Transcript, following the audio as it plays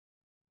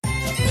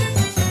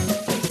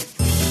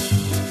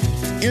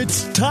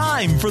It's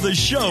time for the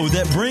show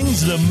that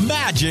brings the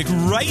magic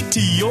right to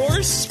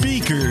your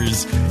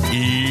speakers.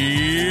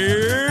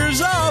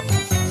 Ears up!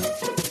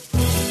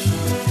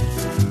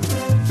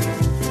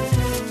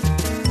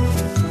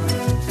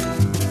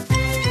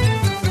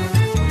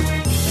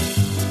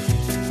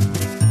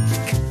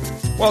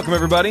 Welcome,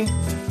 everybody.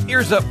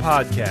 Ears Up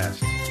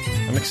Podcast.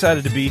 I'm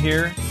excited to be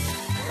here.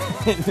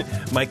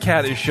 My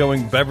cat is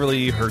showing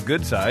Beverly her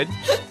good side.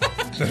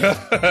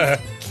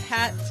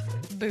 Cat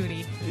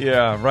booty.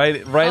 Yeah, right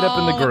up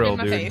in the grill, in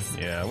my dude. face.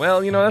 Yeah,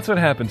 well, you know, that's what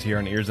happens here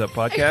on Ears Up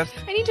Podcast.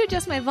 I need to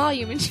adjust my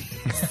volume, and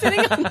she's sitting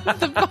on the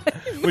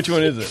volume. Which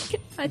one is it?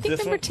 I think This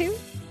number one? 2.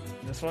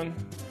 This one?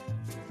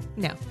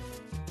 No.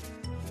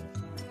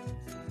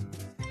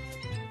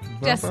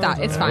 Just stop.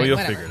 It's fine. Well, you'll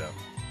Whatever. figure it out.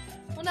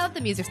 Well, now that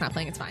the music's not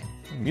playing, it's fine.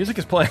 Music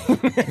is playing.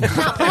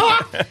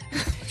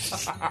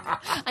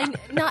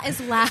 Not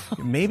as loud.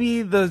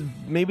 Maybe the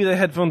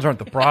headphones aren't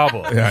the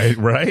problem. Yeah,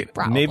 right?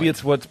 Probably. Maybe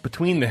it's what's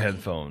between the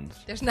headphones.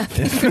 There's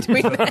nothing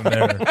between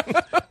them.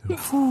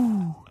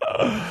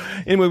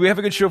 Anyway, we have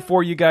a good show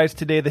for you guys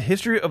today. The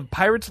history of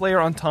Pirate's Lair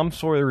on Tom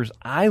Sawyer's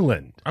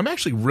Island. I'm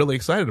actually really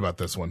excited about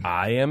this one.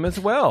 I am as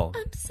well.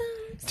 I'm so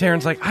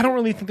Taryn's like, I don't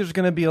really think there's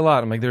going to be a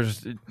lot. I'm like, there's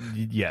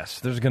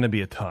going to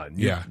be a ton.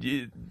 Yeah.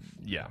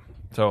 Yeah.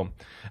 So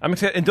I'm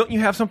excited. And don't you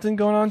have something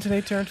going on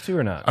today, Terrence, too,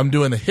 or not? I'm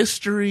doing the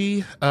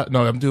history.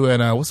 No, I'm doing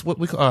what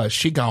we call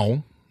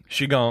Qigong.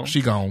 Qigong.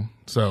 Qigong.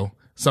 So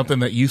something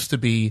that used to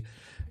be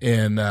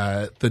in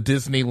the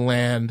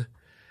Disneyland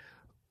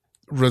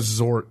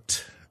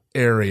resort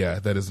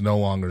area that is no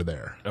longer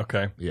there.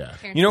 Okay. Yeah.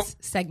 You know-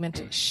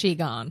 segment she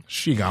gone.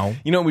 Qigong.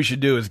 You know what we should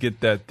do is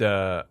get that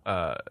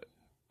that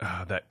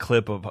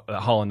clip of the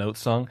Hall & Oates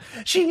song.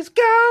 She's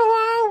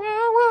gone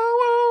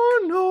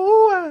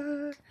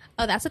nowhere.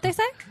 Oh, that's what they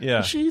say?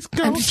 Yeah. She's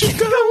gone. She's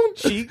gone.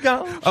 She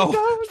gone. She Oh,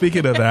 gone.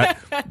 speaking of that,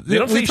 They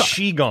don't say we ta-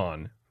 she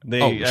gone.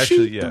 They Oh,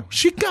 actually, yeah.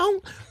 She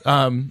gone.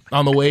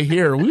 On the way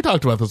here, we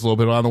talked about this a little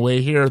bit on the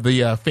way here.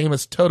 The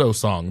famous Toto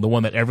song, the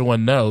one that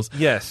everyone knows.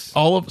 Yes.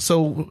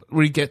 So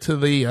we get to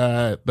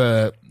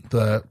the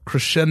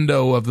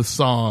crescendo of the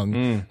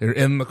song. They're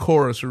in the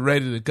chorus. We're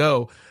ready to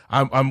go.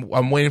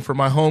 I'm waiting for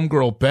my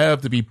homegirl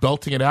Bev to be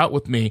belting it out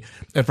with me,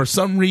 and for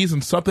some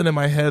reason, something in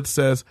my head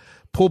says,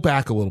 "Pull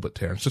back a little bit,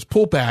 Terrence. Just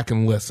pull back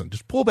and listen.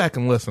 Just pull back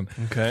and listen."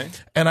 Okay.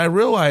 And I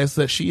realize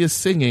that she is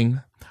singing,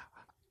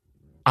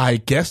 "I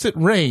Guess It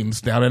Rains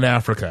Down in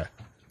Africa."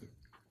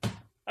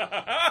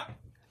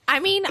 I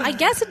mean, I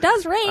guess it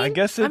does rain. I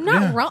guess it- I'm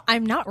not yeah. wrong.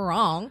 I'm not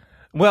wrong.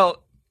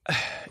 Well,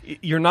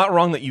 you're not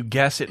wrong that you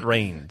guess it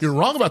rains. You're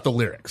wrong about the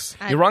lyrics.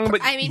 You're wrong about.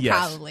 I mean,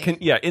 yes. probably.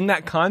 In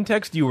that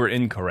context, you were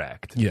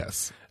incorrect.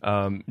 Yes.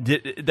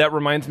 That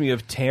reminds me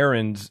of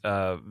Taryn's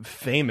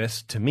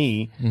famous, to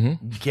me,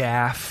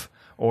 gaffe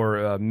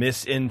or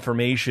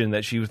misinformation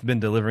that she's been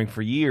delivering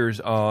for years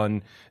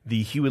on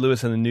the Huey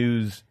Lewis and the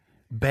News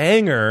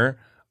banger,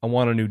 "I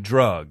Want a New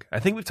Drug." I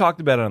think we've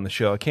talked about it on the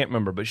show. I can't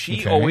remember, but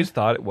she Okay. always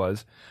thought it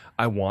was,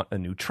 "I want a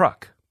new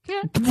truck."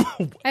 Yeah.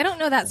 I don't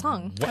know that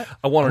song.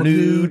 I want a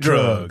new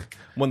drug.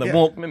 One that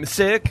won't make me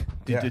sick.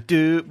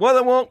 Do. One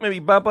that won't make me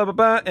ba ba ba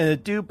ba and a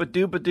do ba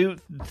do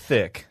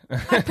thick.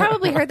 I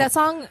probably heard that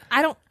song.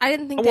 I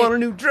didn't think I want a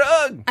new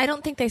drug. I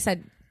don't think they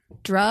said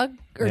drug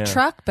or Yeah.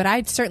 truck, but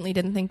I certainly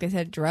didn't think they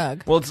said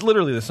drug. Well, it's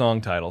literally the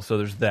song title, so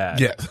there's that.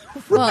 Yeah.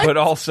 Well, But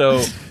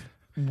also,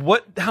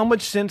 how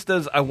much sense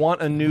does "I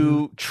want a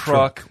new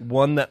truck,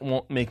 one that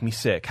won't make me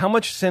sick"? How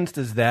much sense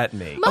does that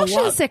make?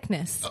 motion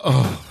sickness.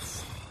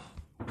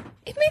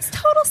 It makes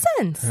total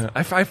sense.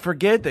 I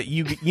forget that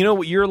you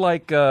know you're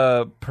like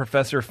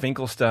Professor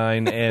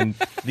Finkelstein and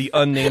the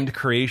unnamed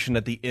creation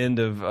at the end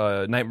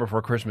of Night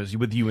Before Christmas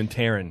with you and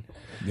Taryn.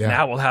 Yeah.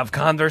 Now we'll have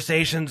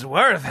conversations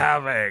worth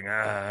having,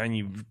 and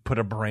you put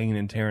a brain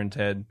in Taryn's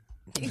head.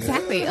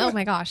 Exactly. Oh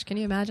my gosh, can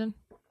you imagine?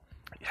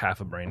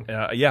 Half a brain.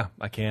 Yeah,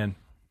 I can.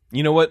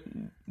 You know what?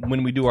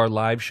 When we do our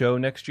live show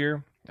next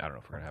year, I don't know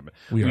if we're gonna have it.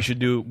 We should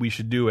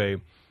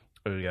do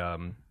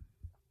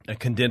a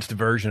condensed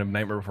version of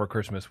Nightmare Before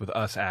Christmas with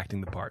us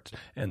acting the parts,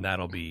 and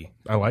that'll be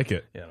I like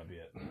it. that'll be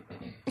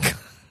it.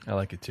 I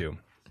like it too.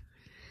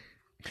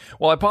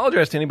 Well, I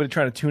apologize to anybody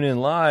trying to tune in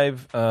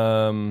live.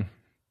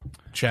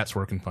 Chat's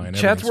working fine.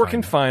 Chat's Everything's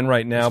working fine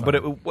right now, It's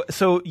but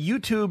so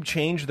YouTube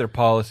changed their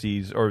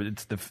policies, or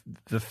it's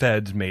the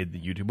feds made the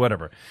YouTube,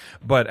 whatever.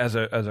 But as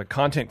a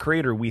content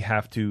creator, we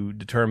have to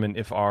determine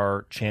if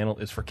our channel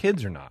is for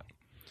kids or not.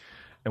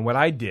 And what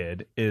I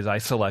did is I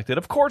selected,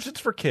 of course,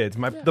 it's for kids.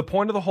 The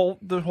point of the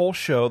whole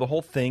show, the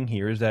whole thing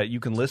here is that you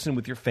can listen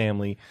with your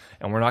family,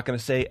 and we're not going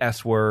to say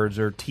S words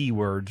or T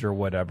words or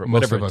whatever.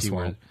 Most whatever of us T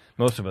won't. word.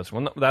 Most of us.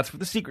 Well, that's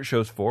what the secret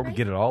show's for. We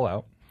get it all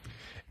out.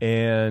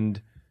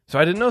 And so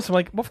I didn't know. So I'm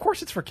like, well, of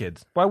course it's for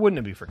kids. Why wouldn't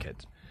it be for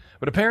kids?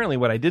 But apparently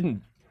what I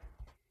didn't...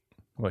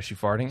 Was she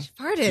farting? She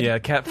farted. Yeah,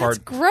 cat That's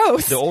fart.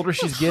 gross. The older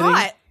she's That's getting...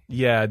 hot.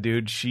 Yeah,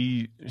 dude,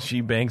 she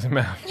bangs him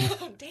out.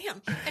 Oh,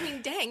 damn. I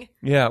mean, dang.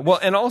 Yeah, well,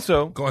 and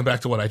also... Going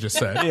back to what I just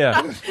said.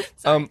 Yeah.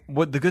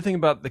 What the good thing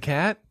about the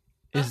cat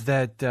is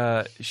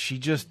that she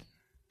just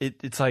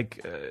it's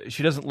like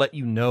she doesn't let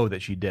you know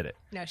that she did it.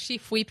 No, she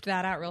fweeped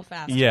that out real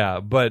fast. Yeah,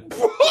 but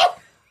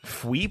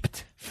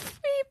fweeped? Fweep.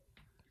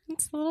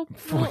 It's a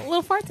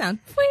little fart sound.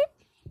 Fweep.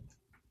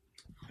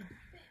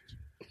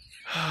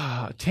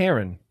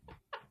 Taryn.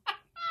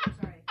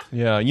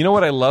 Yeah, you know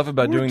what I love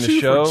about We're doing the two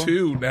show? for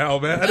two now,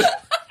 man. I didn't know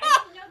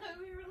that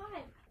we were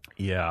live.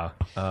 Yeah.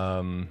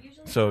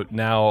 So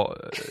now,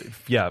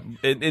 yeah,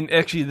 and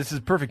actually, this is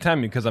perfect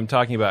timing because I'm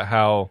talking about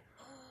how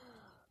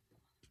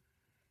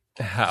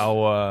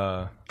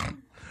we're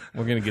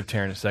gonna give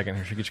Taryn a second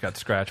here. She just got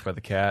scratched by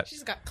the cat. She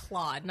just got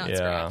clawed, not Yeah.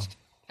 scratched.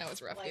 That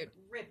was rough, Like dude.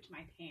 ripped my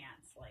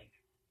pants. Like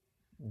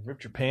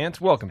Ripped your pants?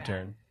 Welcome,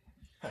 Taryn.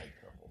 Hi,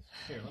 Couples.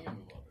 Here, let me move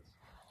all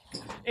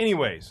this.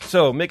 Anyways,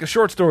 so make a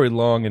short story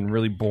long and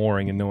really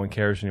boring and no one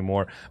cares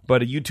anymore.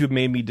 But YouTube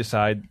made me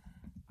decide,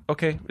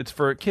 okay, it's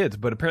for kids.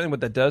 But apparently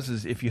what that does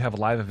is if you have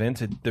live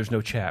events, there's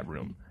no chat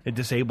room. It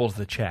disables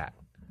the chat.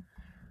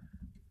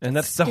 And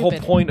that's the whole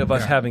Stupid. point of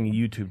us having a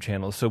YouTube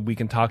channel, so we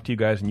can talk to you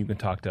guys and you can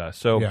talk to us.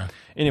 So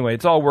anyway,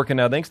 it's all working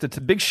out. Thanks to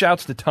big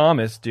shouts to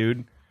Thomas,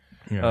 dude.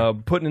 Yeah.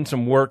 Putting in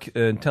some work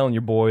and telling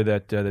your boy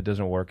that that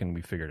doesn't work, and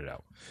we figured it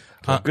out.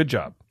 So, good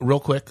job. Real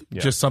quick,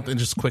 just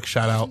a quick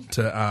shout out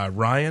to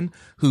Ryan,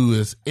 who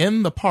is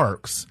in the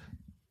parks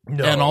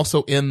and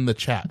also in the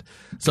chat.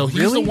 So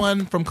he's the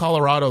one from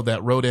Colorado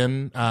that wrote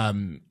in.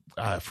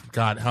 I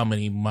forgot how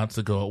many months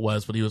ago it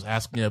was, but he was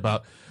asking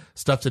about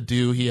stuff to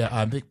do. He,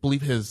 I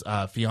believe his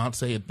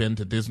fiance had been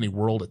to Disney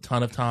World a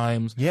ton of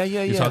times.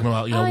 He's talking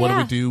about what do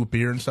we do,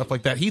 beer and stuff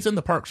like that. He's in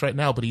the parks right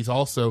now, but he's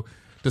also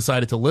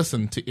decided to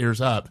listen to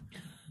Ears Up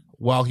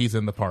while he's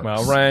in the parks.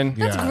 Well, Ryan,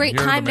 That's great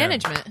you're time the man.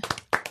 management.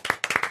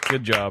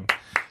 good job.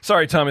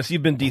 Sorry, Thomas,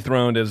 you've been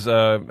dethroned as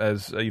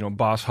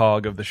boss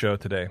hog of the show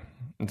today.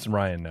 It's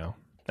Ryan now.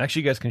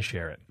 Actually, you guys can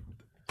share it.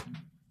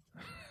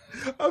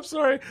 I'm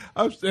sorry.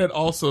 And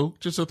also,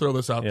 just to throw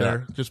this out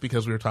there, just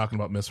because we were talking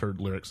about misheard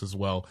lyrics as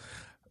well,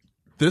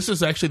 this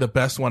is actually the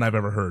best one I've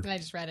ever heard. I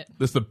just read it.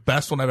 This is the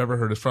best one I've ever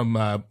heard. It's from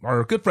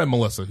our good friend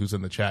Melissa, who's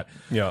in the chat.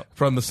 Yeah.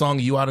 From the song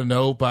 "You Ought to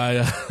Know" by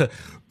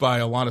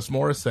Alanis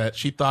Morissette.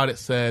 She thought it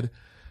said,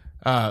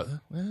 "The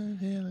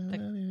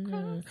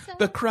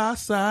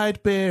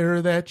cross-eyed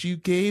bear that you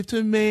gave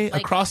to me." A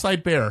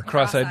cross-eyed bear.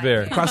 Cross-eyed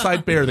bear.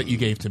 Cross-eyed bear that you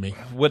gave to me.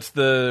 What's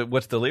the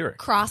lyric?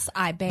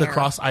 Cross-eye bear. The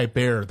cross-eyed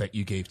bear that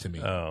you gave to me.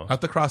 Oh.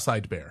 Not the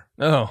cross-eyed bear.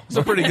 Oh, It's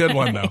a pretty good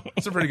one, though.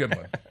 It's a pretty good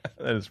one.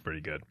 that is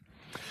pretty good.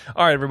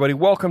 All right, everybody,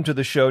 welcome to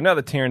the show. Now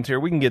that Taryn's here,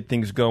 we can get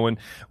things going.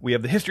 We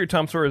have the history of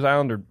Tom Sawyer's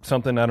Island or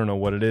something. I don't know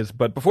what it is.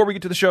 But before we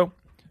get to the show,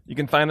 you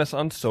can find us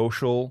on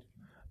social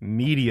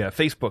media,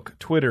 Facebook,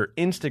 Twitter,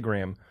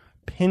 Instagram,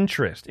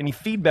 Pinterest. Any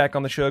feedback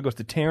on the show goes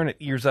to Taryn at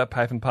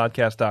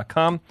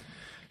earsup-podcast.com.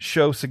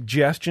 Show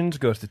suggestions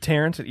goes to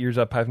Terrence at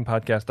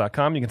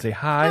earsup-podcast.com. You can say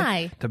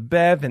hi to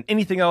Bev, and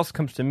anything else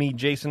comes to me,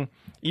 Jason,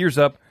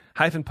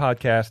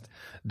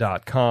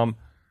 earsup-podcast.com.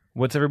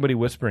 What's everybody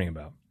whispering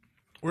about?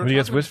 What are you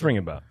guys whispering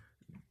about?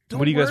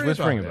 What are you guys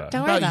whispering about?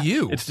 Don't worry about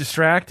you. It's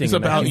distracting. It's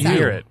and I about can you.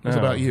 hear it. It's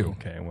about you.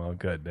 Okay, well,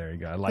 good. There you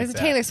go. I like There's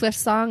that. a Taylor Swift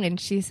song, and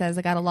she says,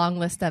 I got a long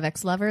list of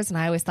ex-lovers, and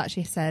I always thought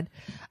she said,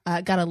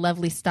 got a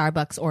lovely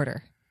Starbucks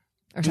order.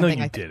 Or something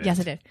you like didn't. that. Yes,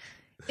 I did.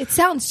 It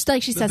sounds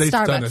like she says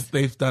Starbucks.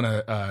 They've done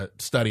a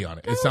study on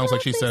it. It sounds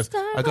like she says,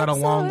 "I got a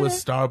long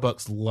list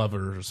Starbucks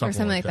lovers" or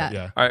something like that.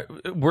 Yeah. All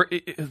right, we're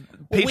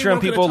Patreon gonna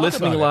people talk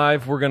listening about it.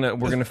 live. We're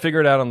gonna figure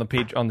it out on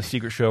the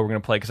secret show. We're gonna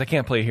play because I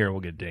can't play here. We'll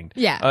get dinged.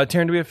 Yeah.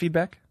 Taryn, do we have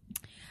feedback?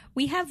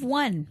 we have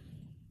one.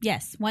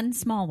 Yes, one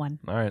small one.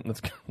 All right, let's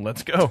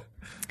go.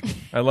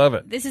 I love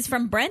it. This is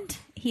from Brent.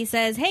 He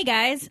says, "Hey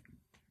guys."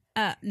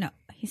 No,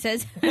 he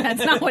says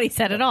that's not what he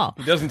said at all.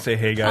 He doesn't say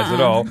 "Hey guys" at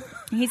all.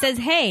 He says,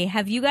 "Hey,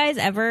 have you guys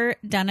ever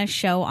done a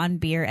show on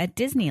beer at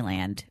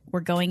Disneyland? We're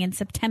going in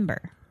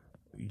September.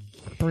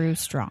 Brew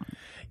strong."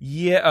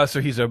 Yeah,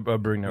 so he's a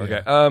brewing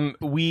network guy.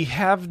 We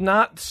have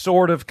not,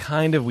 sort of,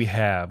 kind of. We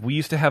have. We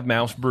used to have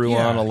Mouse Brew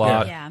on a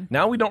lot. Yeah.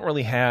 Now we don't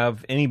really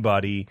have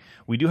anybody.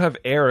 We do have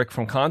Eric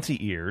from Concy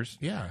Ears.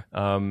 Yeah.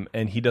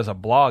 And he does a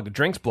blog, a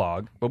drinks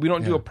blog, but we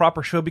don't do a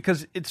proper show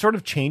because it sort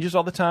of changes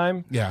all the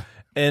time. Yeah.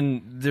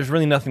 And there's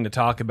really nothing to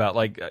talk about,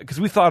 like, because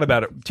we thought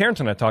about it. Terrence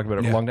and I talked about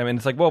it for a long time, and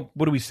it's like, well,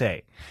 what do we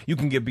say? You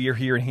can get beer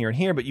here and here and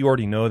here, but you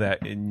already know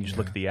that, and you just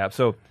look at the app.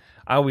 So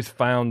I always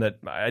found that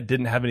I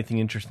didn't have anything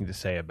interesting to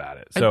say about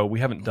it. So we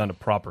haven't done a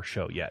proper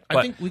show yet.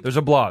 But there's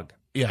a blog.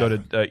 Yeah. Go to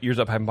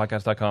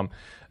earsup-podcast.com,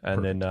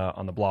 and then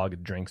on the blog,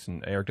 it drinks,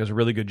 and Eric does a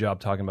really good job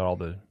talking about all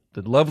the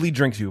lovely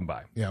drinks you can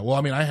buy. Yeah, well,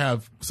 I mean, I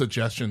have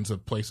suggestions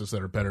of places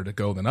that are better to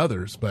go than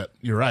others, but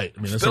you're right.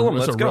 I mean, Spill 'em.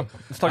 Let's go.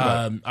 Let's talk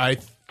about it. I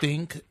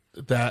think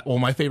that, well,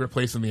 my favorite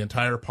place in the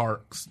entire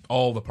parks,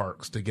 all the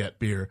parks, to get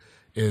beer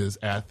is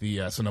at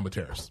the Sonoma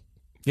Terrace.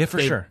 Yeah, for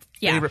sure.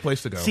 Yeah. Favorite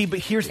place to go. See, but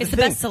here's It's the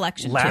the thing. best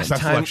selection, too. Last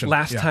Best time, selection,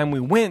 last yeah. time we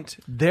went,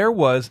 there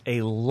was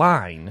a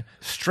line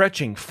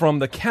stretching from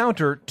the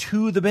counter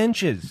to the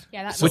benches.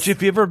 Yeah, that's- which,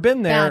 if you've ever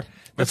been there, Bad.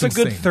 that's That's a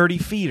good insane. 30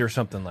 feet or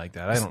something like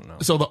that. I don't know.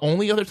 So the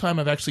only other time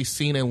I've actually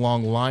seen a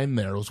long line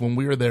there was when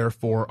we were there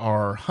for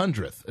our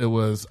 100th. It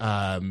was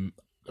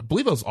I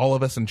believe it was all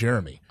of us and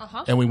Jeremy,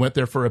 and we went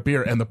there for a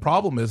beer. And the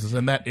problem is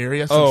in that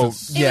area. Since Oh,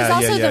 it's, It was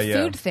also the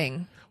food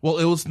thing. well,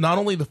 it was not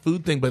only the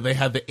food thing, but they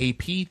had the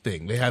AP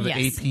thing. They had the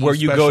Yes. AP where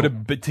you special.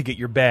 go to get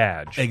your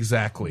badge.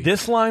 exactly.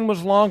 This line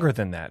was longer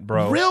than that,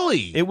 bro.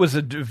 Really? It was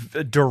a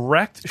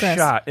direct Gross.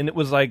 shot, and it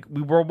was like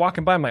we were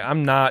walking by. I'm like,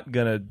 I'm not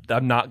gonna.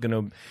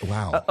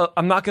 Wow.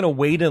 I'm not gonna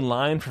wait in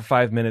line for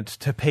 5 minutes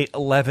to pay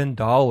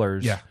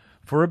 $11. Yeah.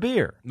 For a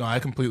beer. No, I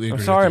completely agree.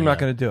 I'm sorry, with I'm you, not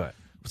yeah. going to do it.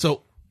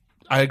 So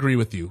I agree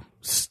with you.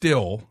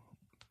 Still,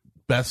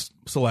 best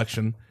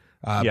selection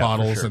for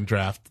bottles sure. and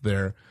draft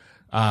there.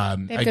 They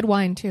have good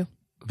wine too.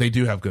 They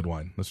do have good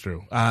wine. That's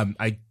true.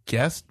 I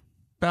guess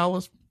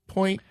Ballast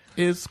Point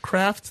is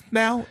craft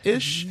now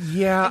ish.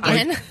 Yeah,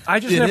 Again? I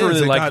just It never is.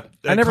 really It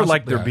liked. got- I never it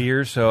liked their cost-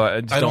 beers, so I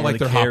just I don't like really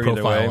their hop care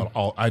either profile way. at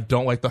all. I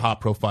don't like the hop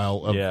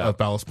profile of, Yeah. of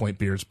Ballast Point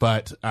beers,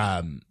 but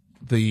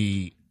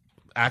the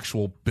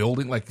actual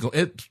building, like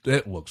it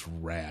looks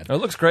rad. It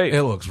looks great.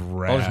 It looks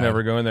rad. I'll just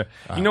never go in there.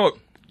 You know what?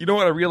 You know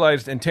what I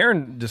realized, and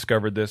Taryn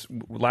discovered this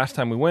last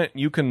time we went.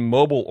 You can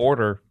mobile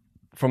order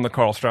from the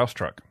Carl Strauss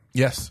truck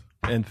Yes,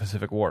 in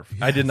Pacific Wharf.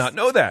 I did not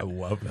know that. I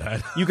love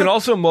that. You can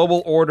also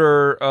mobile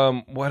order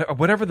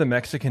whatever the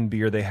Mexican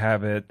beer they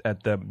have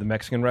at the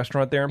Mexican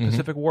restaurant there in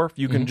Pacific Wharf.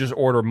 You can just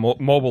order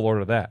mobile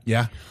order that.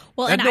 Yeah,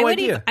 Well, I had and no I would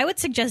idea. I would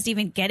suggest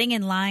even getting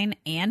in line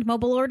and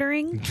mobile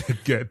ordering.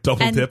 get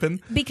double And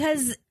dipping.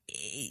 because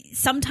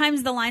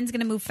sometimes the line's going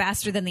to move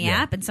faster than the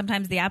app, and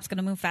sometimes the app's going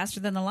to move faster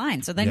than the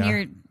line. So then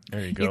Yeah.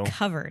 There you go. you're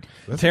covered.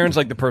 Taryn's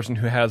like the person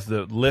who has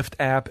the Lyft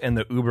app and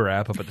the Uber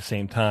app up at the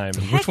same time.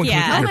 Which one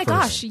yeah. can we Oh do my here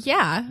gosh, first?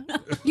 yeah.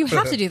 You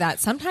have to do that.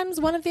 Sometimes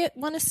one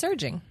is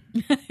surging.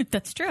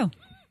 That's true.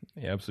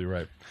 Yeah, absolutely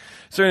right.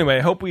 So anyway,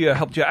 I hope we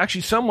helped you.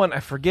 Actually, someone I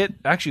forget.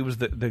 Actually, it was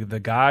the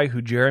guy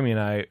who Jeremy and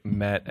I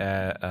met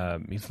at.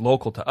 He's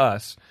local to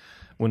us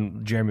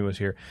when Jeremy was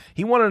here.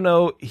 He wanted to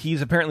know.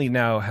 He's apparently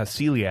now has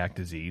celiac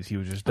disease. He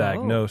was just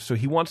diagnosed, so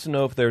he wants to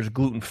know if there's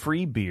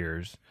gluten-free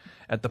beers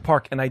at the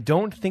park. And I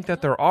don't think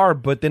that there are.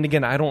 But then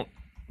again, I don't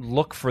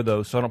look for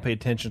those, so I don't pay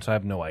attention. So I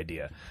have no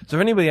idea. So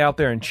if anybody out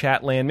there in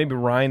chat land, maybe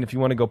Ryan, if you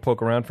want to go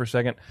poke around for a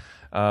second.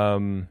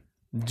 Do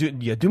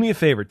me a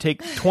favor.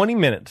 Take 20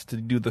 minutes to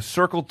do the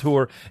circle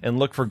tour and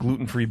look for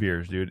gluten-free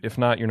beers, dude. If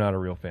not, you're not a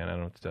real fan. I don't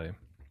know what to tell you.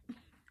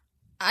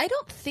 I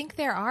don't think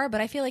there are,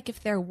 but I feel like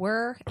if there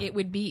were, it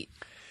would be.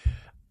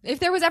 If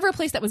there was ever a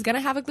place that was going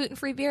to have a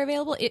gluten-free beer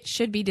available, it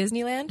should be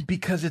Disneyland.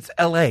 Because it's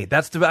L.A.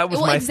 That was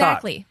Well, my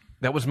exactly. thought.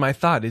 That was my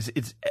thought. This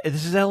is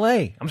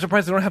L.A. I'm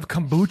surprised they don't have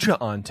kombucha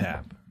on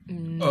tap.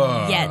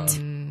 Yet.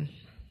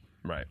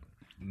 Right.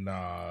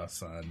 Nah,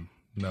 son.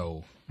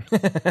 No.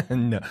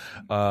 No.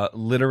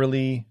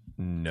 Literally,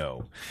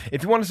 no.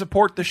 If you want to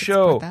support the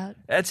show, support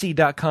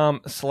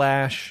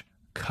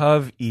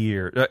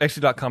Etsy.com/coveear,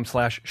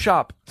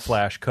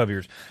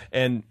 Etsy.com/shop/coveears.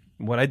 And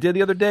what I did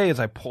the other day is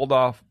I pulled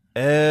off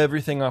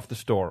everything off the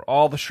store,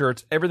 all the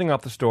shirts, everything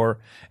off the store,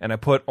 and I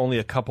put only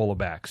a couple of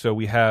back. So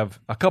we have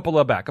a couple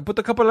of back. I put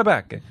the couple of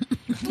back.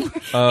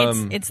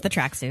 It's the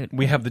tracksuit.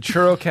 We have the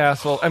Churro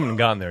Castle. I haven't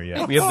gotten there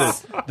yet. We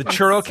have the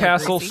Churro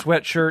Castle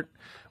sweatshirt.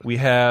 We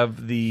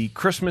have the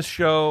Christmas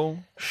show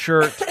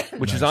shirt,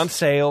 which is on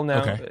sale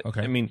now.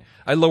 Okay. I mean,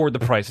 I lowered the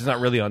price. It's not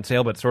really on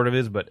sale, but it sort of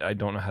is. But I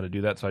don't know how to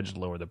do that, so I just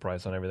lowered the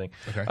price on everything.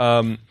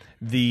 Okay.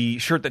 The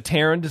shirt that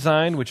Taryn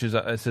designed, which is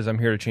it says "I'm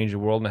here to change the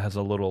world," and it has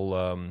a little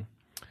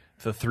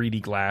the 3D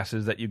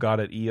glasses that you got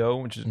at EO,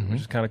 which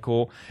is kind of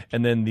cool.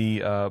 And then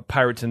the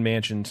Pirates and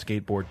Mansion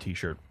skateboard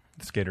T-shirt,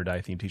 the Skate or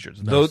Die themed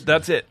T-shirts.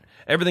 That's it.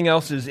 Everything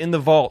else is in the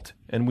vault,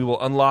 and we will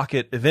unlock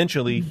it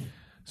eventually.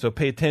 So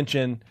pay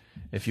attention.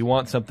 If you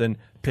want something,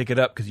 pick it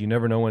up because you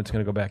never know when it's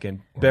going to go back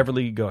in.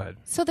 Beverly, go ahead.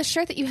 So the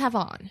shirt that you have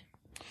on,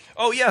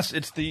 Oh yes,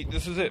 this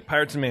is it.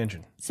 Pirates and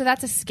Mansion. so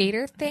that's a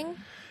skater thing?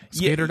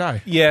 Skate or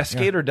die. Yeah,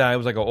 Skate or Die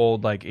was like an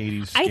old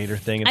 80s skater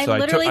thing. And I so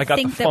literally I got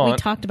think the that we font.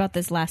 talked about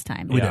this last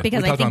time. We did.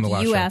 Because We I talked on think the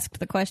last you show. asked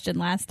the question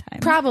last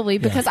time. Probably,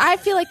 because I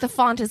feel like the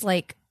font is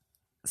like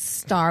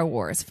Star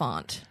Wars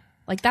font.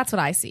 Like, that's what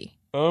I see.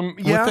 Yeah,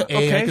 the A, I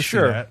okay, can see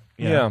sure. that.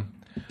 Yeah. Yeah.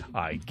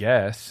 I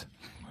guess.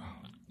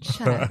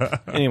 Shut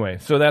up. Anyway,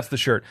 so that's the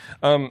shirt.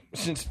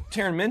 Since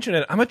Taryn mentioned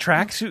it, I'm a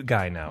tracksuit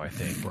guy now, I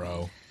think.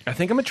 Bro. I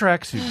think I'm a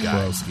tracksuit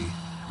guy. Broski.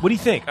 What do you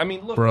think? I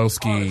mean, look,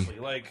 Broski. honestly,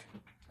 like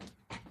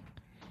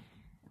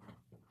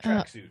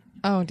tracksuit.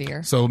 Oh,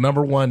 dear. So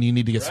number one, you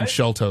need to get some Right?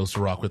 shell toes to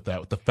rock with that,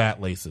 with the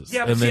fat laces.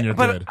 Yeah, and then you're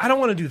but good. I don't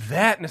want to do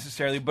that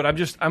necessarily, but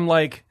I'm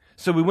like,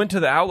 so we went to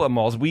the outlet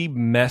malls. We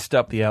messed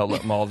up the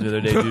outlet malls the other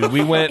day, dude.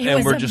 We went It and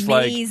was we're just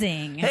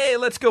amazing. like, hey,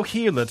 let's go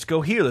here, let's go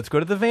here, let's go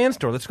to the Van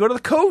store, let's go to the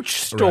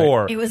Coach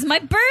store. It was my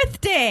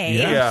birthday.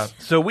 Yeah. Yeah.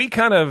 So we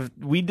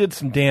did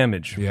some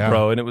damage, Yeah.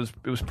 bro, and it was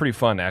pretty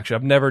fun actually.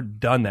 I've never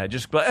done that.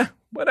 Just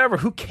whatever,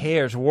 who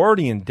cares? We're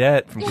already in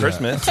debt from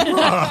Christmas.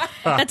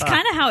 That's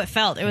kind of how it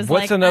felt. It was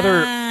What's like another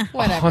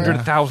Whatever.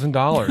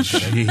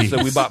 $100,000? So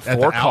we bought At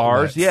 4 the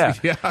cars. Yeah.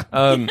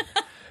 outlets. Yeah.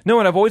 No,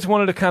 and I've always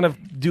wanted to kind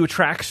of do a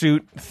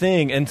tracksuit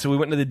thing, and so we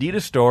went to the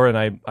Adidas store, and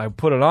I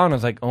put it on. I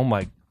was like, oh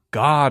my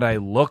God, I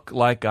look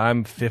like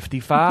I'm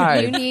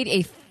 55. You need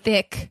a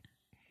thick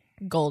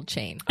gold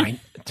chain.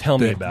 Tell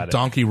me The about it.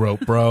 donkey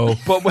rope, bro.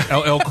 But what-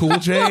 LL Cool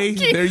J.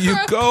 There you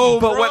go,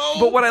 But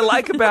bro. what I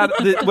like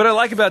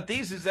about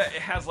these is that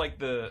it has like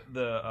the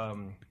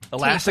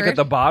elastic Tapered. at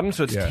the bottom,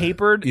 so it's Yeah.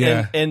 tapered,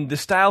 Yeah. and the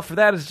style for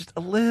that is just a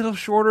little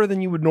shorter than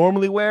you would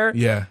normally wear.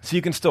 Yeah. So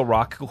you can still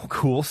rock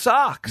cool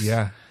socks.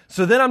 Yeah.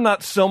 So then I'm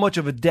not so much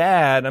of a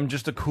dad, I'm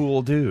just a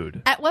cool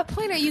dude. At what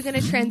point are you going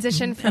to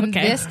transition from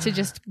Okay. this to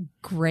just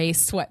gray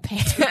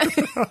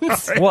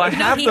sweatpants? Well, I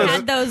have He those.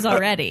 had those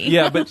already.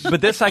 Yeah, but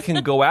this I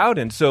can go out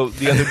in. So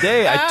the other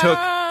day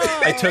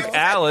I took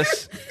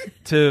Alice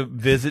to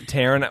visit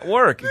Taryn at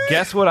work.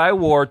 Guess what I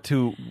wore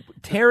to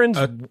Taryn's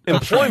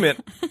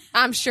employment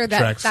I'm sure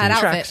that Tracksuit. that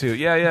outfit. tracksuit?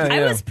 Yeah.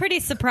 I was pretty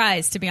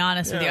surprised, to be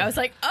honest with you. I was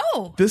like,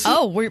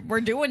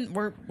 we're going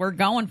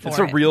for It's it.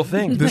 a real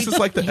thing. This is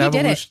like the He did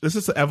evolution. it. This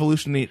is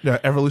the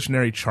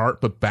evolutionary chart,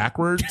 but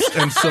backwards.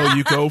 And so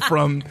you go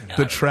from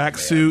the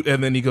tracksuit,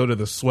 and then you go to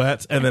the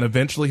sweats, and then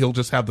eventually he'll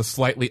just have the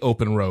slightly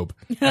open robe,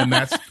 and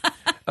that's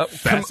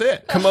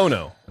it.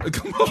 Kimono.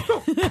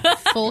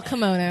 Full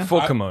kimono.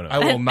 Full kimono. I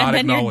will and not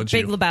then you're acknowledge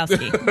Big you.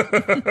 Lebowski.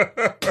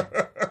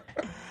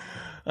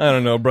 I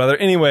don't know, brother.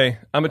 Anyway,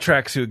 I'm a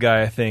tracksuit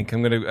guy. I think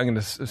I'm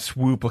gonna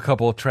swoop a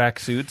couple of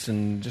tracksuits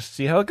and just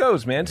see how it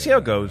goes, man. See how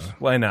it goes.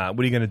 Why not?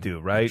 What are you gonna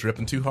do, right?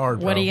 Dripping too hard.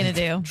 Bro. What are you gonna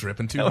do?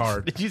 Dripping too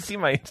hard. Did you see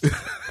my?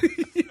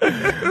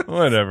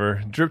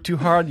 Whatever. Drip too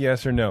hard?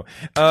 Yes or no?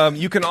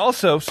 You can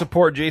also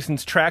support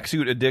Jason's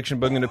tracksuit addiction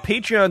by going to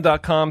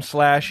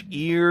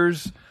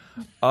patreon.com/ears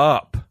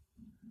up.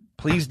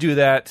 Please do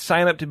that.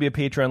 Sign up to be a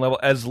Patreon level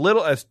as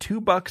little as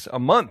 $2 a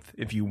month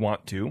if you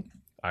want to.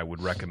 I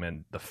would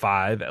recommend the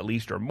 5 at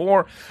least or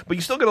more, but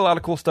you still get a lot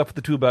of cool stuff with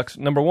the $2.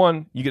 Number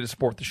one, you get to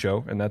support the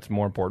show, and that's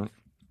more important.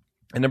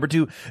 And number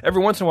two,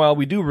 every once in a while,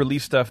 we do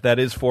release stuff that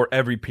is for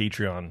every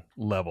Patreon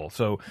level.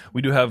 So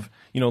we do have,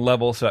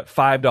 levels. So at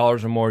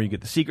 $5 or more, you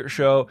get the secret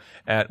show.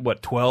 At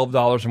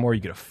 $12 or more, you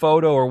get a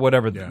photo or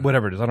whatever it is.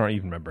 I don't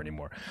even remember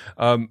anymore.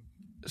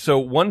 So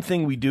one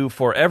thing we do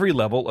for every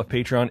level of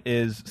Patreon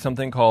is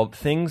something called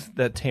Things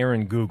That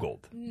Taryn Googled.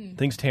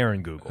 Things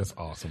Taryn Googled. That's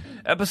awesome.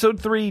 Episode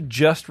 3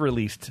 just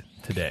released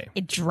today.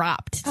 It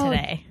dropped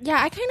today.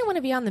 Yeah, I kind of want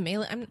to be on the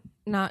mailing. I'm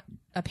not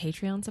a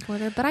Patreon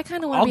supporter, but I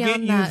kind of want I'll to be get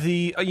on you that.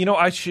 the,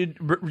 I should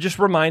just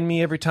remind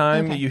me every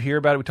time Okay. you hear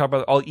about it. We talk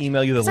about it. I'll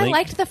email you the 'Cause I link.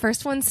 liked the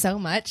first one so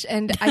much,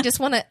 and I just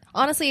want to,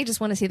 honestly, I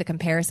just want to see the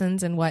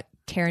comparisons and what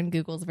Taryn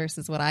Googles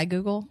versus what I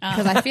Google,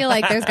 because I feel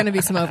like there's going to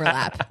be some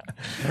overlap.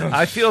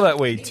 I feel that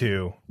way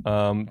too,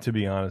 to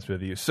be honest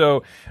with you.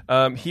 So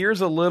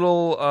here's a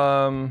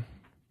little.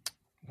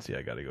 Let's see,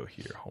 I got to go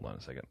here. Hold on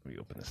a second. Let me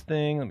open this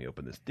thing. Let me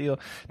open this deal.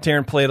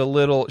 Taryn played a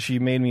little. She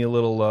made me a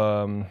little.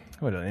 An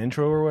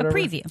intro or A whatever.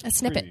 preview. A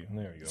snippet. Preview.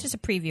 There you go. It's just a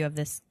preview of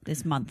this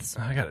month's.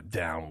 I got to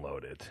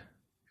download it.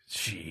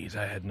 Jeez,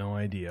 I had no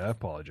idea. I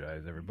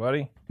apologize,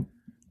 everybody.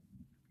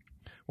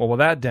 Well, while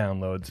that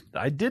downloads,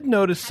 I did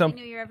notice some.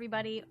 Happy New Year,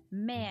 everybody.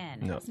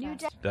 Man. No,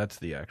 that's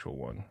the actual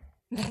one.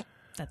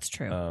 That's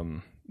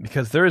true.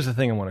 Because there is a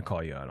thing I want to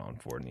call you out on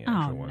for in the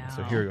actual one. no.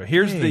 So here we go.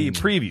 Here's the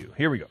preview.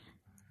 Here we go.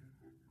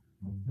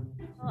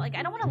 I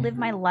don't want to live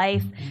my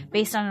life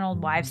based on an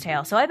old wives'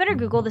 tale, so I better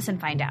Google this and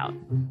find out.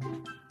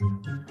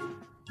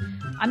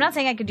 I'm not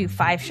saying I could do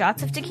 5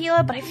 shots of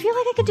tequila, but I feel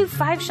like I could do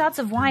 5 shots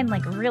of wine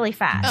really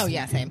fast. Oh,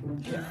 yeah,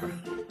 same.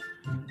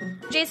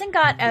 Jason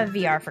got a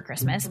VR for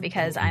Christmas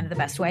because I'm the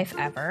best wife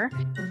ever.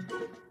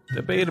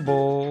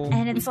 Debatable.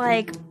 And it's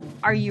like,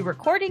 are you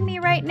recording me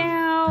right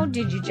now?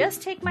 Did you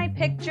just take my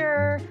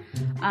picture?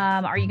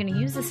 Are you going to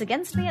use this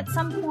against me at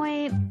some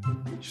point?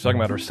 She's talking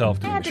about herself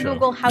I doing had the to show.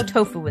 Google how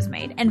tofu was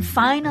made. And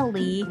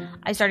finally,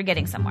 I started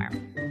getting somewhere.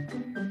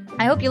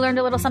 I hope you learned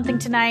a little something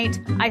tonight.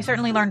 I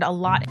certainly learned a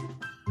lot.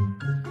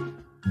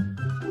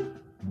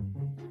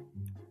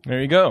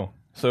 There you go.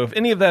 So if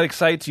any of that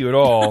excites you at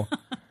all,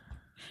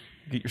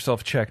 get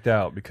yourself checked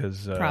out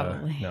because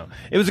Probably. no,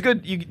 it was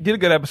you did a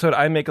good episode.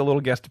 I make a little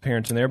guest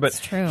appearance in there, but It's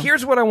true.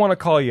 here's what I want to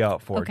call you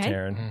out for, Okay.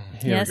 Taryn.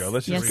 Here Yes, we go.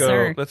 Let's yes, just go.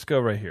 sir. Let's go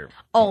right here.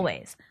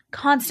 Always.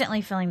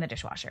 Constantly filling the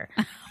dishwasher.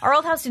 Our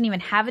old house didn't even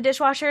have a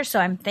dishwasher, so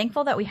I'm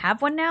thankful that we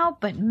have one now,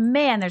 but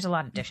man, there's a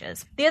lot of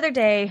dishes. The other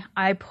day,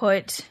 I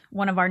put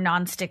one of our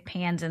nonstick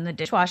pans in the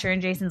dishwasher,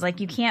 and Jason's like,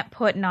 you can't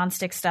put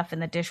nonstick stuff in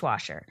the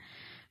dishwasher.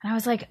 And I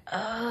was like,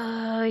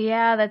 oh,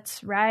 yeah,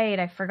 that's right.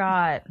 I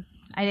forgot.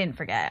 I didn't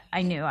forget.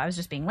 I knew. I was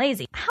just being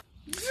lazy.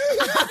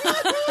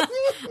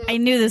 I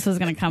knew this was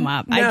going to come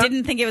up. Now- I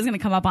didn't think it was going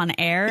to come up on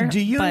air. Do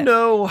you but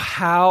know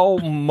how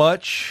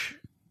much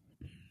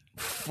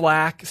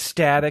flack,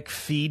 static,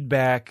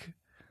 feedback,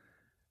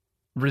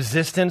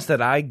 resistance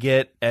that I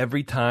get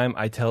every time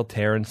I tell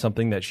Taryn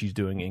something that she's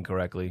doing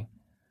incorrectly?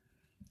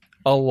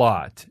 A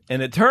lot.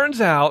 And it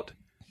turns out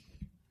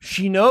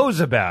she knows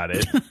about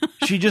it.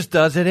 She just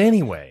does it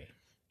anyway.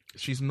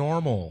 She's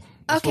normal.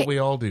 That's Okay. what we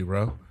all do,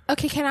 bro.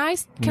 Okay, can I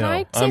say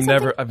I'm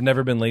something? I've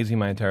never been lazy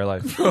my entire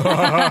life.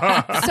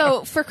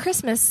 So for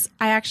Christmas,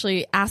 I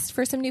actually asked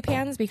for some new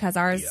pans because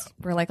ours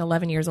were like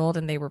 11 years old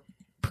and they were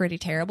pretty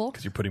terrible.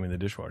 Because you're putting them in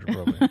the dishwasher,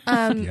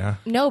 probably. Yeah.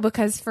 No,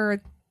 because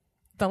for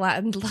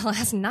the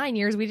last 9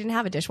 years we didn't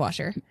have a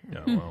dishwasher.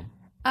 Yeah,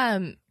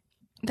 well.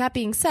 That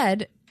being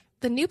said,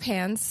 the new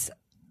pans,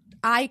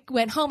 I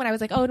went home and I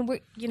was like, oh, and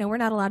we're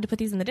not allowed to put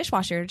these in the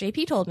dishwasher.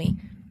 JP told me,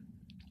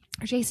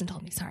 or Jason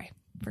told me. Sorry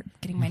for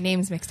getting my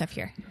names mixed up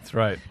here. That's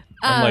right.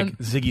 I'm like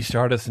Ziggy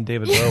Stardust and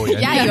David Bowie.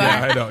 Yeah, you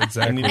are. I know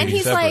exactly. And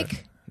he's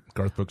like,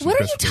 Garth Brooks. what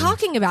are you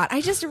talking about?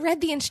 I just read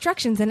the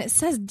instructions and it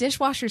says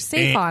dishwasher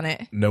safe on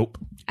it. Nope.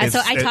 So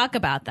I talk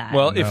about that.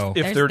 Well, No.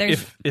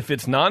 if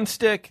it's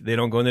non-stick, they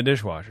don't go in the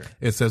dishwasher.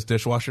 It says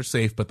dishwasher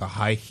safe, but the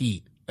high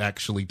heat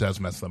actually does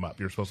mess them up.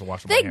 You're supposed to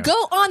wash them by They hand. go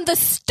on the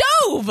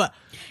stove.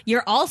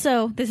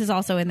 this is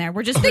also in there.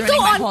 We're just They ruining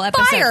go my on whole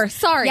episode. fire.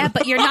 Sorry. Yeah,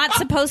 but you're not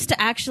supposed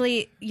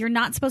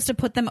to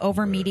put them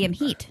over medium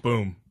heat.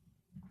 Boom.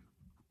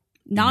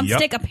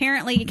 Non-stick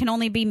apparently can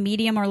only be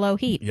medium or low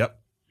heat. Yep.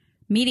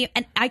 Medium,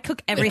 and I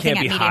cook everything can't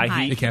at be medium high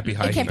high. heat. It can't be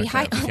high It can't heat. be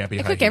high. It can't be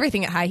I high cook heat.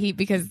 everything at high heat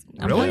because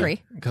I'm Really?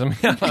 hungry.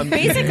 Because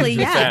Basically,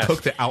 yeah.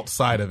 Cook the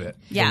outside of it.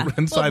 Yeah. The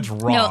inside's raw.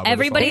 No, but it's all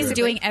everybody's good.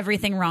 doing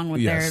everything wrong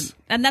with Yes.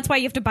 and that's why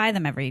you have to buy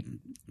them every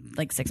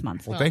 6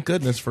 months. Well, thank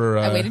goodness for.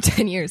 I waited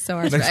 10 years, so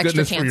ours are Thanks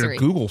extra goodness for your cancery.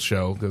 Google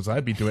show, because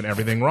I'd be doing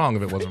everything wrong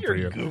if it wasn't for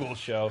you. Google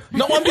show.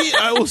 No,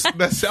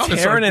 that sounded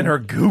Taryn and her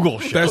Google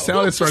show. That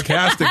sounded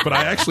sarcastic, but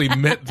I actually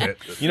meant it.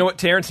 You know what,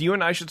 Terrence? You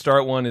and I should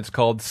start one. It's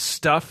called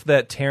Stuff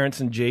That Terrence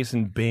and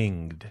Jason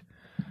Binged.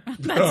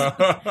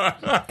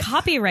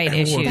 Copyright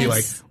We'll be issues.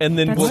 like, And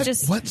then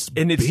That's what's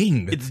and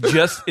Bing? it's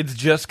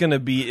just going to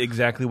be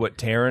exactly what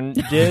Taryn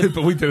did,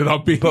 but we did it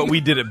on Bing. but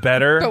we did it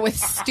better. But with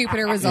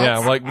stupider results. Yeah,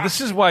 like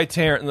this is why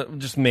Taryn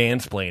just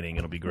mansplaining.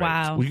 It'll be great.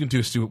 Wow. we can do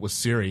it with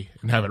Siri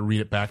and have it read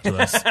it back to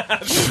us.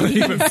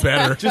 Even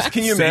better. Just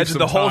can you Save imagine some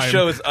the whole time.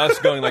 show is us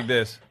going like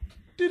this?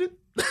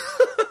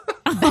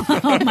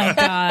 Oh my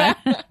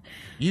god.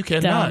 You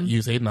cannot Dumb.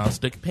 use a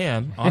nonstick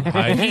pan on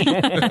high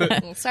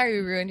heat. Sorry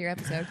we ruined your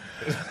episode.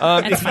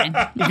 That's fine.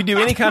 If you do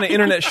any kind of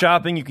internet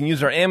shopping, you can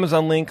use our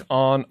Amazon link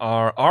on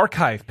our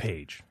archive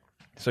page.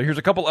 So here's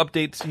a couple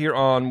updates here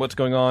on what's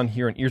going on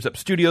here in Ears Up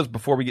Studios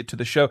before we get to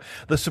the show.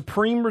 The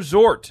Supreme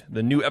Resort,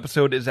 the new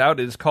episode is out.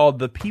 It is called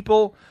The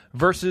People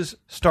versus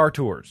Star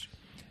Tours.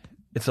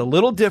 It's a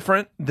little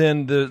different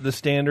than the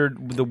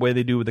standard, the way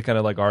they do with the kind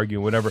of like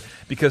argue whatever,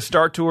 because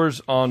Star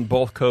Tours on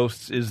both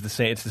coasts is the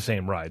same. It's the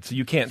same ride, so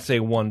you can't say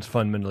one's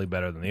fundamentally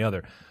better than the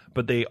other.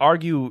 But they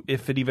argue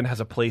if it even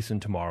has a place in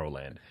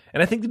Tomorrowland,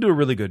 and I think they do a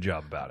really good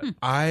job about it.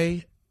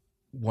 I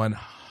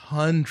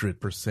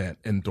 100%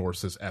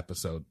 endorse this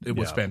episode. It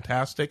was Yeah.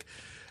 fantastic.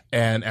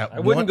 And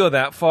I wouldn't go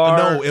that far.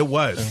 No, it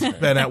was.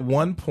 And at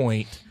one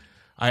point,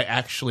 I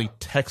actually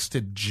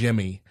texted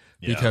Jimmy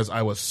because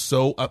I was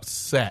so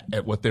upset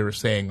at what they were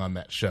saying on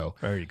that show.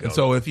 There you go. And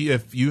so if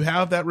you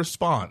have that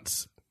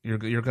response, you're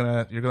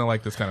gonna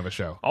like this kind of a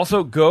show.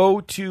 Also,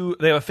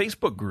 they have a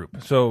Facebook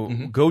group, so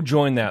go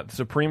join that. The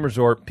Supreme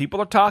Resort.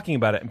 People are talking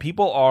about it, and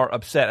people are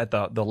upset at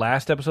the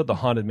last episode, the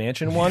Haunted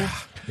Mansion one.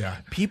 Yeah.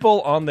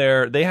 People on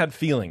there, they had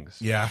feelings.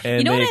 Yeah. And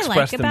You know they what I like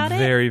expressed them about it?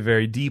 very,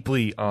 very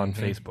deeply on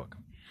Facebook.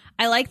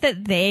 I like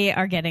that they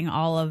are getting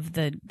all of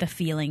the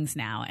feelings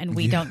now, and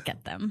we don't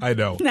get them. I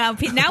know. Now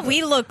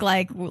we look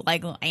like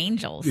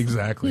angels.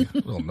 Exactly. I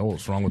don't know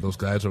what's wrong with those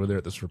guys over there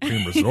at the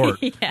Supreme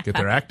Resort. Yeah. Get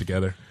their act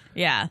together.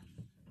 Yeah.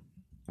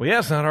 Well, yeah,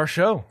 it's not our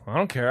show. I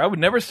don't care. I would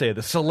never say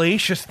the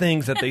salacious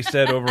things that they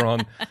said over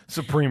on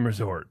Supreme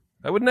Resort.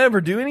 I would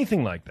never do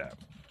anything like that.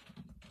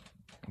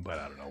 But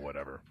I don't know,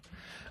 whatever.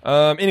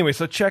 Anyway,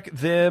 so check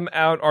them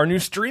out. Our new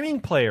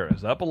streaming player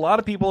is up. A lot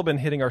of people have been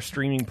hitting our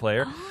streaming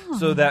player.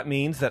 So that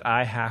means that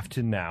I have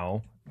to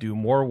now do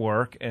more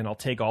work, and I'll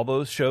take all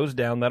those shows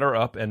down that are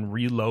up and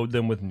reload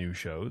them with new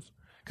shows.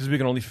 Because we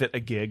can only fit a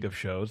gig of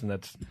shows, and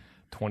that's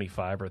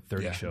 25 or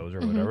 30 shows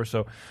or whatever.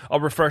 So I'll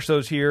refresh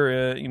those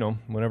here,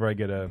 whenever I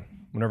get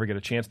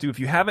a chance to. If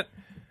you haven't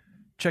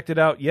checked it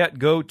out yet,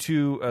 go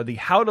to the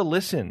How to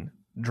Listen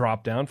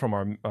drop down from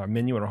our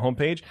menu on our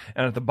homepage,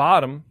 and at the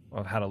bottom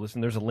of How to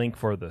Listen, there's a link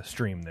for the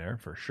stream there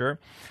for sure.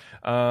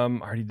 I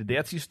already did the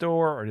Etsy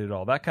store, I already did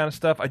all that kind of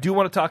stuff. I do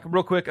want to talk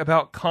real quick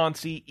about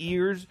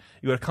Concierge.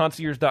 You go to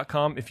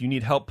concierge.com if you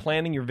need help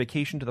planning your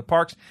vacation to the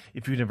parks,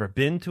 if you've never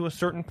been to a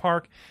certain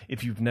park,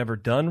 if you've never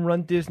done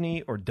Run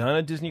Disney or done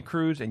a Disney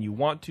cruise and you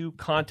want to,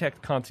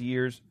 contact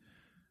Concierge.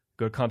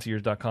 Go to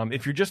concierge.com.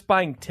 If you're just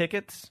buying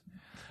tickets,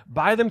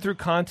 buy them through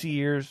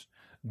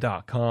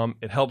concierge.com.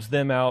 It helps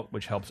them out,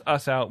 which helps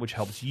us out, which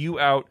helps you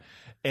out.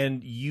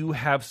 And you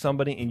have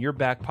somebody in your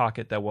back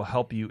pocket that will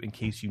help you in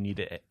case you need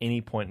it at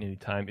any point in any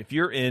time. If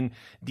you're in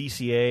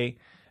if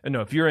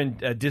you're in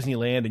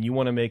Disneyland and you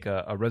want to make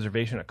a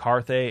reservation at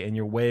Carthay and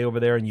you're way over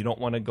there and you don't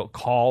want to go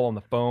call on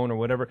the phone or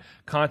whatever,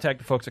 contact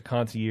the folks at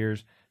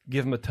Concierge,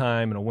 give them a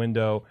time and a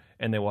window,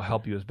 and they will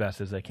help you as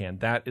best as they can.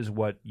 That is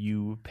what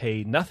you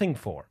pay nothing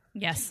for.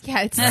 Yes.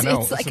 Yeah, it's know, it's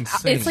it's like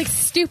insane. it's like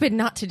stupid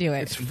not to do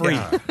it. It's free.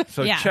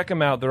 So Yeah. check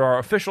them out. They're our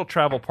official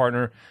travel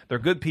partner. They're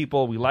good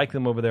people. We like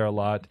them over there a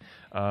lot.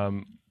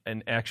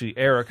 And actually,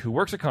 Eric, who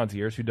works at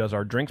Concierge, who does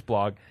our drinks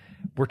blog,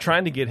 we're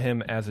trying to get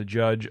him as a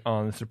judge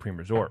on the Supreme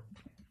Resort.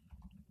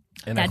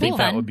 And That'd I think be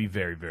that fun. would be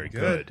very, very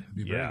good. It'd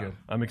be very good.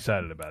 I'm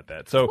excited about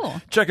that. So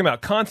Cool. check them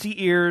out,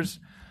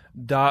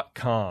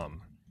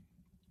 conciears.com.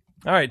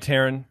 All right,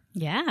 Taryn,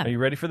 Yeah. are you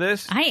ready for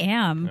this? I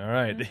am. All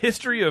right, the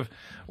history of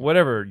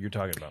whatever you're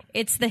talking about.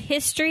 It's the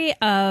history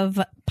of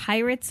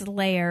Pirate's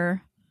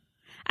Lair.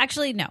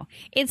 Actually, no.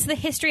 It's the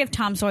history of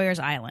Tom Sawyer's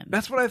Island.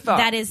 That's what I thought.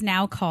 That is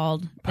now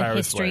called the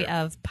Pirate's history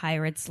Lair. of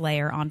Pirate's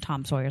Lair on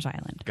Tom Sawyer's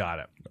Island. Got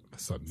it.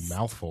 That's a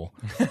mouthful.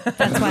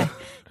 That's why.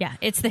 Yeah,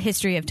 it's the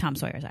history of Tom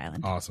Sawyer's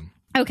Island. Awesome.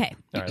 Okay.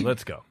 All right,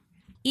 let's go.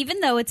 Even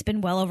though it's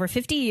been well over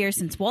 50 years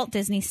since Walt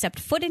Disney stepped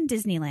foot in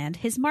Disneyland,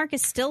 his mark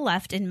is still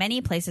left in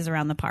many places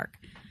around the park.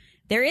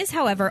 There is,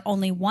 however,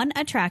 only one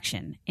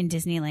attraction in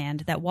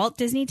Disneyland that Walt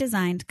Disney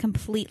designed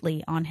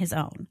completely on his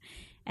own,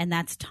 and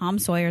that's Tom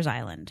Sawyer's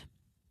Island.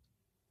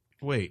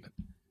 Wait,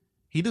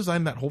 he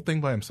designed that whole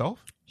thing by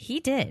himself? He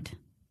did.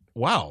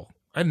 Wow.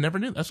 I never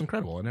knew. That's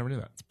incredible. I never knew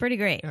that. It's pretty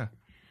great. Yeah.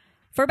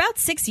 For about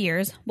 6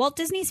 years, Walt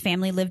Disney's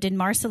family lived in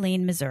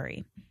Marceline,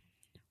 Missouri.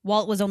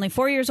 Walt was only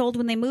 4 years old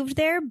when they moved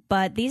there,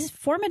 but these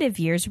formative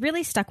years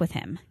really stuck with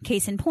him.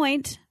 Case in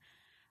point,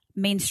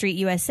 Main Street,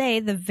 USA,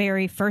 the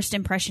very first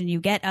impression you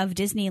get of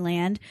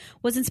Disneyland,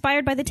 was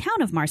inspired by the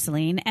town of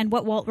Marceline and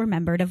what Walt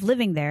remembered of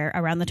living there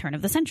around the turn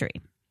of the century.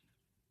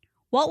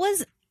 Walt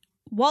was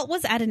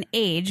at an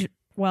age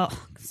while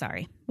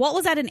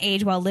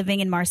living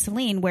in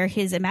Marceline where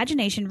his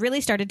imagination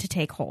really started to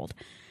take hold.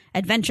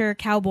 Adventure,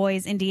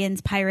 cowboys,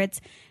 Indians, pirates,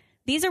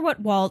 these are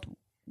what Walt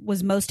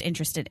was most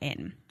interested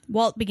in.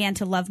 Walt began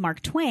to love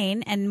Mark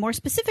Twain, and more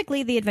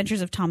specifically the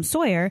adventures of Tom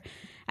Sawyer,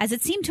 as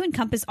it seemed to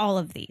encompass all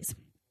of these.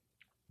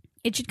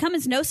 It should come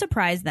as no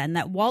surprise, then,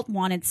 that Walt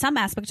wanted some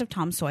aspect of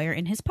Tom Sawyer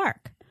in his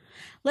park.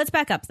 Let's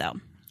back up, though.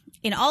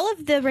 In all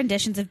of the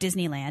renditions of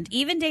Disneyland,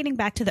 even dating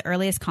back to the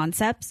earliest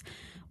concepts,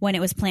 when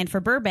it was planned for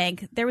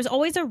Burbank, there was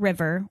always a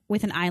river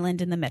with an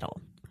island in the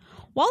middle.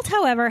 Walt,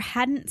 however,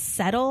 hadn't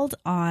settled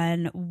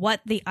on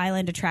what the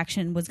island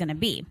attraction was going to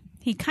be.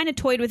 He kind of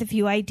toyed with a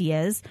few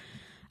ideas,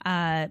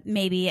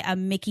 maybe a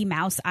Mickey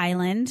Mouse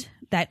Island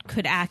that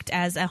could act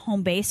as a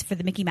home base for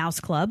the Mickey Mouse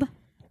Club.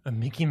 A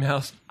Mickey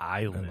Mouse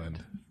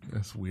Island.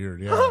 That's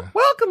weird. Yeah.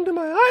 Welcome to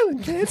my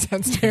island, kids.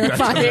 Sounds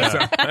terrifying.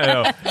 I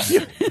know.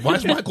 Why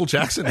is Michael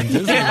Jackson in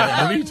Disney? What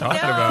are you talking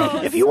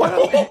about? If you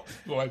want to,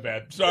 Oh, my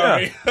bad.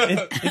 Sorry.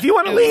 if you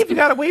want to leave, you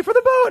got to wait for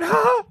the boat,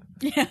 huh?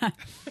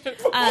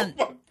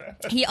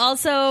 He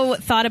also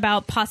thought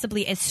about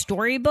possibly a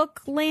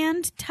storybook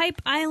land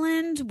type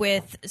island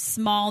with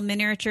small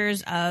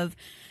miniatures of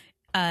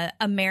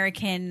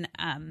American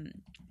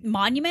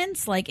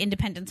monuments like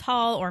Independence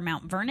Hall or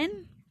Mount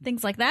Vernon,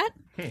 things like that,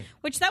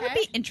 which that would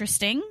be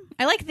interesting.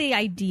 I like the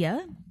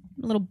idea.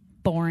 A little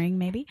boring,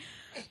 maybe.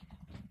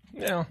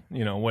 Well,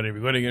 what are you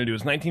going to do?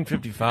 It's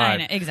 1955. I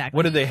know, exactly.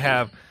 What did they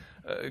have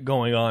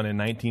going on in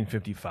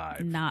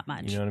 1955? Not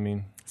much. You know what I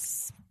mean?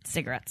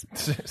 Cigarettes.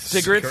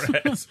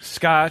 Cigarettes,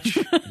 scotch,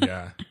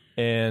 Yeah.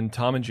 and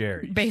Tom and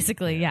Jerry.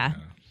 Basically, yeah.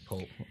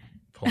 Polio.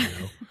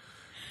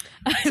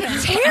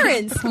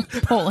 Terrence,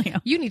 Polio.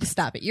 you need to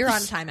stop it. You're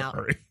on timeout.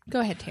 Sorry. Go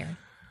ahead, Taryn.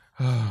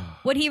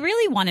 What he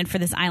really wanted for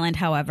this island,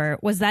 however,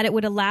 was that it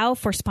would allow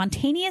for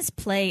spontaneous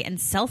play and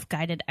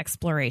self-guided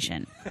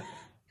exploration.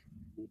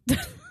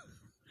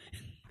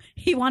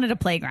 He wanted a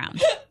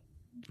playground.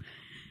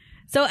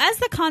 So as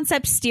the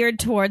concept steered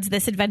towards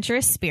this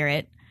adventurous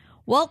spirit,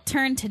 Walt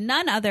turned to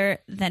none other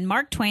than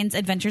Mark Twain's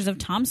Adventures of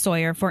Tom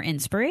Sawyer for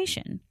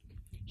inspiration.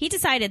 He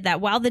decided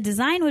that while the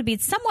design would be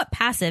somewhat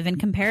passive in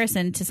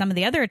comparison to some of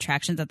the other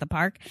attractions at the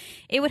park,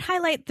 it would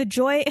highlight the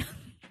joy...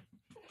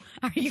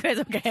 Are you guys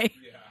okay?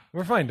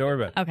 We're fine. Don't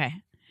worry about it. Okay.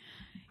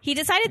 He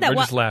decided that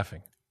We're just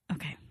laughing.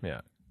 Okay.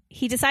 Yeah.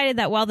 He decided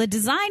that while the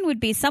design would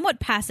be somewhat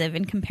passive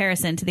in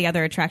comparison to the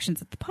other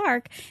attractions at the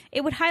park,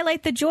 it would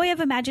highlight the joy of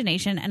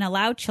imagination and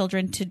allow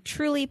children to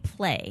truly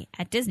play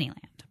at Disneyland.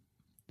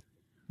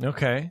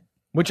 Okay.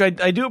 Which I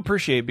do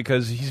appreciate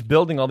because he's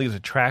building all these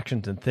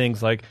attractions and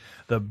things like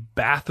the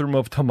bathroom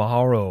of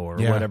tomorrow or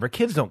whatever.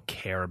 Kids don't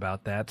care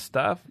about that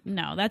stuff.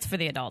 No, that's for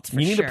the adults, for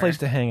You need sure. a place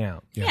to hang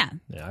out. Yeah.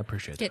 Yeah, I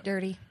appreciate Get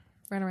dirty.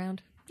 Run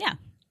around. Yeah.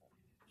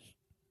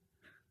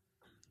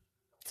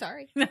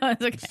 Sorry. No,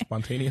 it's okay.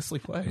 Spontaneously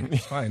play.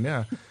 It's fine.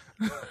 Yeah.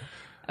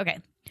 Okay.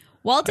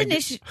 Walt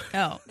initially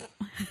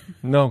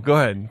No, go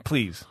ahead,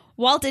 please.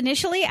 Walt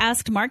initially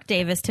asked Mark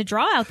Davis to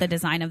draw out the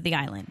design of the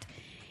island.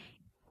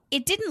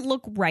 It didn't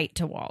look right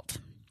to Walt.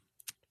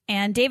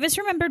 And Davis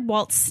remembered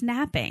Walt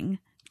snapping,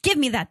 "Give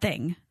me that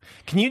thing."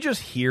 Can you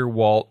just hear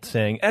Walt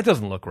saying, "That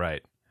doesn't look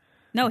right"?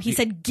 No, he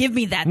said, "Give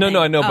me that No, thing."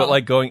 no, I know, Oh. but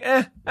like going,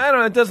 I don't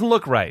know, it doesn't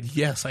look right.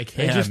 Yes, I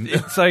can.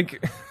 It's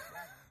like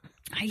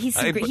He's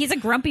a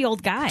grumpy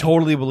old guy.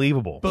 totally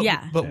believable. But,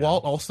 Yeah. But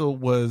Walt also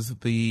was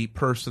the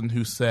person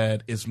who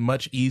said it's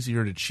much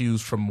easier to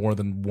choose from more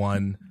than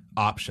one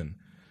option.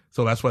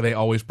 So that's why they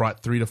always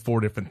brought 3 to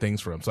 4 different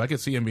things for him. So I could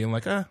see him being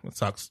like, that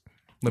sucks.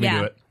 Let me Yeah.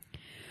 do it.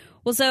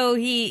 Well, so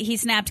he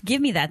snapped,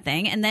 "Give me that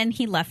thing," and then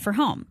he left for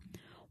home.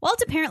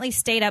 Walt apparently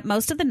stayed up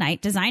most of the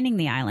night designing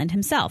the island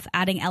himself,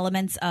 adding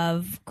elements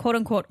of,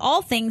 quote-unquote,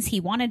 all things he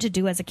wanted to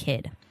do as a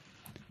kid.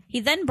 He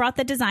then brought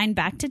the design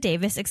back to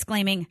Davis,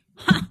 exclaiming,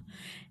 "Huh,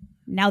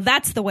 now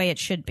that's the way it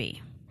should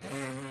be."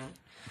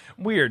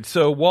 Weird.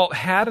 So Walt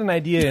had an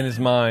idea in his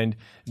mind,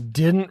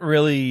 didn't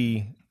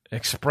really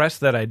express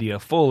that idea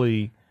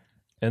fully,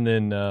 and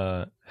then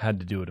had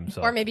to do it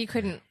himself. Or maybe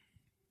couldn't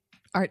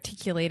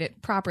articulate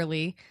it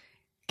properly,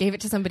 gave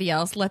it to somebody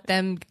else, let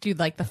them do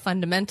like the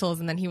fundamentals,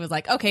 and then he was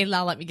like, okay,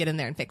 now let me get in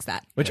there and fix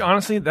that. Which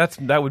honestly,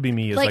 that would be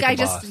me as like a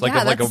boss.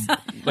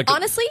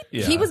 Honestly,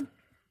 he was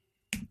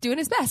doing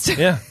his best.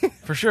 Yeah,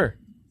 for sure.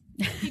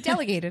 He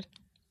delegated.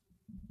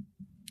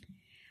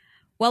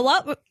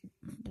 Well,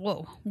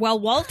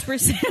 Walt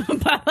received.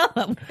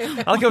 I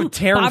like how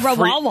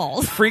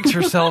Taryn freaks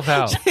herself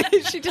out.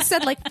 She just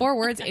said like 4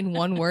 words in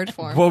 1 word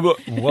form.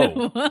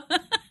 Whoa.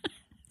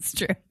 It's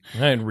true.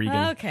 And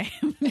Regan. Okay.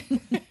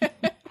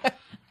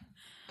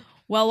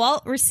 Well,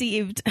 Walt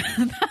received.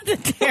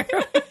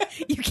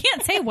 You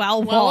can't say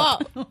Walt.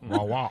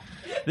 Wow.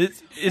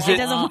 It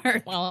doesn't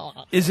work.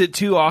 Is it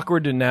too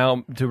awkward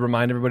to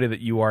remind everybody that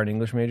you are an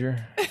English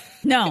major?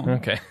 No.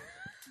 Okay.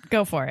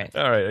 Go for it.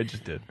 All right, I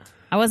just did.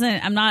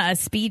 I'm not a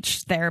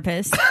speech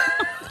therapist.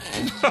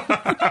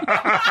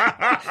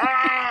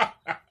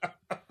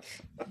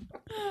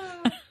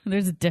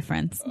 There's a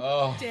difference.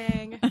 Oh.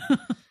 Dang.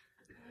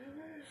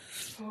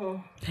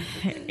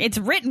 It's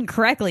written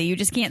correctly. You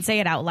just can't say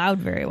it out loud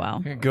very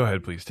well. Go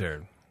ahead, please,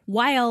 Taryn.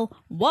 While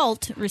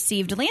Walt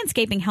received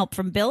landscaping help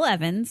from Bill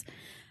Evans,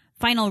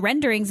 final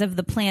renderings of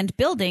the planned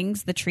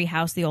buildings, the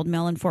treehouse, the old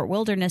mill, and Fort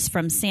Wilderness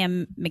from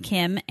Sam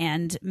McKim,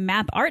 and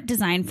map art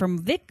design from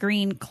Vic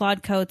Green,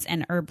 Claude Coates,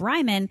 and Herb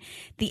Ryman,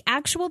 the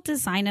actual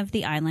design of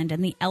the island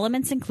and the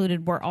elements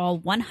included were all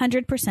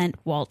 100%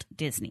 Walt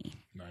Disney.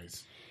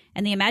 Nice.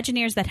 And the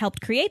Imagineers that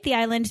helped create the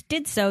island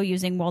did so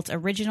using Walt's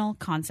original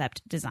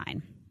concept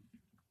design.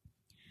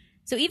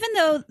 So even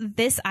though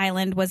this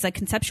island was a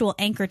conceptual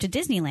anchor to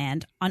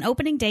Disneyland, on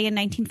opening day in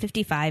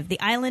 1955, the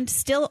island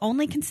still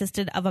only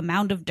consisted of a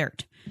mound of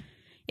dirt.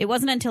 It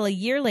wasn't until a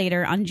year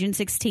later, on June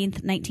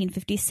 16th,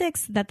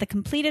 1956, that the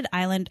completed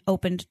island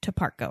opened to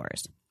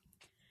parkgoers.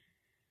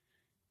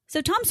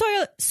 So Tom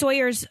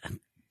Sawyer's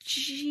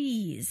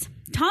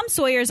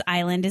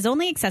Island is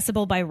only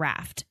accessible by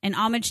raft, an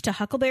homage to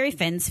Huckleberry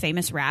Finn's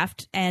famous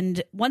raft,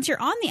 and once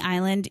you're on the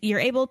island, you're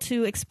able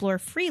to explore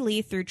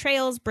freely through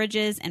trails,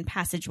 bridges, and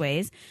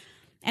passageways.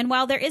 And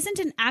while there isn't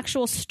an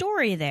actual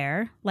story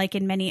there, like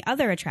in many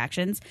other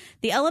attractions,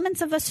 the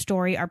elements of a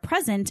story are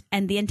present,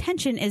 and the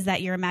intention is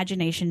that your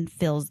imagination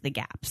fills the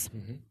gaps.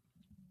 Mm-hmm.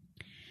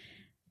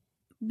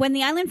 When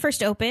the island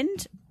first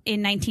opened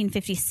in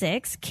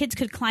 1956, kids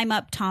could climb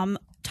up Tom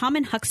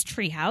and Huck's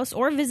treehouse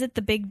or visit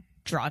the big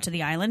draw to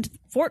the island,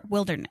 Fort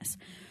Wilderness,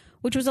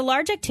 which was a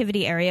large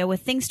activity area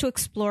with things to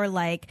explore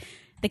like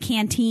the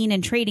canteen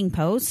and trading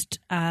post,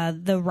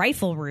 the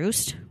rifle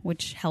roost,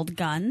 which held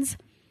guns,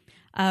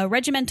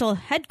 regimental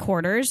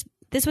headquarters.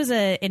 This was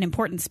an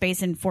important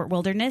space in Fort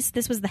Wilderness.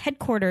 This was the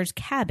headquarters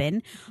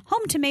cabin,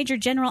 home to Major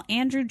General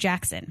Andrew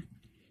Jackson.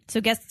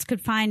 So guests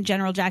could find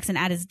General Jackson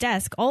at his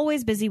desk,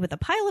 always busy with a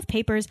pile of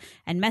papers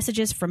and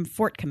messages from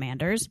fort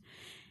commanders.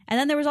 And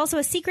then there was also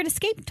a secret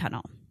escape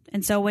tunnel.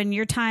 And so when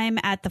your time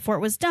at the fort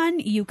was done,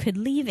 you could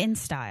leave in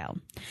style.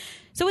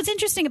 So what's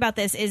interesting about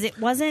this is it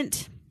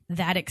wasn't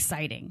that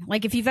exciting.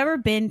 Like if you've ever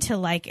been to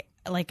like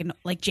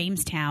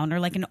Jamestown or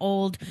like an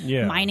old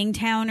mining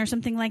town or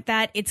something like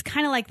that, it's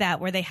kind of like that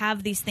where they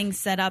have these things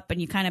set up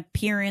and you kind of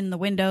peer in the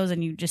windows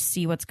and you just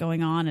see what's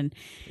going on. And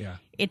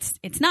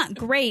it's not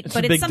great,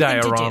 but it's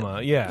something diorama.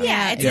 to do.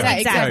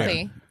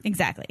 Yeah.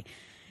 Exactly.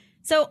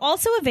 So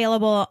also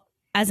available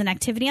as an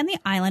activity on the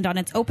island on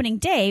its opening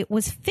day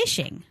was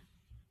fishing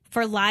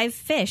for live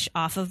fish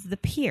off of the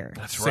pier.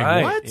 That's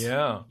right. What?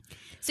 Yeah.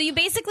 So you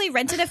basically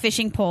rented a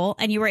fishing pole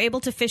and you were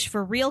able to fish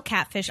for real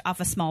catfish off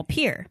a small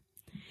pier.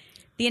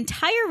 The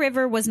entire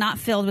river was not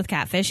filled with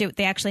catfish.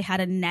 They actually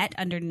had a net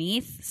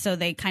underneath, so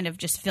they kind of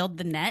just filled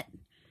the net.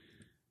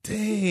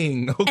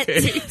 Dang.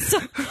 Okay.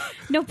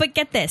 No, but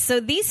get this. So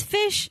these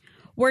fish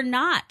were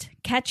not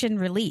catch and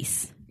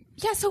release.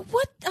 Yeah, so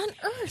what on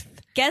earth?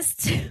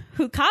 Guests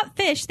who caught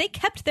fish, they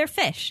kept their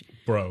fish.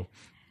 Bro.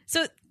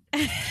 So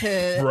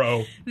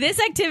Bro.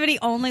 This activity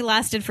only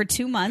lasted for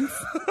 2 months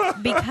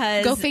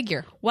because Go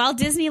figure. While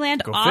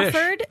Disneyland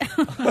offered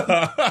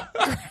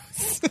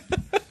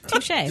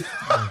touche.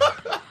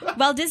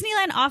 While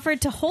Disneyland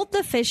offered to hold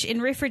the fish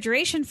in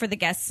refrigeration for the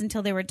guests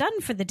until they were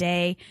done for the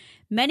day,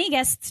 many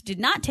guests did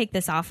not take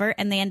this offer,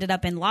 and they ended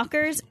up in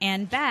lockers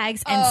and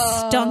bags and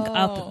stunk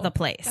up the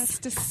place. That's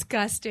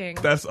disgusting.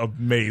 That's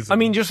amazing. I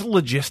mean, just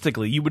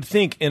logistically, you would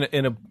think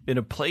in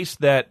a place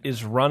that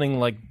is running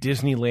like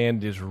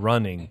Disneyland is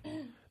running,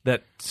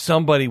 that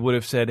somebody would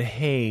have said,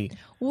 "Hey,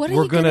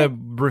 we're going to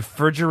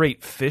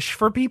refrigerate fish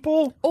for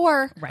people,"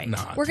 or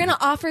Nah, we're going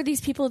to offer these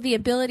people the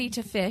ability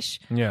to fish.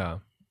 Yeah.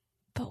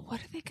 But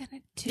what are they going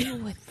to do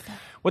with them?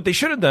 What they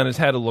should have done is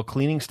had a little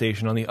cleaning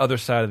station on the other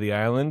side of the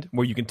island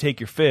where you can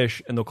take your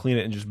fish and they'll clean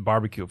it and just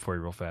barbecue it for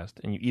you real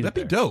fast and you eat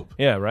That'd it. be dope.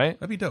 Yeah, right?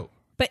 That'd be dope.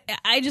 But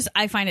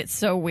I find it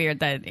so weird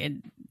that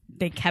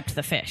they kept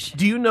the fish.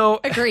 Do you know?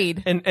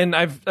 Agreed. And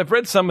I've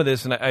read some of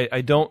this, and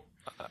I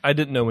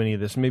didn't know any of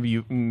this. Maybe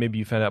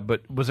you found out.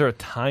 But was there a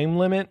time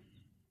limit?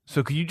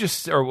 So could you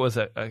just, or was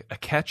it a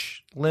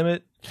catch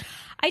limit?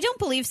 I don't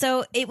believe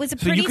so. It was a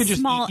So pretty you could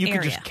just small you area.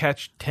 could just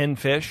catch 10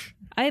 fish.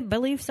 I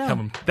believe so. Have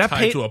them That tied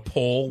pay- to a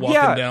pole walking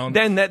Yeah, down.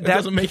 then that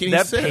doesn't make any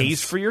that sense.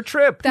 pays for your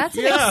trip. That's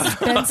an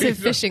expensive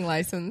fishing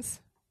license.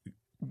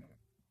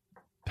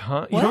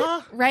 Huh?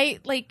 What? Right?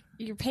 Like,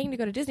 you're paying to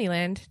go to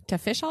Disneyland to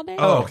fish all day?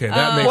 Oh, okay.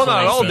 That makes Well, a lot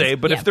not of all sense. day,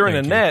 but Yeah. if they're in a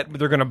Thank you. net,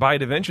 they're going to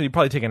bite eventually. You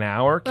probably take an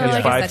hour, catch I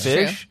guess 5 that's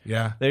fish.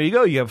 Yeah. There you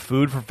go. You have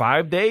food for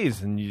 5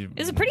 days, and you. It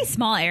was a pretty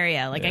small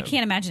area. Like, I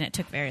can't imagine it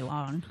took very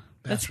long.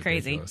 That's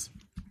crazy. ridiculous.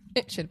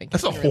 It should have been.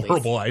 That's a catch and release.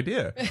 horrible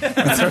idea. It's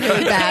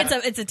really bad.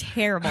 It's a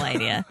terrible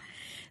idea.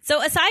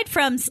 So aside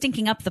from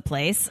stinking up the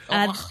place,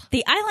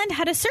 the island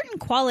had a certain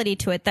quality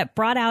to it that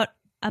brought out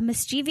a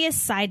mischievous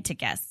side to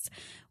guests,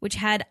 which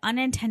had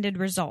unintended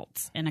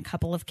results in a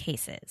couple of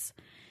cases.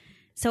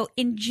 So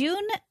in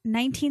June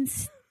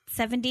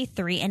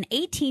 1973, an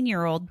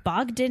 18-year-old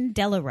Bogdan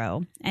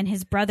Delaro and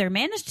his brother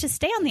managed to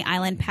stay on the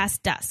island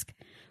past dusk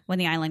when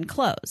the island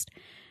closed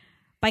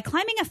by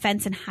climbing a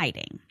fence and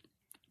hiding.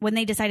 When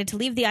they decided to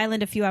leave the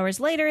island a few hours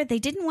later, they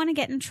didn't want to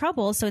get in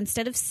trouble, so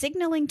instead of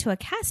signaling to a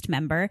cast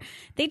member,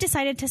 they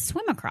decided to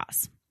swim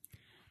across.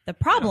 The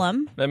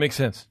problem, That makes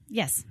sense.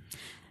 yes,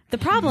 the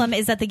problem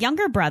is that the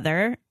younger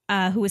brother,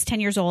 who was 10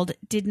 years old,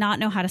 did not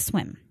know how to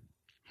swim.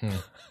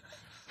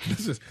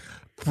 This is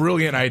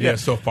brilliant idea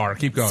so far.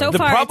 Keep going. So The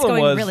far, it's problem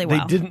going was really they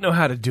well. didn't know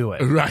how to do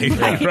it. right.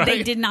 Right.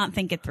 They did not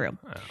think it through.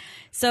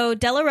 So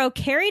Delaro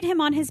carried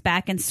him on his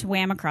back and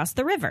swam across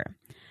the river.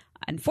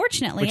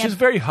 Unfortunately, Which is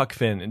very Huck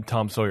Finn and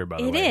Tom Sawyer, by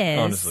the It way. is.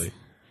 Honestly.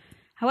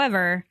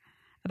 however,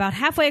 about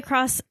halfway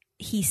across,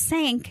 he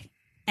sank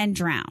and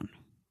drowned.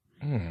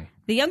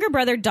 The younger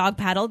brother dog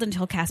paddled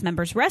until cast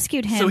members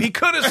rescued him. So he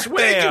could have Thank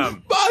you.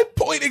 swam. My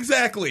point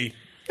exactly.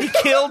 He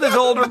killed his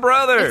older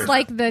brother. It's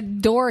like the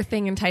door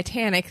thing in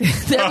Titanic.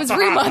 There was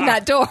room on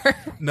that door.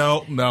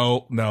 No.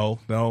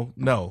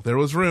 There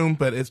was room,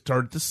 but it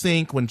started to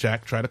sink when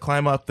Jack tried to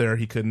climb up there.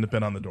 He couldn't have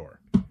been on the door.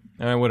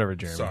 Whatever,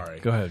 Jeremy. Sorry.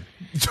 Go ahead.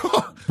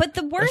 but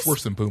the That's worst,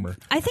 worse than Boomer.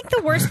 I think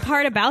the worst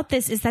part about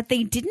this is that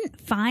they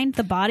didn't find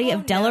the body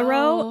of Delaro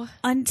no.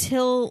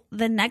 until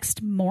the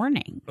next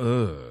morning.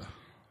 Ugh.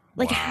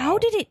 Like, how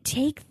did it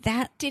take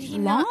that Did he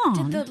long?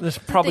 not? Did the, This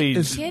probably did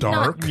It's the kid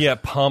dark. Not, Yeah,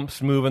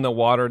 pumps moving the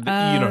water. You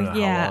don't know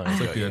yeah. how long.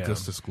 It's like the Yeah.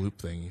 Augustus Gloop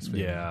thing. He's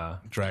being Yeah.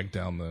 dragged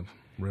down the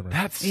river.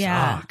 That sucks.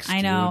 Yeah,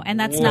 I know, dude. and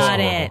that's Whoa. not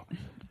it.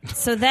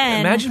 So then,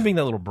 Imagine being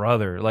that little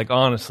brother. Like,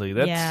 honestly,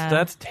 that's Yeah.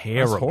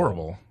 terrible. That's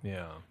horrible.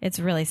 Yeah. it's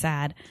really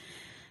sad.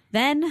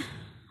 Then,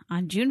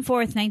 on June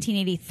 4th,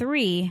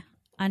 1983,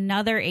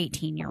 another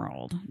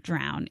 18-year-old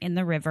drowned in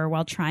the river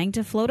while trying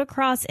to float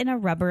across in a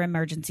rubber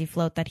emergency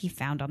float that he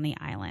found on the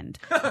island.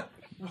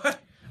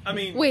 I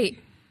mean, wait,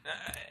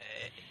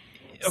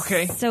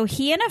 okay. So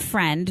he and a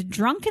friend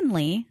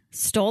drunkenly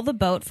stole the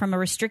boat from a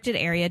restricted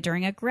area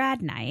during a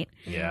grad night,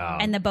 Yeah.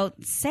 and the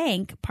boat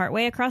sank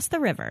partway across the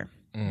river.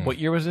 What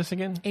year was this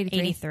again?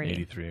 83.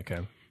 83, okay.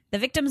 The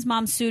victim's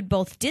mom sued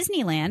both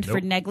Disneyland for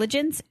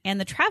negligence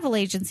and the travel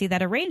agency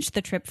that arranged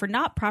the trip for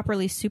not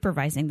properly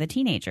supervising the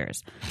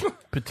teenagers.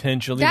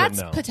 Potentially, that's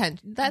but no. potential.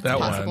 That's That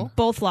possible. one.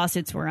 Both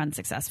lawsuits were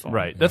unsuccessful.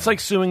 Right. That's like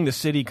suing the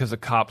city because the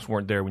cops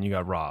weren't there when you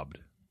got robbed.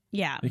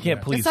 Yeah. You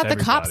can't police It's not the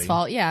cops' everybody.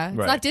 fault. Yeah, it's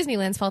Right. not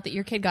Disneyland's fault that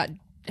your kid got.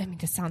 I mean,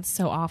 this sounds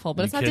so awful,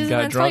 but it's not kid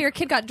got Disneyland's drunk? fault. Your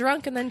kid got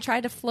drunk and then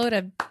tried to float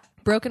a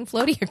broken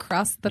floaty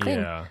across the thing.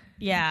 Yeah.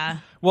 Yeah.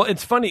 Well,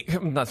 it's funny.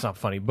 That's not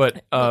funny,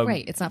 but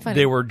Right, it's not funny.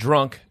 They were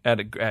drunk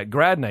at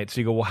grad night,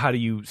 so you go, well, how do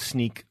you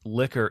sneak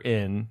liquor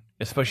in,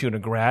 especially on a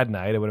grad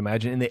night? I would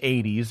imagine in the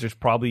 80s, there's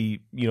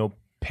probably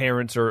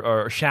parents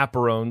or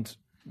chaperones,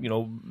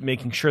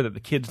 making sure that the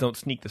kids don't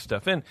sneak the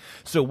stuff in.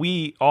 So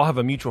we all have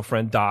a mutual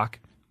friend, Doc.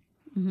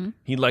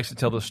 He likes to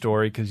tell the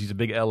story because he's a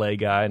big LA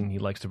guy and he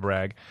likes to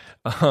brag.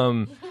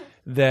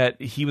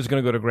 That he was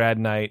going to go to grad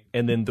night,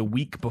 and then the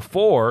week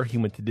before he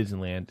went to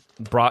Disneyland,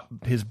 brought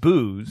his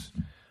booze,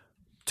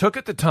 took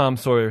it to Tom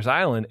Sawyer's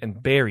Island,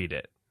 and buried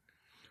it.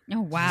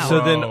 Oh, wow. So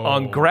then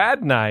on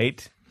grad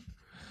night,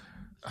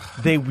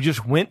 they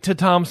just went to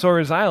Tom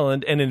Sawyer's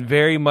Island, and in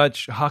very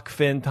much Huck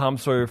Finn, Tom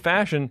Sawyer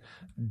fashion,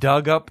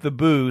 dug up the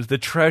booze, the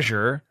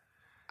treasure,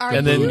 Are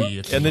and then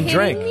you and then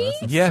drank. me?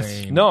 Yes,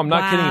 insane. no, I'm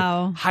not Wow.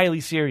 kidding. Highly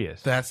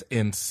serious. That's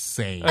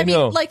insane. I I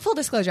know. mean, like full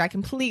disclosure, I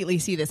completely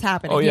see this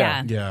happening. Oh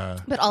yeah. yeah.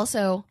 but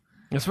also,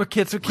 That's what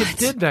kids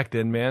did back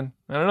then, man.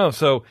 I don't know.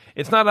 So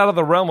it's not out of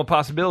the realm of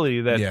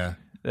possibility that Yeah.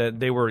 that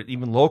they were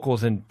even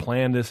locals and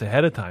planned this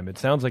ahead of time. It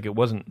sounds like it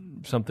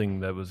wasn't something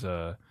that was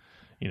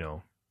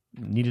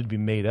needed to be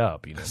made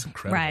up. That's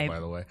incredible, Right. by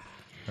the way.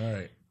 All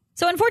right.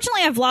 So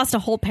unfortunately, I've lost a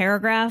whole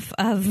paragraph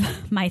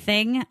of my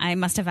thing. I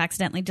must have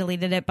accidentally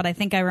deleted it, but I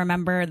think I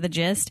remember the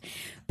gist.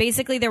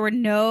 Basically, there were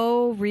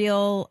no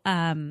real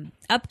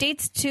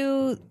updates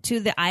to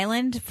the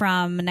island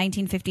from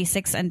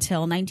 1956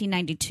 until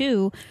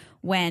 1992,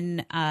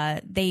 when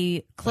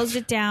they closed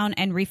it down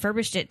and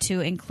refurbished it to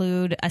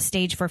include a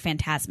stage for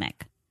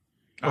Fantasmic.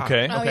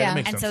 Okay. Oh, yeah. That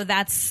makes And sense. so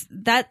that's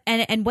that.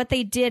 And what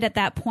they did at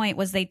that point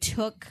was they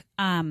took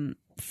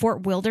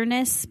Fort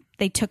Wilderness.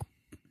 They took.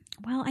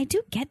 Well, I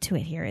do get to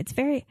it here. It's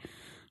very.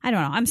 I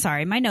don't know. I'm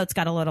sorry. My notes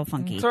got a little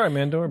funky. Sorry,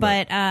 man. Don't worry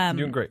about But it.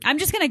 Doing great. I'm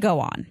just going to go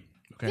on.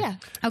 Yeah.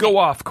 Go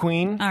off,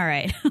 Queen. All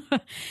right.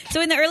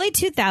 So in the early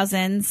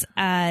 2000s,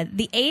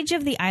 the age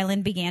of the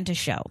island began to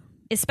show,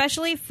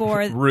 especially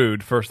for.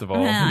 Rude, first of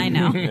all. I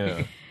know.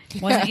 Yeah.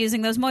 Wasn't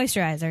using those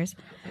moisturizers.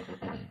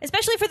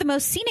 Especially for the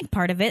most scenic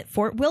part of it,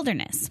 Fort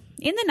Wilderness.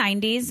 In the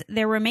 90s,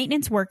 there were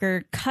maintenance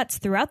worker cuts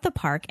throughout the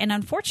park, and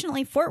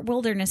unfortunately, Fort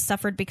Wilderness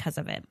suffered because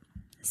of it.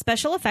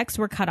 Special effects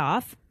were cut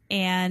off,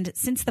 and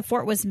since the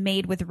fort was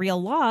made with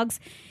real logs,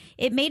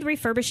 it made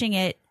refurbishing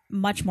it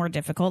much more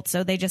difficult,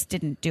 so they just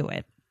didn't do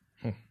it.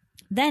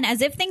 Then,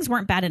 as if things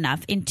weren't bad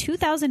enough, in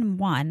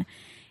 2001,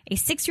 a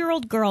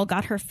 6-year-old girl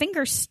got her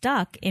finger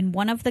stuck in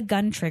one of the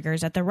gun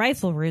triggers at the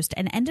rifle roost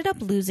and ended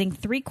up losing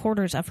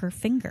 3/4 of her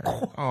finger.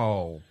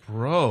 Oh,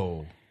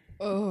 bro.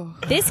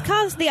 This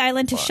caused the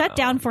island to shut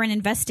down for an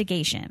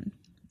investigation.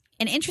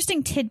 An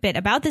interesting tidbit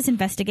about this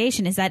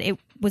investigation is that it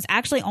was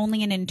actually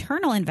only an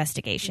internal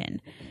investigation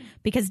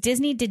because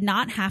Disney did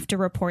not have to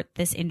report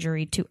this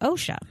injury to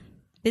OSHA.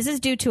 This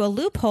is due to a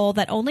loophole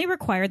that only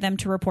required them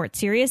to report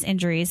serious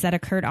injuries that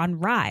occurred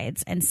on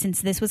rides. And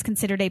since this was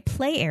considered a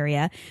play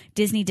area,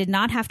 Disney did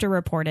not have to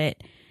report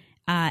it.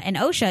 And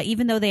OSHA,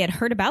 even though they had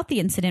heard about the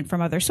incident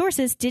from other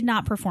sources, did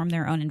not perform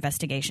their own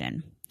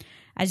investigation.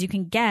 As you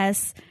can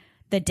guess,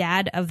 the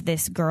dad of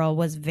this girl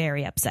was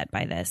very upset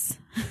by this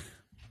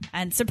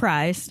and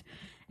surprised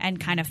and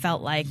kind of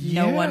felt like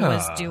no one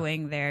was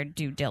doing their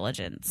due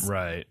diligence.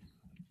 Right.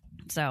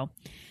 So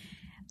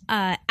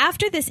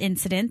after this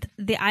incident,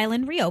 the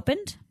island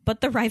reopened,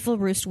 but the rifle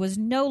roost was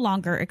no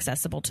longer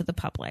accessible to the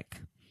public.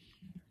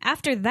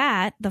 After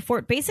that, the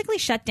fort basically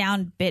shut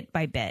down bit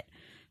by bit.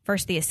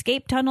 First, the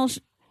escape tunnel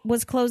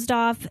was closed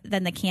off,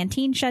 then the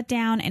canteen shut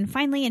down, and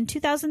finally in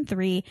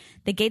 2003,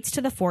 the gates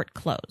to the fort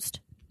closed.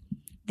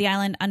 The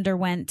island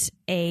underwent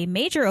a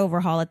major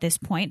overhaul at this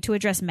point to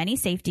address many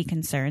safety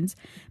concerns,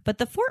 but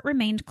the fort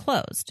remained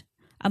closed.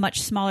 A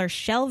much smaller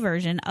shell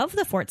version of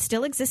the fort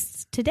still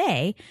exists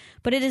today,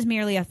 but it is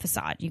merely a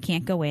facade. You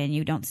can't go in,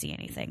 you don't see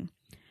anything.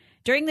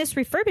 During this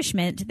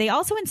refurbishment, they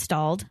also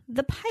installed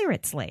the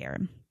Pirates Lair.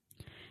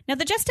 Now,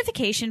 the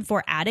justification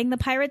for adding the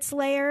Pirates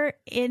Lair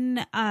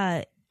in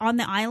on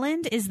the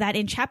island is that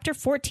in Chapter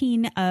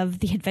 14 of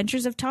The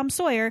Adventures of Tom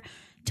Sawyer,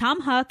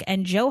 Tom Huck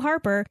and Joe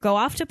Harper go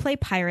off to play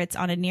pirates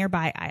on a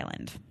nearby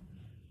island.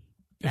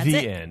 That's the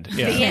it. end.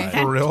 The Yeah. end.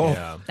 For real?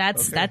 Yeah.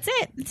 That's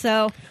it.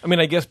 So I mean,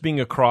 I guess being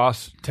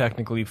across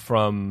technically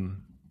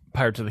from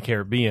Pirates of the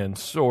Caribbean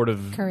sort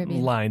of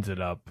Caribbean. lines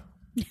it up.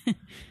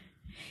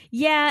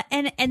 yeah,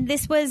 and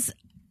this was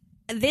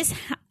this.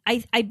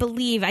 I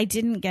believe I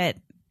didn't get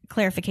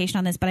clarification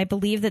on this, but I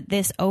believe that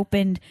this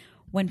opened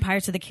when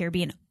Pirates of the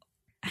Caribbean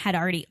had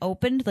already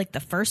opened, like the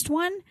first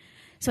one.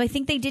 So I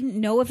think they didn't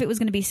know if it was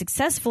going to be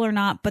successful or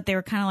not, but they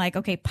were kind of like,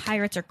 okay,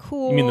 pirates are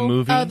cool. You mean the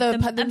movie? Oh, the I'm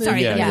movie.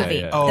 sorry, Yeah, the yeah, movie.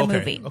 yeah. Oh, The okay.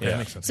 movie. Okay, Yeah.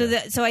 makes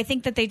sense. So I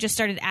think that they just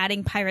started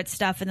adding pirate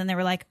stuff, and then they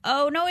were like,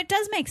 "Oh no, it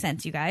does make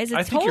sense, you guys.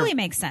 I It think totally you're-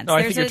 makes sense." No,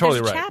 I think you're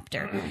totally there's a right.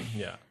 chapter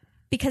Yeah.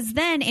 because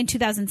then in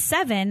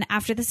 2007,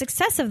 after the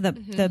success of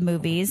the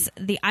movies,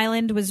 the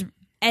island was,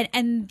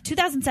 and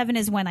 2007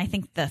 is when I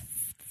think the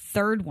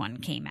third one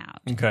came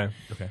out. Okay.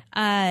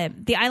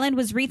 The island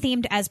was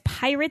rethemed as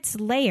Pirates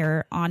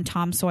Lair on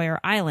Tom Sawyer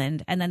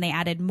Island, and then they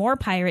added more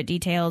pirate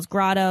details,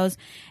 grottos,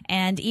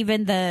 and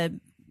even the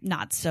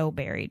not so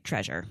buried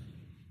treasure.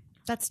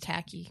 That's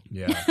tacky.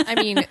 Yeah. I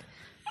mean,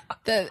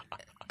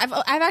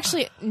 I've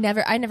actually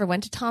never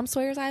went to Tom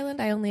Sawyer's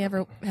Island. I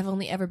have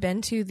only ever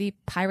been to the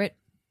pirate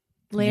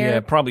lair. Yeah,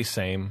 probably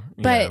same.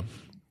 But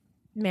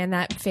man,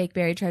 that fake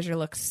buried treasure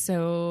looks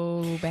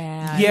so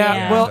bad.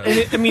 Yeah, well,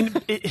 and I mean,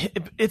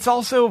 it's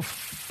also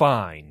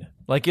fine.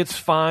 Like, it's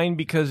fine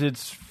because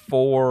it's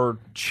for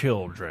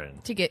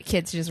children. To get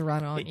kids to just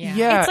run on.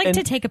 Yeah. It's like and,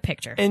 to take a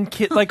picture. and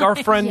like our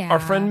friend, Yeah. our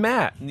friend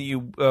Matt. We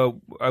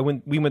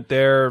went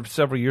there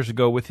several years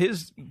ago with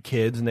his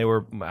kids, and they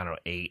were, I don't know,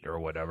 8 or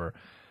whatever.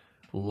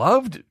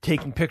 Loved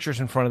taking pictures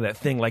in front of that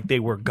thing like they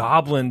were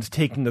goblins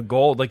taking the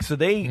gold. Like, so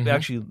they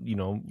actually,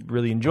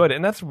 really enjoyed it.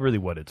 And that's really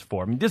what it's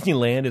for. I mean,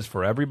 Disneyland is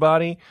for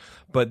everybody,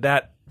 but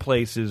that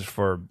place is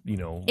for,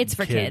 It's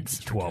for kids.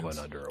 12 and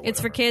under. Or It's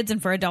for whatever. kids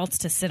and for adults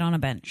to sit on a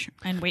bench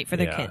and wait for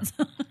their Yeah. kids.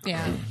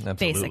 Yeah. Absolutely.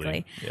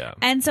 Basically. Yeah.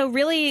 And so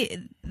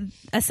really,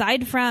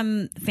 aside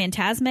from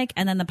Fantasmic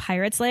and then the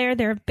Pirates Lair,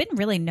 there have been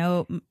really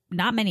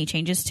not many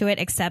changes to it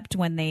except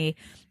when they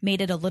made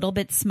it a little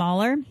bit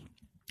smaller.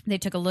 They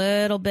took a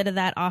little bit of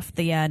that off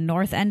the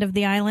north end of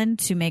the island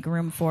to make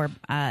room for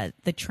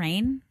the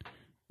train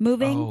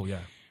moving Oh, yeah.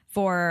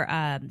 for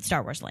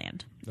Star Wars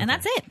Land. And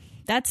that's it.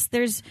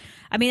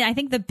 I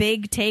think the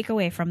big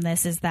takeaway from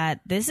this is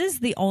that this is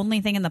the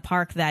only thing in the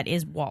park that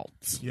is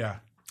Walt's. Yeah.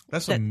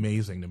 That's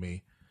amazing to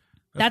me.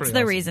 That's pretty the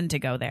awesome. reason to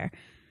go there.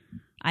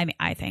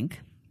 I think.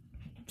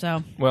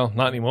 So, Well,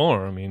 not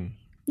anymore. I mean,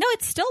 No,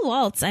 it's still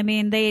Walt's. I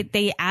mean,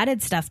 they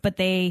added stuff, but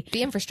The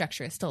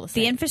infrastructure is still the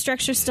same. the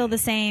infrastructure's still the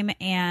same,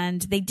 and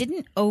they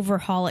didn't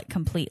overhaul it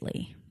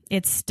completely.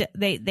 It's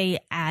they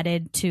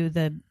added to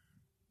the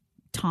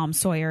Tom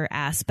Sawyer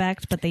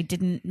aspect, but they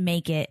didn't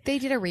make it They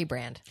did a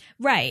rebrand.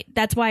 right.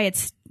 That's why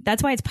it's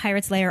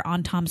Pirate's Lair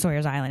on Tom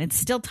Sawyer's Island. It's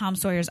still Tom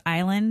Sawyer's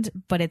Island,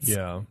 but it's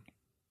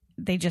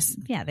they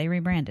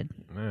rebranded.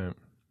 All right.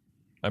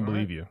 I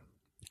believe you.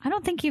 I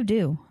don't think you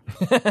do.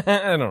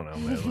 I don't know,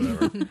 man.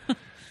 Whatever.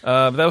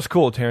 But that was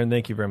cool, Taryn.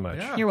 Thank you very much.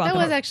 Yeah. You're That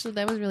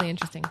welcome. was really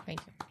interesting. Thank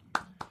you.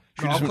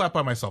 No, I'll clap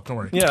by myself. Don't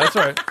worry. Yeah, that's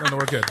all right. No,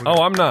 we're good.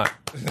 Oh, I'm not.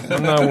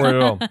 I'm not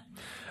worried at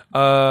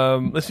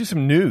all. Let's do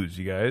some news,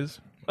 you guys.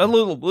 Just a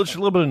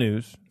little bit of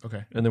news,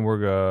 Okay. and then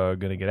we're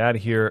gonna get out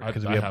of here I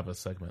because have, we have. a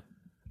segment.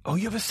 Oh,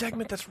 you have a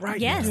segment. That's right.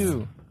 Yes. You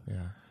do. Yeah.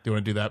 Do you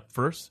want to do that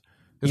first?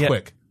 It's Yeah.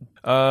 quick.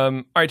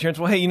 All right, Terrence.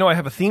 Well, hey, I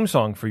have a theme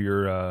song for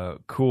your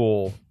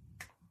cool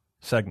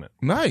segment.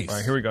 Nice. All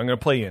right, here we go. I'm gonna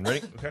play you in.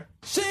 Ready? Okay.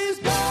 She's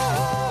gone.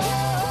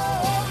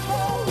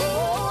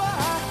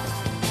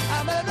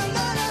 I'm in the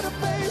light of the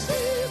face.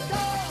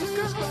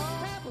 She's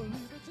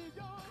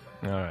gone.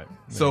 All right.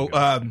 So,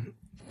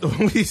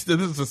 this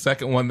is the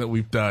second one that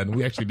we've done.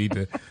 We actually need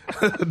to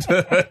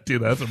do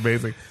that. That's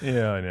amazing.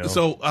 Yeah, I know.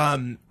 So,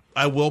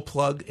 I will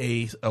plug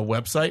a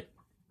website.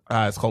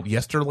 It's called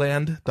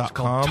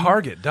yesterland.com.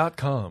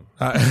 Target.com.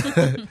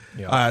 And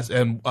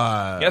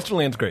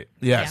Yesterland's great.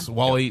 yes,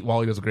 Wally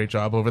does a great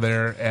job over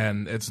there,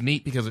 and it's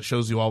neat because it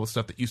shows you all the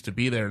stuff that used to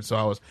be there. And so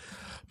I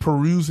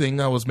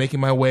was making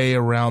my way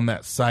around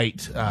that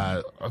site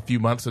a few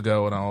months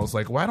ago, and I was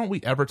like, why don't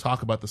we ever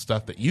talk about the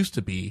stuff that used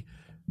to be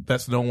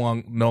that's no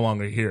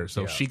longer here?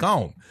 So she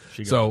gone.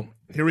 So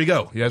here we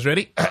go. You guys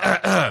ready?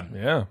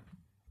 Yeah.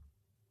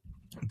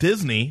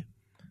 Disney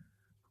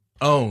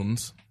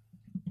owns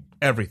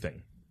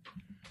everything.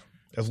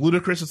 As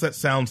ludicrous as that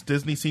sounds,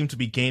 Disney seems to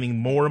be gaining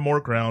more and more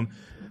ground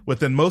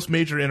within most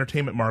major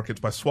entertainment markets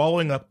by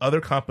swallowing up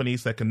other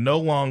companies that can no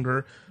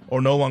longer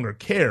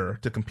care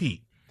to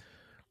compete.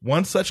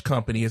 One such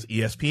company is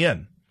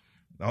ESPN.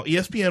 Now,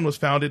 ESPN was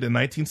founded in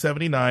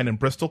 1979 in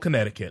Bristol,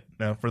 Connecticut.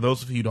 Now, for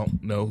those of you who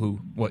don't know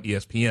what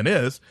ESPN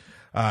is,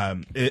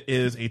 it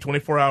is a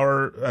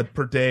 24-hour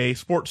per day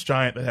sports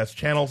giant that has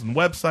channels and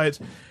websites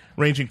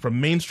ranging from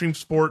mainstream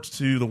sports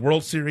to the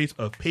World Series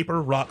of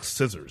paper, rock,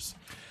 scissors.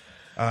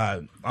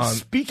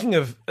 Speaking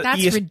of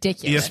That's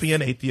ridiculous.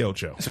 ESPN ate the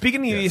Ocho.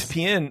 Speaking of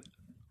ESPN,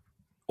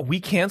 we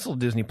canceled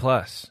Disney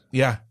Plus.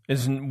 Yeah.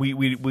 We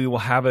will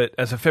have it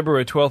as of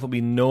February 12th. It'll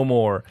be no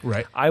more.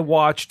 Right. I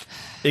watched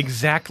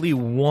exactly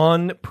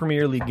one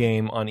Premier League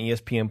game on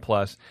ESPN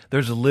Plus.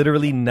 There's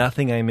literally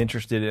nothing I'm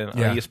interested in on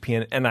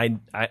ESPN, and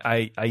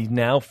I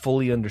now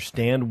fully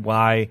understand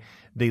why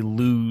they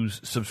lose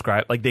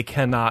subscribe. Like, they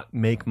cannot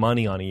make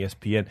money on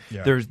ESPN.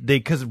 Yeah.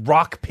 Because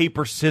Rock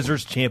Paper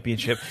Scissors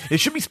Championship. It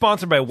should be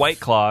sponsored by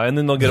White Claw, and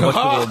then they'll get a bunch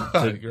of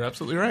people. You're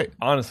absolutely right.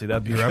 Honestly,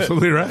 that'd be You're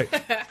absolutely right.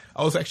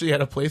 I was actually at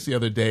a place the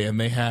other day, and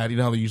they had,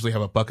 how they usually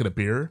have a bucket of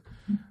beer?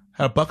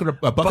 Had a bucket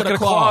of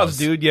claws,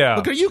 dude. Yeah.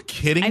 Look, are you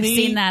kidding I've me?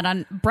 seen that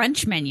on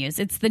brunch menus.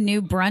 It's the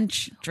new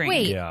brunch drink.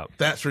 Wait, Yeah.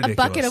 That's a ridiculous.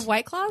 bucket of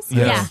White Claws?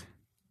 Yeah.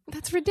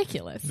 That's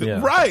ridiculous.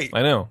 Yeah. Right.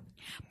 I know.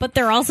 But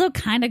they're also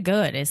kind of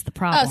good is the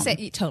problem.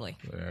 Oh, totally.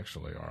 They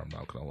actually are. I'm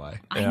not going to lie.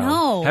 I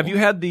know. Have you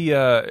had the?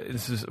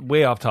 This is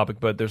way off topic,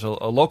 but there's a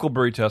local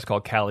brewery to us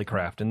called Cali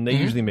Craft, and they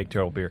usually make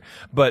terrible beer,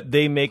 but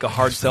they make a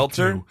hard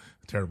seltzer. Too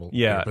terrible.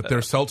 Yeah. beer, but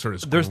their seltzer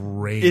is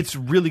great. It's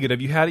really good.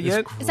 Have you had it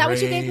yet? Is that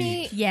what you gave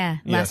me? Yeah,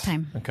 last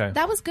time. Okay.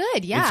 That was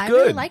good. Yeah, It's I good.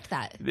 really liked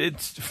that.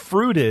 It's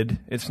fruited.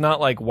 It's not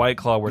like White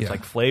Claw where it's Yeah.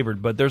 like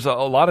flavored, but there's a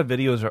lot of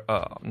videos.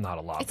 Not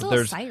a lot. It's but a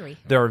little cidery.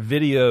 There are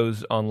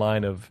videos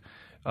online of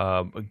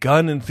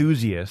gun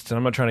enthusiasts, and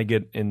I'm not trying to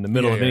get in the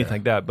middle Yeah, of yeah, anything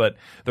like that, but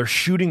they're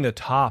shooting the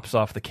tops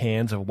off the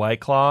cans of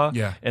White Claw,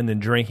 Yeah. and then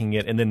drinking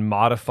it, and then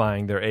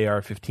modifying their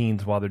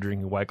AR-15s while they're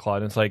drinking White Claw,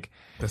 and it's like,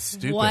 That's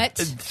stupid. What?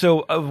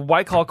 so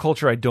White Claw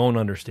culture, I don't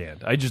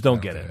understand. I just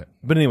don't get it.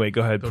 But anyway,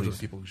 go ahead, Those are the please.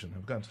 people who shouldn't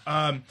have guns.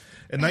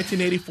 In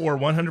 1984,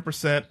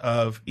 100%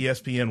 of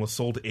ESPN was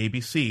sold to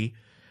ABC,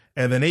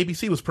 and then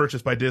ABC was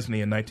purchased by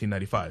Disney in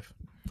 1995.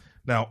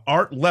 Now,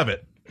 Art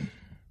Levitt,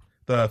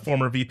 the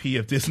former VP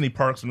of Disney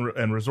Parks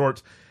and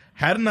Resorts,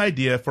 had an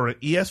idea for an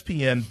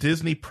ESPN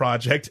Disney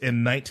project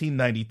in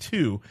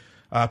 1992,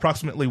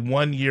 approximately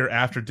 1 year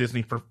after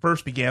Disney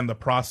first began the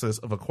process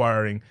of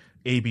acquiring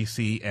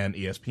ABC and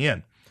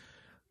ESPN.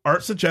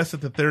 Art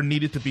suggested that there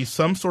needed to be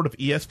some sort of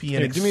ESPN.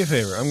 Hey, do me a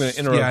favor. I'm going to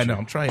interrupt Yeah, I you. know.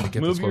 I'm trying to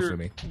get this closer to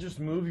me. Just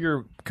move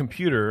your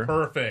computer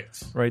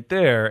Perfect. right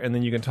there, and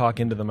then you can talk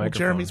into the microphone.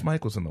 Jeremy's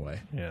mic was in the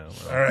way. Yeah,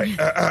 All right. You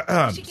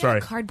should get Sorry.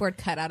 a cardboard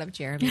cut out of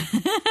Jeremy.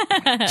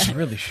 I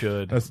really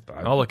should.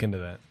 I'll look into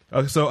that.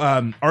 Okay, so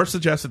Art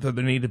suggested that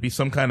there needed to be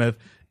some kind of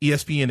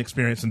ESPN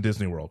experience in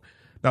Disney World.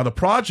 Now, the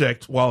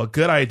project, while a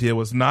good idea,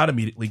 was not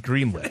immediately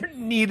greenlit.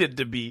 Needed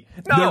to be.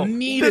 No, We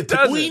need it.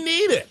 We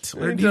need it.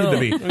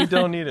 We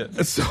don't need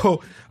it.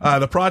 So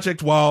the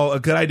project, while a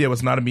good idea,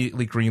 was not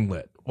immediately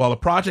greenlit. While the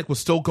project was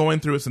still going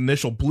through its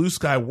initial blue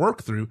sky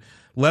work through,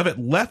 Levitt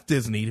left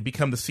Disney to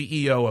become the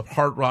CEO of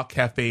Hard Rock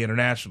Cafe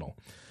International.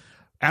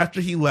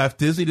 After he left,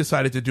 Disney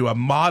decided to do a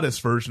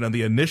modest version of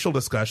the initial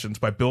discussions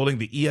by building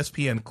the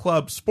ESPN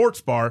Club sports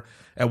bar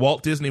at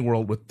Walt Disney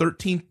World with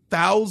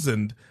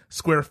 13,000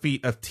 square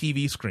feet of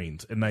TV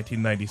screens in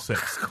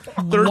 1996.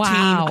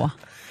 Wow.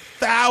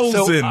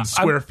 13,000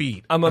 square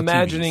feet. I'm of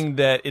imagining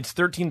that it's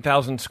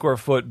 13,000 square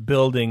foot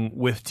building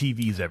with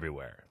TVs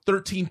everywhere.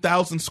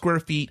 13,000 square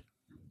feet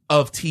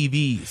of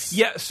TVs.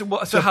 Yeah. So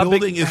The how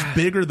building big is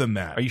bigger than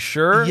that. Are you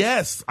sure?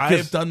 Yes, I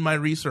have done my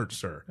research,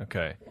 sir.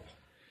 Okay.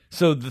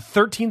 So the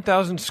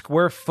 13,000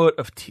 square foot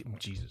of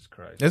Jesus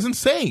Christ. It's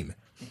insane.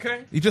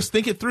 Okay. You just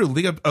think it through.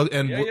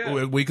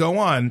 We go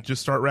on.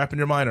 Just start wrapping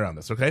your mind around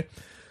this, okay?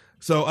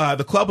 So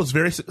the club was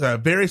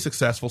very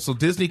successful, so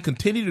Disney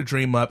continued to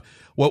dream up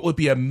what would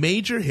be a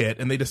major hit,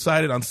 and they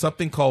decided on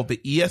something called the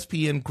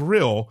ESPN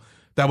Grill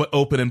that would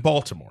open in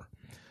Baltimore.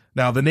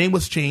 Now, the name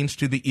was changed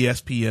to the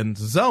ESPN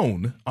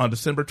Zone on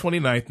December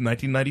 29th,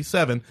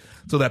 1997,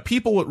 so that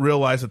people would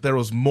realize that there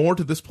was more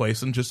to this place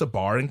than just a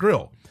bar and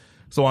grill.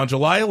 So on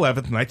July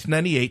 11th,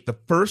 1998, the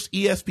first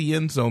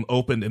ESPN Zone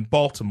opened in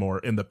Baltimore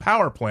in the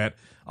power plant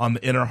on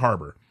the Inner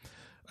Harbor.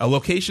 A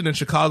location in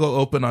Chicago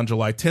opened on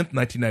July 10th,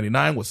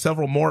 1999, with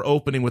several more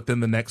opening within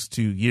the next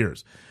 2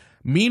 years.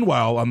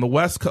 Meanwhile, on the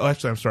West Coast,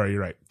 actually, I'm sorry, you're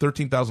right,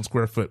 13,000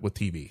 square foot with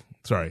TV.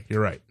 Sorry, you're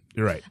right.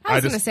 You're right. I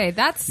was going to say,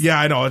 that's... Yeah,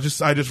 I know. I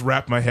just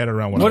wrapped my head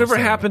around Whatever I was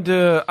saying. happened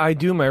to I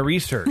do my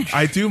research?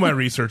 I do my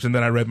research, and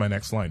then I read my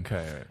next line.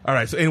 Okay. All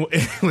right. So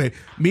anyway,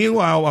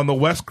 meanwhile, on the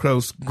West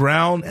Coast,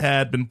 ground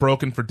had been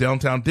broken for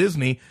downtown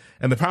Disney,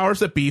 and the powers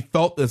that be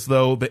felt as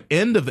though the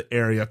end of the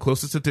area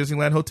closest to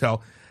Disneyland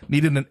Hotel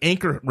needed an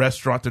anchor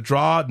restaurant to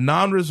draw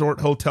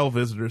non-resort hotel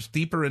visitors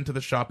deeper into the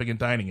shopping and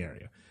dining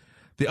area.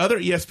 The other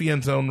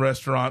ESPN Zone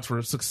restaurants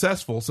were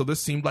successful, so this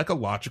seemed like a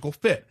logical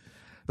fit.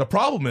 The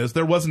problem is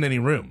there wasn't any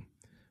room.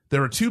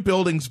 There were two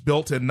buildings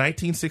built in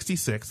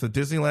 1966, the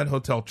Disneyland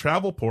Hotel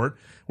Travelport,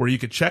 where you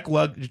could check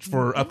luggage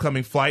for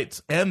upcoming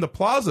flights, and the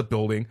Plaza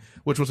building,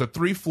 which was a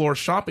 3-floor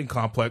shopping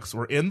complex,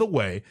 were in the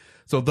way,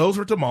 so those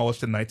were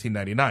demolished in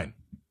 1999.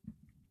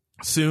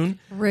 Soon...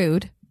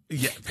 Rude.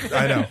 Yeah,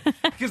 I know.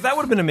 Because that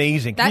would have been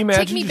amazing. Can you That- take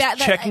imagine me just back-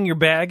 that- checking your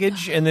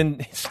baggage and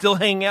then still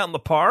hanging out in the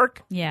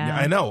park? Yeah. Yeah,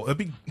 I know. It'd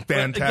be But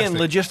fantastic. again,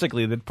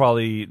 logistically,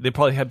 they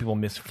probably had people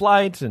miss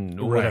flights and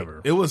whatever.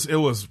 Right. It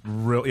was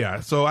real.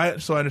 Yeah. So I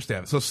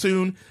understand. So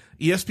soon,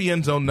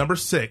 ESPN Zone number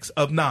 6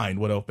 of 9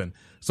 would open.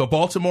 So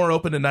Baltimore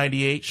opened in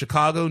 98,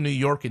 Chicago, New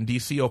York, and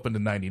DC opened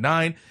in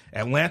 99,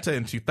 Atlanta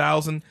in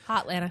 2000,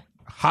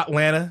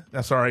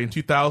 Hotlanta, in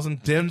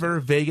 2000, Denver,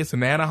 Vegas,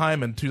 and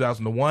Anaheim in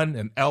 2001,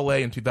 and LA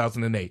in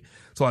 2008.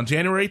 So on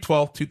January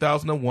 12th,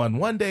 2001,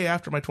 one day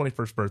after my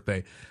 21st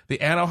birthday,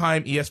 the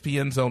Anaheim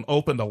ESPN Zone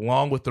opened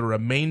along with the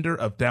remainder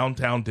of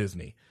downtown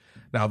Disney.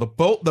 Now, the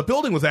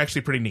building was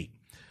actually pretty neat.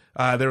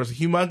 There was a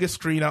humongous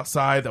screen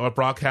outside that would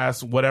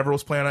broadcast whatever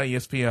was playing on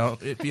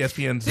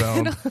ESPN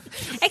Zone.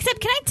 Except,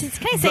 can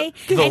I say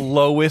The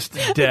lowest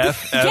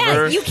def yeah,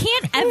 ever. you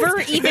can't ever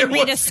even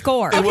read a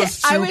score. It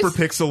was I super was-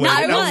 pixelated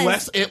No, it was.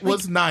 unless it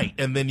was night,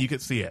 and then you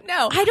could see it.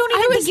 No. I don't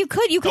even think you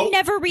could. You could Oh,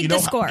 never read you know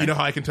the score. You know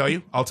how I can tell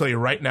you? I'll tell you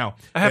right now.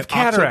 I have In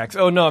October- cataracts.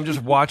 Oh no, I'm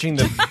just watching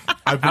the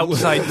I've been-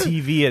 outside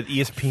TV at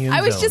ESPN.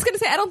 I was Zone. just going to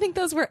say, I don't think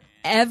those were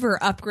ever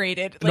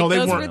upgraded. Like, No, they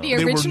those weren't. were the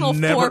They were original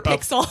never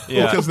 4-pixel.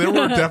 Yeah. Because there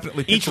were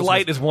definitely Each pixels.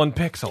 light is 1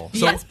 pixel.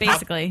 Yes,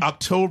 basically.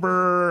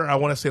 October, I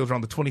want to say it was around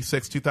the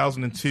 26th,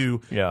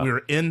 2002. Yeah. We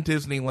were in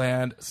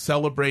Disneyland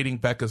celebrating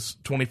Becca's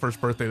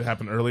 21st birthday that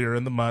happened earlier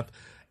in the month.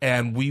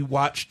 And we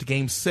watched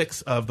Game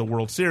 6 of the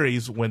World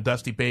Series when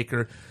Dusty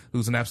Baker,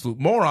 who's an absolute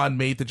moron,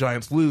 made the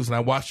Giants lose. And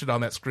I watched it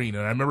on that screen.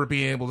 And I remember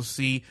being able to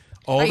see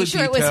all Are the you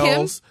sure it was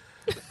details.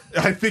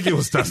 I think it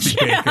was Dusty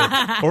Baker.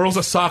 Or it was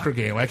a soccer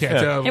game. I can't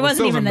tell. It wasn't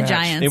still even a the match.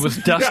 Giants. It was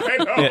Dust. I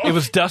know. Yeah, it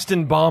was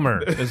Dustin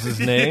Bomber. Is his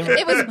name?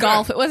 It was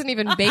golf. It wasn't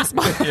even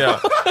baseball. Yeah.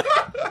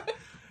 It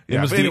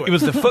Yeah, was but the anyway. it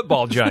was the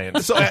football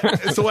Giants. So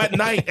at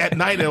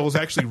night it was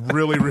actually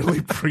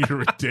really pretty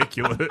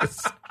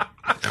ridiculous.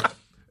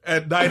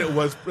 At night it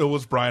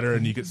was brighter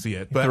and you could see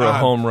it. But Threw a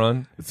home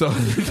run. So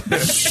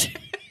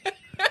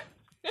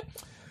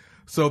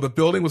So the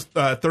building was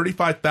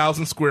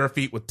 35,000 square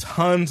feet with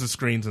tons of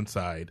screens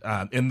inside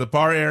in the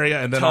bar area,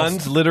 and then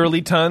Tons,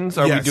 literally tons.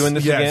 Are we doing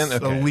this again?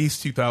 Okay. At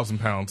least 2,000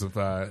 pounds of.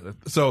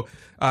 So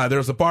there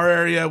was a bar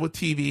area with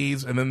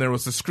TVs, and then there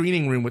was a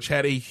screening room which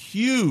had a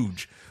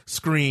huge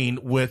screen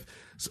with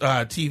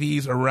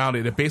TVs around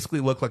it. It basically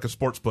looked like a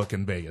sports book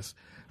in Vegas.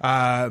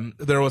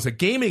 There was a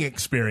gaming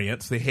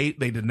experience. They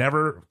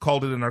never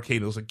called it an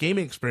arcade. It was a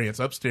gaming experience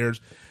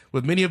upstairs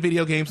with many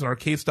video games and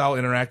arcade style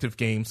interactive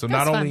games. So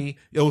That's not only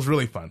it was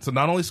really fun. So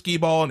not only skee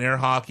ball and air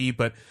hockey,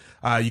 but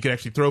you could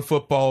actually throw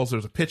footballs.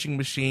 There's a pitching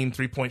machine,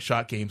 3-point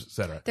shot games,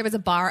 etc. There was a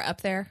bar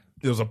up there.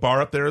 There was a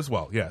bar up there as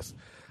well. Yes.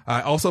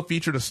 Also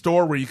featured a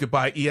store where you could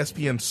buy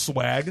ESPN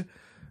swag.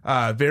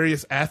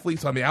 Various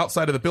athletes on the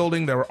outside of the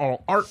building. There were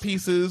all art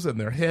pieces, and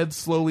their heads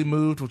slowly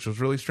moved, which was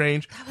really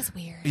strange. That was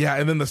weird. Yeah,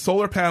 and then the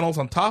solar panels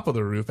on top of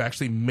the roof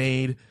actually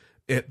made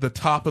the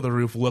top of the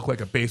roof look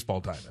like a baseball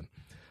diamond.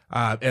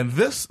 And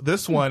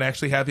this one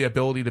actually had the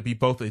ability to be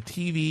both a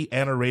TV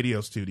and a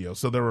radio studio.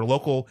 So there were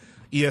local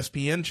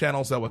ESPN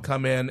channels that would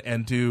come in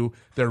and do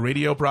their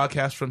radio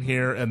broadcast from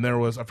here. And there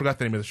was, I forgot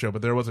the name of the show,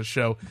 but there was a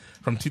show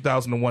from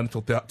 2001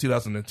 until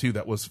 2002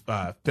 that was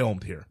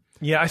filmed here.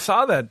 Yeah, I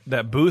saw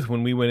that booth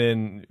when we went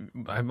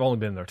in. I've only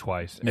been there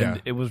twice, and Yeah.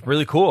 it was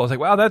really cool. I was like,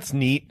 wow, that's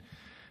neat.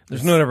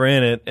 There's no one ever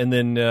in it. And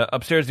then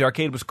upstairs, the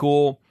arcade was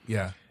cool.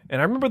 Yeah.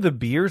 And I remember the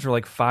beers were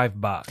like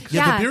 $5.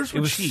 Yeah, Yeah. the beers were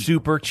It was cheap.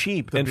 super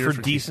cheap, and beers for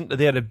were decent,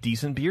 they had a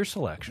decent beer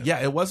selection. Yeah,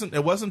 it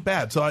wasn't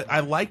bad. So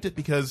I liked it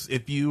because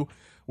if you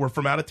were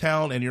from out of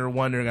town and you're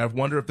wondering, I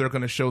wonder if they're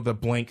going to show the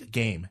blank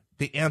game.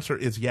 The answer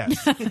is yes.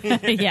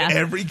 Yeah.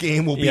 Every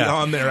game will be Yeah.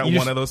 on there at You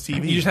one just- of those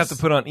TVs. You just have to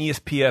put on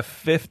SPF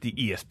 50,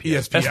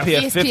 SPF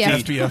 50,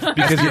 SPF.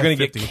 because you're going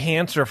to get 50.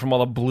 cancer from all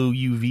the blue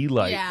UV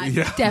light.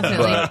 Yeah,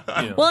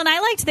 definitely. Well, and I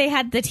liked they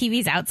had the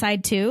TVs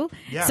outside too.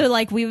 Yeah. So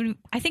like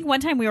I think one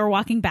time we were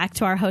walking back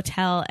to our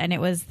hotel and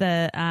it was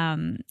the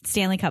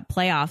Stanley Cup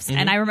playoffs,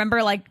 and I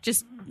remember like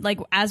just like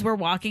as we're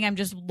walking, I'm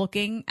just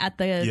looking at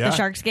the Yeah.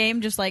 Sharks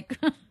game, just like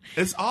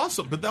It's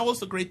awesome, but that was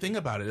the great thing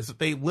about it is that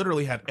they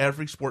literally had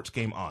every sports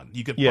game on.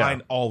 You could Yeah.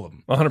 find all of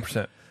them.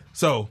 100%.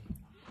 So,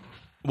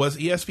 was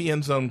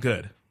ESPN Zone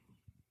good?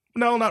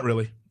 No, not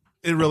really.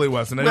 It really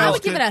wasn't. And I was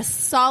would give good. it a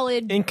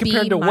solid In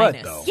compared B to what,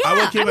 minus. though? yeah, I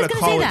would give was it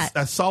gonna say that.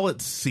 a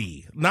solid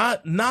C.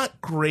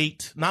 Not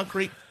great. Not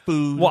great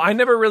food. Well, I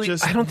never really,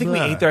 Just I don't think we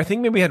bleh. ate there. I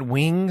think maybe we had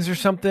wings or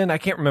something. I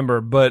can't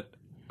remember, but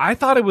I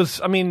thought it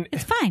was, I mean,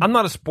 It's fine. I'm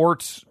not a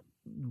sports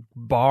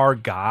bar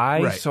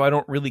guy, Right. so I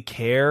don't really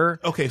care.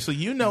 Okay, so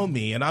you know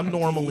me, and I'm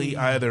normally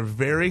either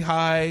very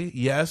high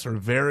yes or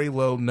very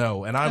low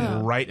no, and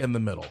I'm right in the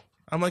middle.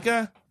 I'm like,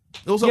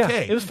 it was Yeah,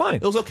 okay. it was fine.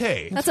 It was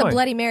okay. That's fine. a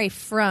Bloody Mary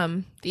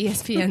from the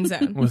ESPN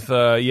zone. With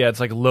it's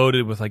like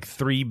loaded with like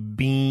 3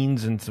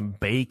 beans and some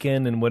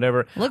bacon and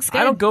whatever. Looks I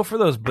good. don't go for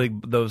those like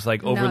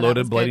that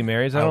overloaded was Bloody good.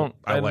 Marys. I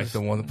like just-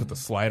 the one that put the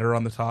slider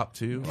on the top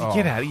too. Oh,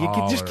 Get out! You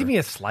can just give me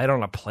a slider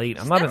on a plate.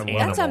 I'm not an animal.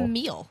 That's a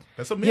meal.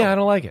 That's a meal. Yeah, I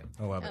don't like it.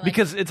 I love it.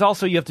 Because it's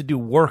also you have to do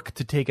work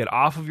to take it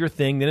off of your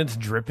thing. Then it's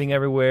dripping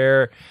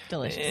everywhere.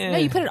 Delicious. Eh. No,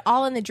 you put it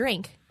all in the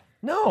drink.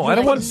 No, I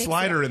don't like want mix it.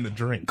 Slider in the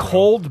drink. bro.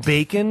 cold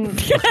bacon.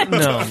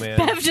 No, man.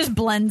 Bev just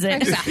blends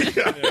it.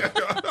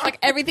 Like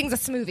everything's a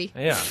smoothie.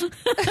 Yeah.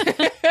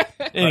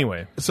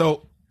 Anyway,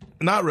 So,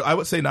 I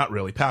would say not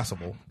really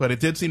passable, but it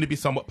did seem to be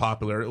somewhat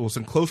popular. It was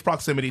in close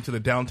proximity to the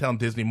downtown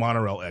Disney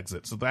monorail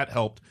exit, so that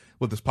helped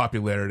with its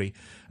popularity,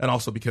 and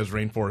also because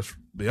Rainforest,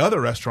 the other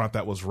restaurant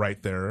that was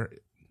right there,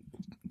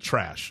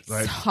 trash,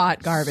 right?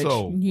 Hot garbage.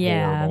 So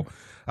Yeah.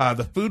 horrible.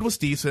 The food was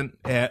decent,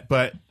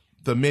 but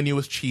the menu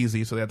was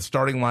cheesy, so they had the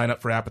starting lineup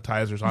for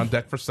appetizers, on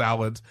deck for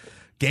salads,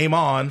 game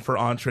on for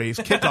entrees,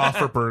 kickoff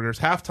for burgers,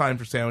 halftime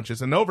for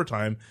sandwiches, and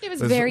overtime It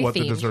was is very what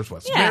the themed. desserts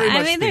was. Yeah, Very I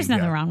much mean, there's themed,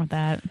 nothing yeah. wrong with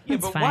that. yeah,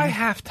 It's but fine. why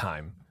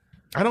halftime?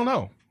 I don't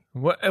know.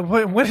 What does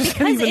that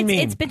Because even mean?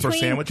 it's For between.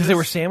 sandwiches? Because they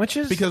were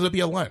sandwiches. Because it'll be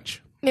a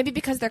lunch. Maybe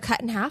because they're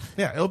cut in half.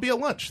 Yeah, it'll be a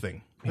lunch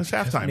thing. It's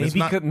halftime. It's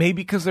not, maybe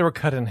because they were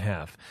cut in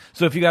half.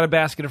 So if you got a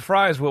basket of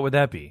fries, what would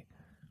that be?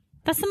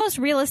 That's the most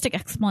realistic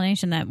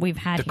explanation that we've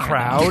had. The here.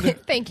 crowd.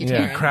 Thank you,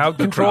 Yeah, Taryn. crowd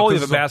control. You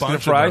have a Because basket there's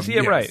of fries. bunch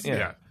Yeah, them. right.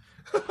 Yes,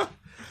 Yeah.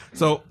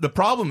 So the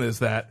problem is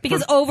that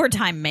Because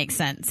overtime makes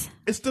sense.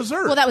 it's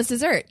dessert. Well, that was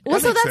dessert. Well,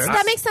 so makes that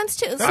sense. makes sense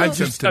too. So, makes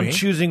sense to I'm me.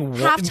 choosing one.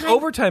 Halftime-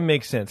 Overtime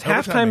makes sense.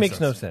 Overtime Halftime makes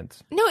makes no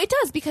sense. no, it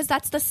does because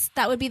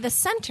that would be the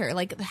center.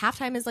 Like the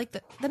halftime is like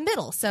the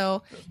middle.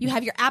 So you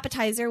have your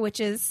appetizer, which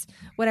is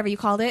whatever you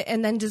called it,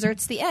 and then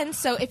dessert's the end.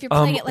 So if you're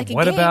playing it like a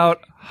what game,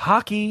 about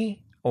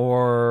hockey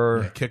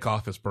or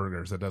kickoff is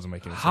burgers. That doesn't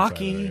make any sense.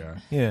 hockey?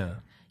 either, yeah.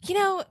 you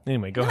know,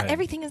 Anyway, go not ahead.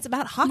 everything is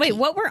about hockey. Wait,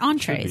 what were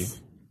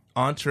entrees?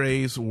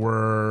 Entrees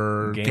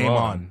were Game game on.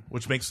 on,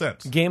 which makes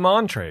sense. Game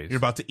entrees. You're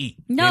about to eat.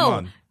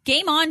 No,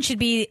 Game on. should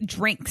be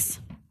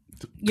drinks.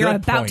 You're Good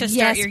about point. to start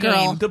Yes, your girl.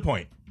 game. Good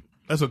point.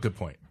 That's a good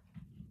point.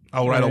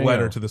 I'll write a There you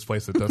letter go. to this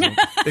place that doesn't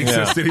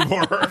exist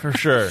anymore. for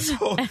sure.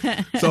 So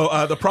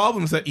the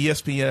problem is that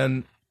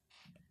ESPN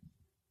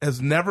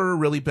has never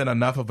really been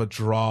enough of a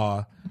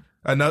draw,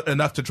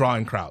 enough to draw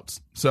in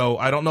crowds. So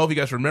I don't know if you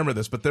guys remember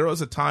this, but there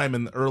was a time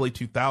in the early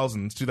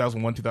 2000s,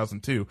 2001,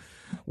 2002,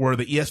 where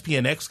the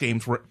ESPN X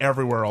games were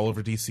everywhere all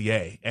over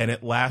DCA, and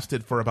it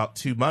lasted for about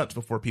 2 months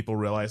before people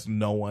realized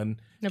nobody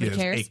gives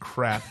cares. a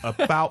crap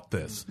about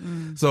this.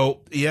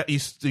 So yeah, you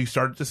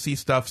started to see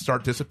stuff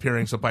start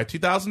disappearing. So by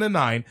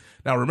 2009,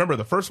 now remember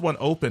the first one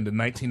opened in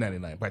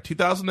 1999. By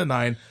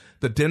 2009,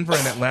 the Denver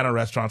and Atlanta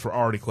restaurants were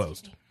already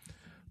closed.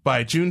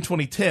 By June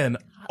 2010,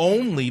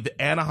 only the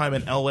Anaheim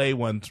and LA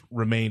ones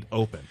remained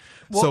open.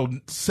 So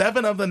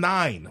 7 of the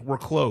 9 were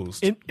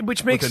closed.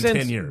 Which makes within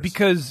sense 10 years.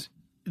 because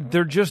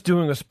they're just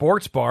doing a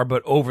sports bar,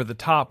 but over the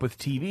top with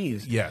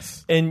TVs.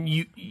 Yes. And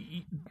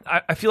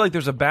I feel like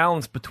there's a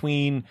balance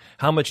between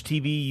how much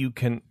TV you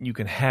can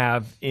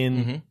have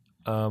in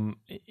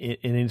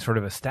any sort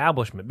of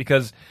establishment,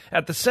 because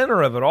at the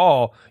center of it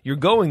all, you're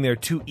going there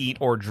to eat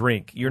or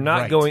drink. You're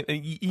not going.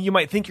 You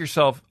might think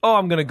yourself, "Oh,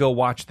 I'm going to go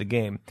watch the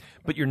game,"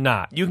 but you're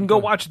not. You can go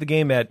watch the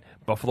game at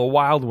Buffalo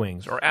Wild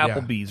Wings or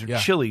Applebee's or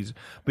Chili's,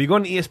 but you're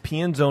going to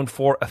ESPN Zone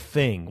for a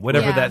thing,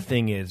 whatever that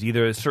thing is,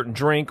 either a certain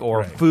drink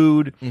or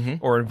food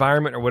or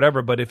environment or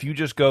whatever. But if you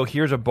just go,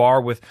 here's a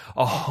bar with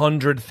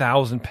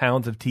 100,000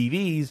 pounds of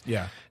TVs.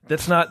 Yeah.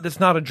 That's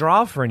not a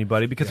draw for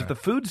anybody, because if the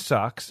food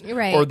sucks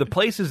or the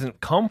place isn't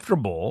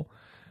comfortable,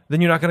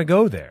 then you're not going to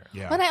go there.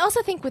 Yeah. But I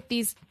also think with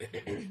these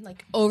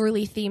like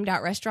overly themed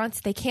out restaurants,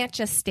 they can't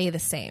just stay the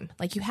same.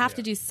 Like you have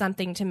to do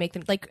something to make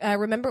them like.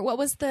 Remember what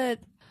was the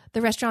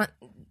restaurant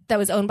that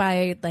was owned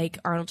by like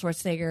Arnold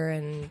Schwarzenegger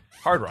and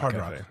Hard Rock. Hard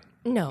Cafe. Rock.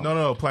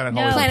 No, Planet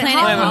No, Hollywood.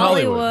 Planet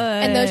Hollywood.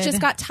 and those just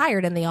got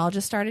tired and they all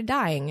just started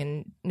dying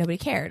and nobody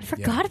cared.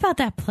 Forgot about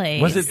that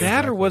place. Was it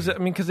that, or was it? I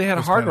mean, because they had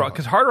a Hard Rock.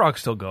 Because Hard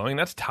Rock's still going.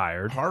 That's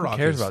tired. Hard Rock Who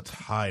cares is about?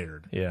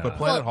 tired. Yeah. But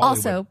Planet Well,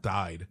 Hollywood also-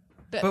 died.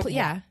 But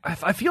yeah,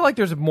 I feel like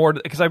there's more,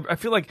 because I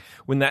feel like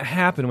when that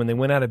happened, when they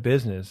went out of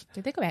business,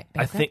 did they go back?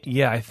 I think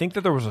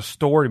that there was a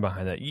story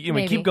behind that. I mean,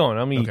 Maybe. keep going.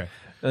 Okay.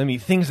 I mean,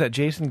 things that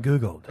Jason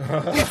Googled.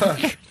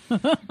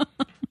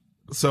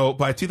 So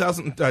by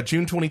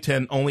June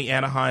 2010, only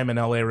Anaheim and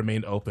LA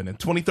remained open. In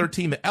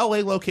 2013, the LA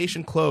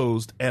location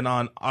closed, and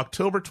on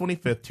October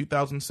 25th,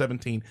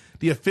 2017,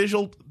 the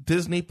official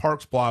Disney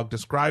Parks blog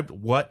described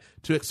what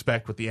to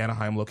expect with the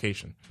Anaheim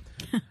location.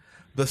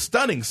 The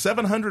stunning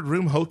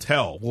 700-room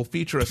hotel will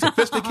feature a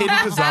sophisticated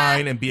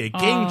design and be a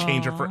game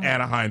changer for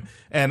Anaheim,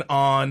 and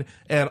on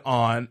and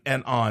on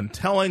and on,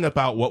 telling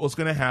about what was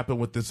going to happen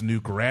with this new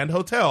grand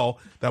hotel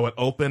that would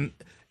open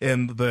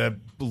in the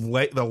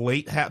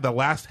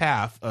last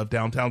half of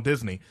downtown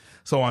Disney.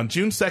 So on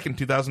June 2nd,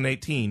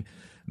 2018,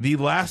 the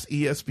last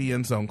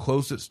ESPN Zone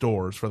closed its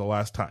doors for the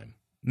last time.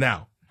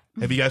 Now,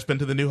 have you guys been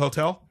to the new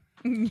hotel?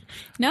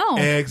 No.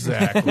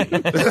 Exactly.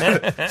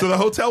 So the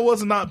hotel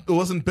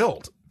wasn't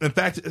built. In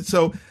fact,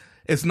 so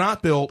it's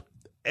not built,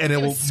 and it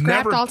will was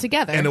scrapped never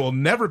altogether. and it will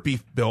never be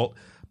built.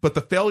 But the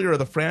failure of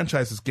the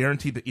franchise is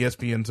guaranteed that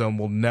ESPN Zone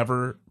will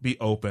never be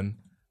open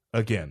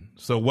again.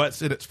 So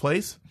what's in its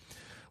place?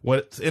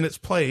 What's in its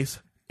place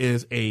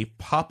is a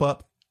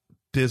pop-up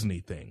Disney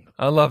thing.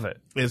 I love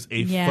it. Is a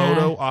Yeah.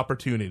 photo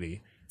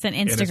opportunity. It's an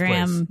its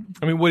Instagram.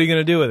 I mean, what are you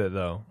going to do with it,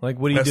 though? Like,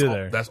 what do you do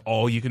there? That's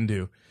all you can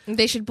do.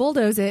 they should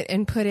bulldoze it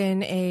and put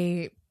in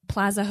a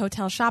Plaza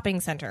Hotel shopping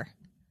center.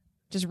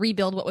 Just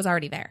rebuild what was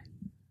already there.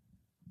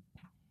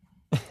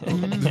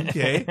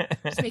 Okay.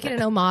 Just make it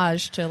an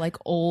homage to like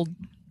old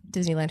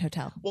Disneyland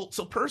Hotel. Well,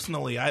 so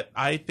personally,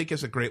 I think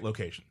it's a great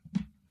location.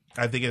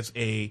 I think it's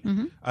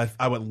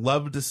I would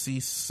love to see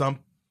some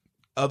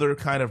other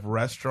kind of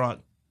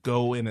restaurant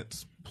go in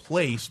its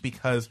place,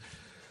 because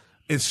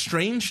it's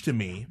strange to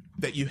me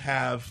that you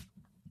have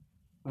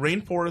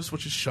Rainforest,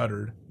 which is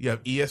shuttered. You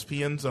have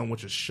ESPN Zone,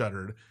 which is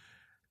shuttered.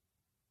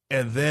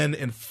 And then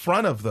in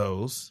front of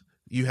those,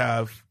 you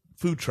have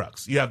food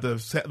trucks. You have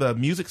the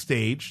music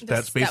stage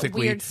that's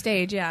basically that weird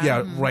stage, yeah.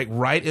 yeah,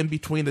 right in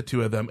between the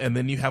two of them, and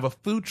then you have a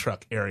food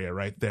truck area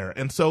right there,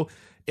 and so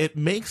it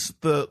makes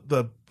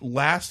the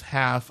last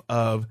half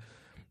of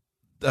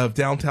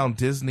downtown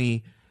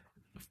Disney.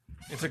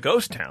 It's a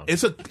ghost town.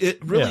 It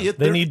really Yeah,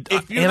 they need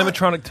if you're not-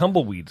 animatronic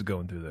tumbleweeds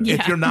going through there.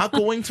 If you're not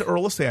going to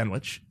Earl of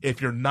Sandwich,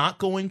 if you're not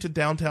going to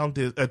downtown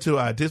to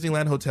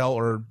Disneyland Hotel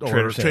or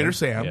Trader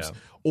Sam's, yeah.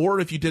 or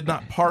if you did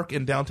not park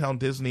in downtown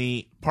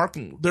Disney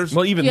parking, there's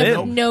Well, even You then,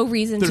 have no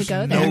reason to there's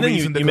go no there. and then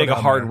reason to you go make a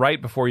down hard there. right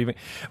before you even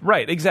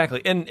right,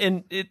 exactly.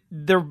 And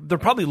they're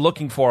probably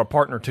looking for a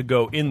partner to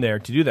go in there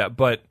to do that.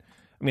 But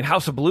I mean,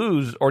 House of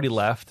Blues already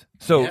left,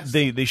 so Yes.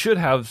 they should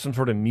have some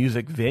sort of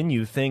music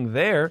venue thing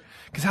there,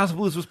 because House of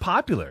Blues was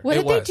popular. What It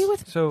did they was. do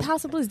with So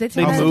House of Blues? They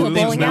They turned that into a moved,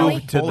 bowling alley?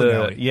 to Bowling the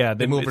alley. yeah.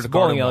 They moved it's it to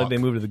bowling Garden alley. Walk. They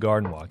moved to the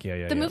Garden Walk.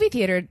 Yeah. The movie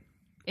theater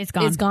It's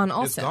gone. is gone It's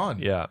also. gone.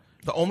 Yeah,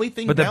 The only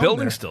thing, but the down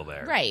building's there, still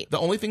there. Right. The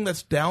only thing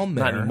that's down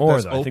there Not anymore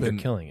that's though. I think open-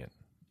 they're killing it.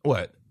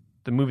 What?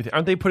 The movie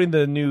aren't they putting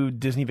the new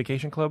Disney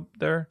Vacation Club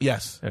there?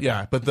 Yes, Okay.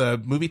 yeah, but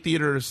the movie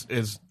theaters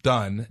is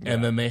done,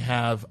 and then they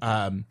have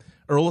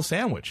Earl of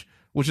Sandwich,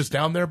 which is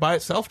down there by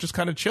itself, just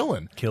kind of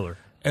chilling. Killer.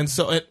 And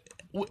so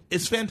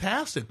it's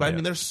fantastic. But I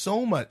mean, there's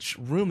so much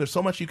room. There's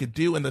so much you could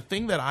do. And the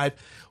thing that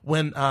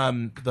when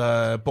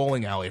the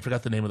bowling alley, I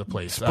forgot the name of the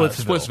place,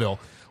 Splitsville,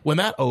 when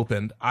that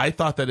opened, I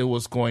thought that it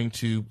was going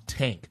to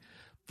tank,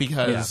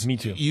 because Yeah, me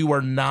too. you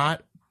are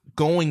not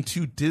going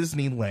to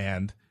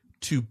Disneyland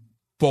to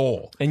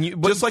bowl.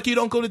 And just like you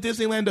don't go to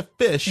Disneyland to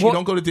fish, Well- you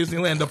don't go to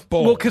Disneyland to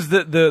bowl. Well, because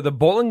the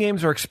bowling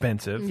games are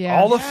expensive. Yeah.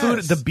 All the Yes.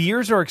 food, the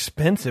beers are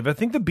expensive. I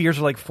think the beers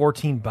are like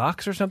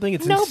 $14 or something.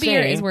 It's No insane.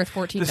 beer is worth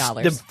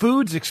 $14. The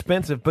food's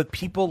expensive, but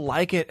people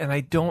like it, and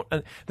I don't.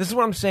 This is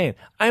what I'm saying.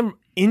 I'm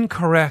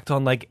incorrect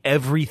on like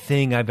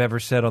everything I've ever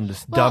said on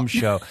this dumb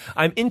show.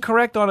 I'm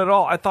incorrect on it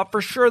all. I thought for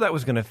sure that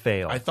was going to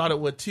fail. I thought it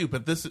would too,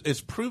 but this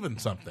is proven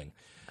something.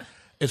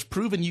 it's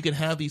proven you can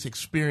have these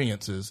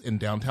experiences in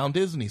downtown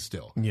Disney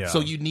still. Yeah. So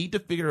you need to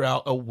figure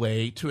out a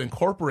way to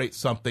incorporate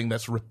something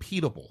that's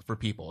repeatable for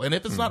people. And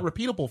if it's not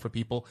repeatable for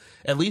people,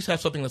 at least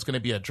have something that's going to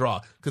be a draw.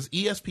 Because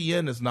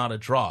ESPN is not a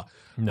draw.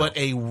 But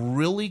a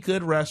really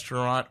good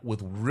restaurant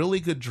with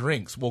really good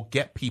drinks will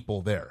get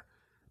people there.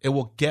 It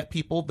will get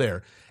people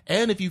there.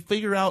 And if you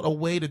figure out a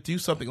way to do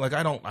something, like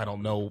I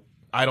don't know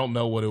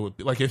what it would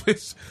be. Like if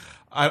it's,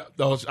 I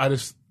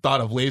just thought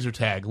of laser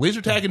tag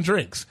and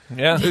drinks.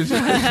 Yeah.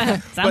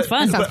 Sounds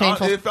fun. Sounds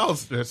painful.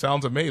 It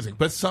sounds amazing.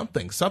 But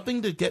something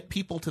to get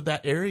people to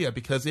that area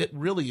because it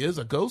really is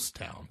a ghost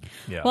town.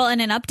 Yeah. Well,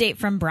 and an update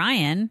from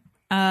Brian,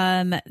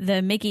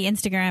 the Mickey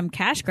Instagram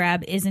cash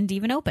grab isn't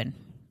even open.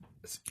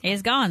 It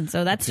is gone.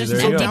 So that's just an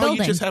there you empty go. Now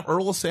building. you just have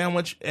Earl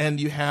Sandwich and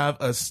you have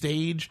a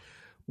stage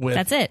with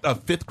That's it. a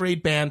 5th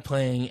grade band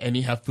playing and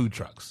you have food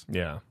trucks.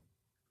 yeah.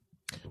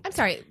 I'm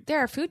sorry. There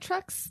are food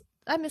trucks.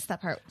 I missed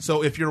that part.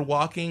 So if you're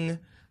walking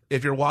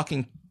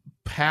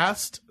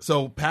past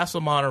the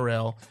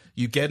monorail,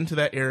 you get into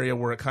that area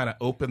where it kind of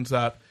opens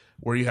up,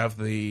 where you have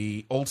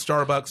the old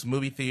Starbucks,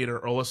 movie theater,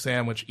 Earl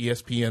Sandwich,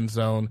 ESPN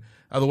Zone.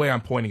 The way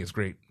I'm pointing is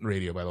great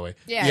radio, by the way.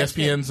 Yeah, it's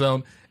ESPN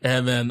Zone,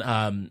 and then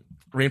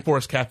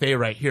Rainforest Cafe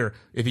right here.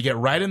 If you get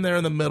right in there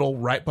in the middle,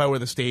 right by where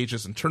the stage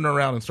is, and turn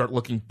around and start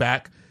looking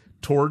back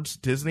towards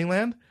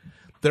Disneyland,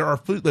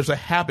 there's a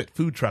Habit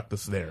food truck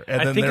that's there,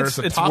 and I then think there's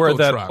a it's taco where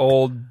that truck.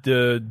 old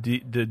the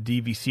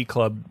DVC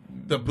club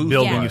the booth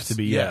building was. used to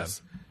be.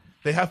 Yes,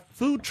 they have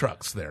food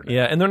trucks there now.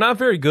 Yeah, and they're not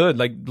very good.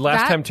 Like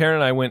last That- time Taryn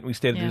and I went, we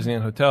stayed at Yeah. the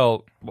Disneyland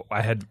Hotel.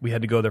 We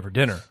had to go there for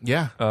dinner.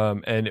 Yeah.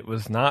 And it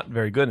was not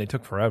very good, and they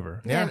took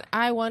forever. Yeah. And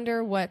I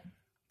wonder what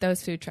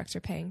those food trucks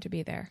are paying to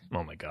be there.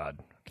 Oh my god.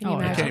 Can you I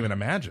imagine? can't even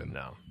imagine.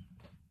 No.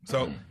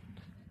 So,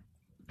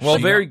 Well,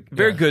 She very gone.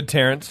 very Yeah. good,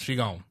 Terrence. she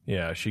gone.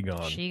 Yeah, she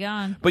gone. She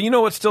gone. But you know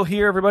what's still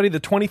here, everybody?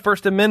 The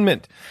 21st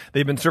Amendment.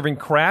 They've been serving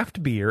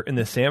craft beer in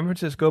the San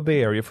Francisco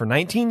Bay Area for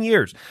 19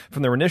 years.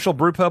 From their initial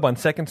brew pub on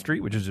 2nd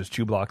Street, which is just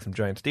 2 blocks from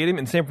Giant Stadium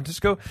in San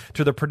Francisco,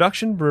 to the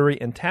production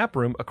brewery and tap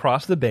room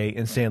across the bay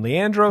in San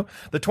Leandro.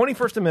 The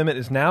 21st Amendment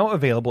is now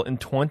available in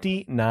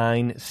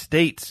 29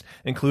 states,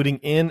 including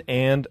in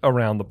and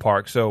around the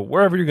park. So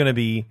wherever you're going to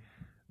be,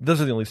 those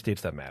are the only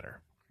states that matter.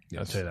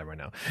 I'll tell you that right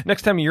now.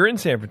 Next time you're in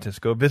San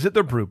Francisco, visit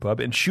the brew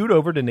pub and shoot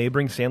over to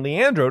neighboring San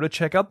Leandro to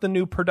check out the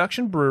new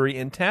production brewery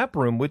and tap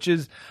room, which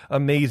is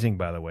amazing,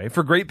 by the way,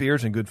 for great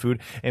beers and good food.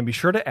 And be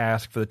sure to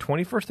ask for the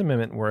 21st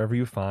Amendment wherever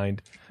you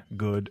find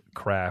good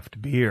craft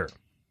beer.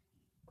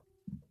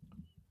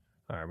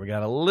 All right, we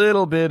got a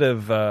little bit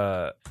of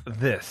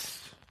this.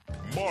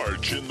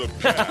 March in the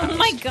past. Oh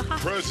my God.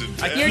 Present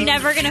You're and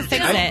never going to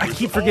fix future it. I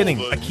keep forgetting.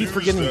 with all the I keep news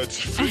forgetting. That's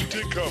fit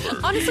to cover.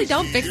 Honestly,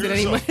 don't fix it Here's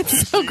anymore. a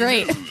It's so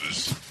great.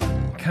 news.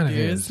 Kind of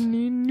is.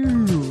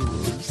 Pan.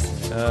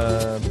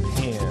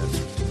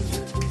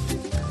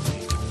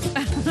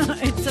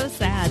 It's so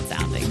sad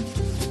sounding.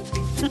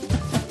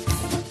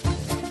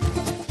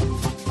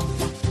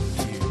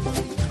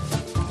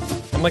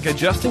 I'm like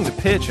adjusting the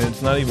pitch and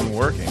it's not even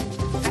working.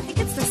 I think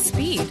it's the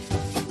speed.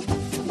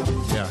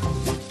 Yeah.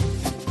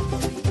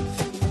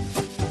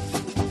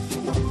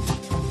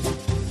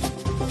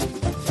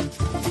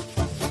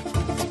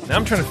 Now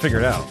I'm trying to figure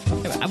it out.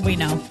 We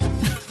know.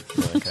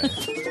 Okay.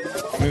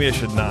 Maybe I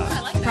should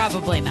not.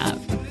 Probably not.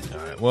 All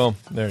right. Well,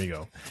 there you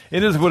go.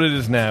 It is what it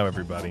is now,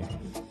 everybody.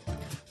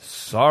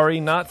 Sorry,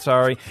 not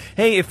sorry.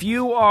 Hey, if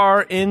you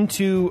are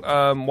into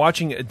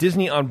watching a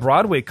Disney on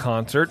Broadway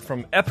concert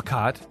from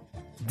Epcot,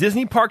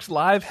 Disney Parks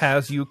Live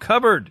has you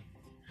covered.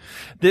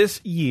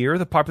 This year,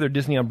 the popular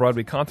Disney on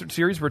Broadway concert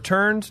series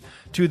returns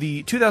to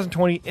the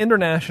 2020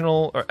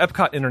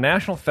 Epcot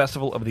International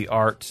Festival of the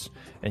Arts,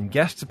 and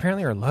guests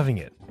apparently are loving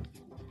it.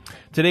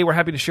 Today, we're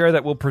happy to share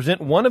that we'll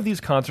present one of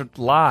these concerts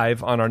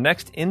live on our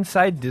next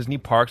Inside Disney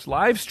Parks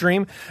live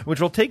stream,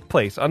 which will take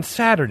place on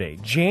Saturday,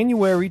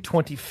 January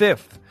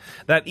 25th.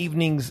 That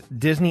evening's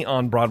Disney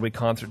on Broadway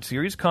concert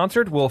series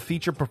concert will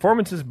feature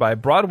performances by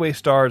Broadway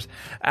stars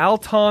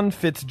Alton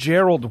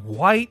Fitzgerald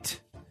White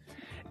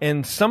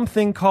and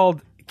something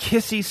called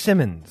Kissy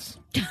Simmons.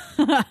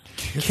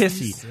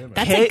 Kissy.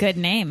 That's a good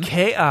name.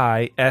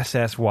 Kissy.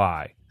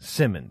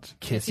 Simmons.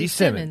 Kissy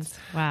Simmons.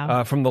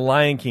 Wow. From The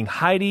Lion King,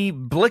 Heidi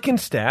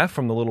Blickenstaff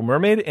from The Little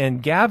Mermaid,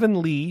 and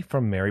Gavin Lee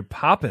from Mary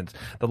Poppins.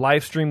 The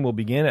live stream will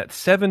begin at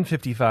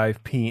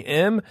 7:55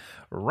 p.m.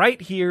 right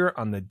here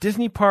on the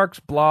Disney Parks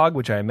blog,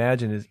 which I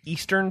imagine is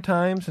Eastern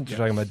time since you're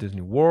talking about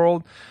Disney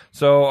World.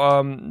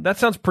 So that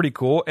sounds pretty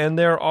cool. And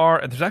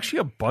there's actually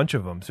a bunch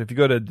of them. So if you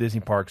go to Disney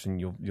Parks, and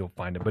you'll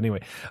find it. But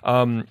anyway,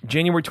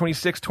 January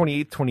 26th,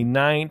 28th,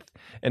 29th,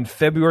 and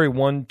February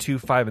 1, 2,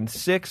 5, and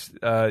 6.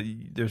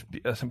 There's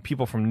some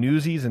people from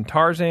Newsies and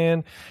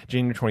Tarzan.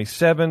 January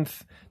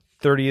 27th.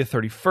 30th,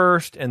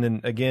 31st, and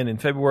then again in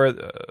February,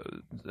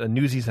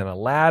 Newsies and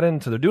Aladdin.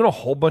 So they're doing a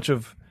whole bunch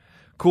of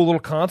cool little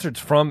concerts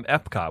from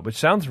Epcot, which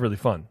sounds really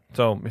fun.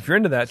 So if you're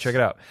into that, check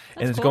it out.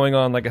 And it's going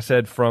on, like I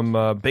said,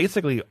 from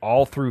basically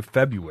all through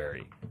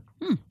February.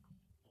 All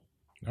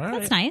right.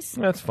 That's nice.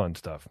 That's fun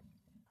stuff.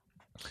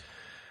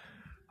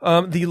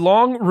 The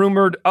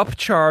long-rumored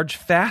upcharge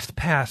Fast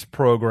Pass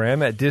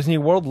program at Disney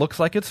World looks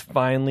like it's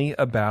finally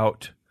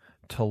about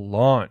to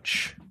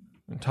launch.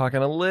 I'm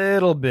talking a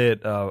little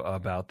bit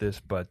about this,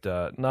 but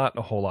not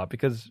a whole lot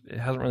because it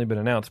hasn't really been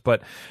announced.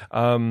 But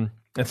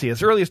let's see.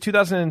 As early as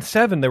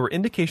 2007, there were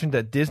indications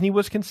that Disney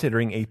was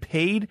considering a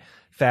paid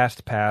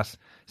Fast Pass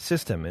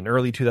system. In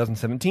early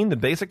 2017, the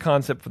basic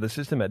concept for the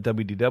system at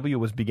WDW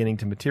was beginning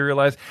to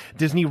materialize.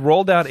 Disney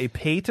rolled out a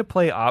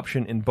pay-to-play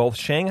option in both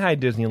Shanghai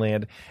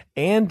Disneyland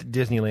and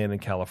Disneyland in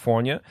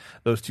California.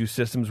 Those two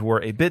systems were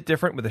a bit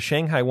different, with the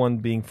Shanghai one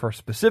being for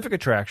specific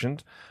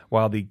attractions,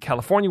 while the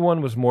California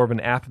one was more of an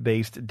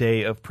app-based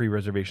day of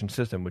pre-reservation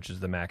system, which is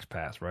the Max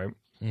Pass, right?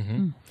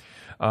 Mm-hmm.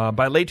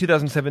 By late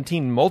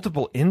 2017,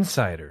 multiple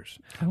insiders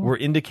were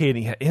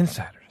indicating,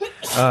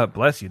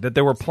 bless you, that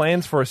there were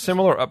plans for a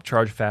similar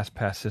upcharge Fast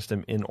Pass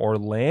system in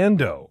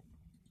Orlando.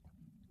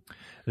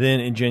 Then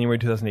in January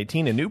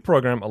 2018, a new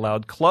program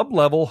allowed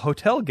club-level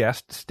hotel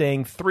guests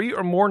staying 3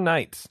 or more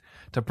nights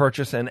to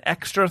purchase an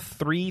extra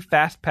 3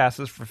 Fast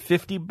Passes for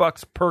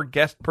 $50 per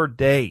guest per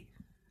day.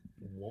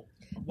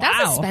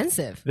 That's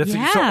expensive. That's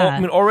Yeah. so, I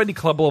mean, already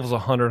club level is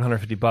 $100,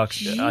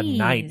 $150 a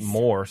night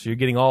more, so you're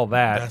getting all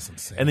that. That's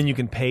insane. And then you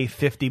can pay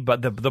 $50,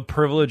 but the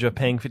privilege of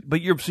paying, but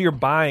you're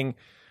buying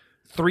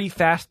 3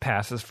 Fast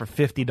Passes for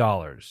 $50.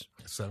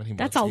 $17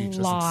 That's a each.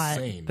 lot.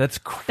 Insane. That's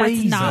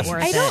crazy. not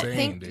worth I it. don't insane,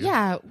 think. dude.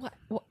 Yeah.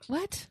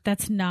 What?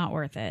 That's not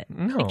worth it.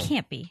 No. It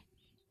can't be.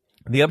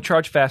 The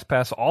upcharge Fast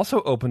Pass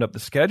also opened up the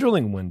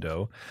scheduling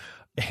window.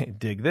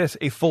 Dig this,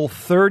 a full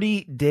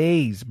 30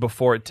 days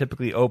before it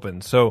typically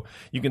opens. So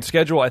you can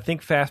schedule, I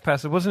think, Fast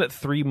Pass. Wasn't it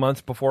 3 months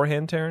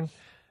beforehand, Taryn?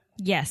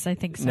 Yes, I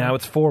think so. Now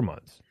it's 4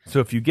 months. So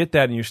if you get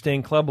that and you're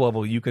staying club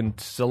level, you can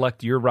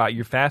select your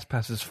Fast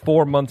Passes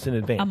 4 months in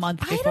advance. a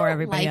month I before don't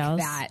everybody like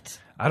else. that.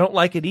 I don't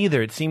like it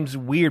either. It seems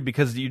weird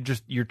because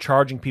you're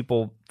charging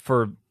people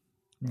for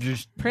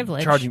just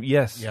Privilege. Charging,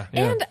 yes. Yeah.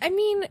 And I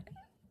mean,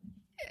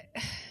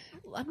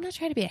 I'm not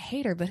trying to be a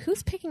hater, but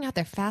who's picking out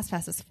their Fast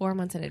Passes 4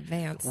 months in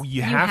advance? You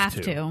You have,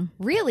 have to.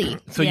 Really?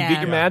 So you Yeah.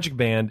 get your Magic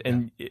Band,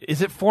 and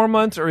is it 4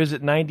 months or is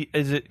it 90?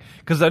 Is it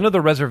because I know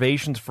the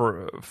reservations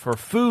for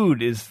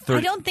food is 30.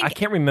 I don't think- I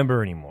can't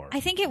remember anymore.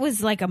 I think it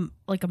was like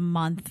a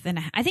month and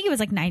I think it was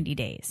like 90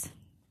 days.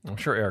 I'm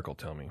sure Eric will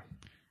tell me.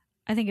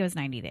 I think it was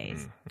 90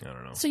 days. I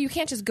don't know. So you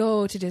can't just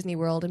go to Disney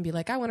World and be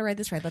like, I want to ride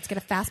this ride. Let's get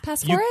a Fast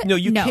Pass for it? No,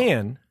 you No.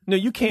 can. No,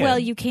 you can. Well,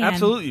 you can.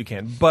 Absolutely, you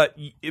can. But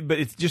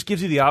it just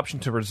gives you the option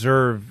to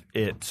reserve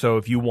it. So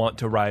if you want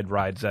to ride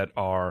rides that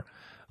are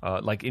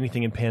like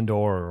anything in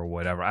Pandora or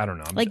whatever, I don't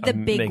know. Like the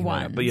big making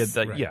that up. But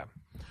ones. yeah.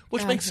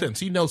 Which makes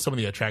sense. You know some of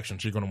the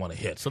attractions you're going to want to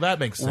hit, so that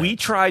makes sense. We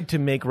tried to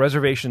make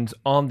reservations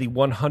on the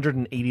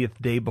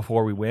 180th day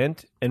before we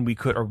went, and we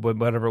could, or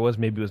whatever it was,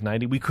 maybe it was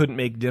 90. We couldn't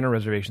make dinner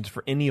reservations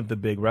for any of the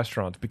big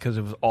restaurants because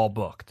it was all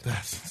booked.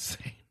 That's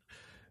insane.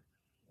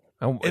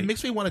 Oh, It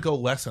makes me want to go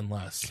less and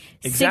less.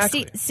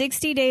 Exactly.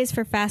 60 days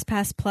for Fast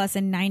Pass Plus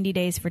and 90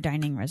 days for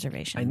dining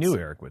reservations. I knew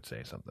Eric would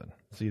say something.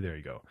 See, there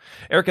you go,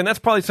 Eric, and that's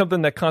probably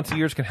something that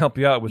concierge can help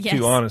you out with Yes.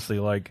 too. Honestly,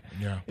 like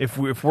Yeah. if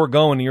we're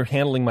going and you're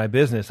handling my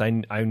business, I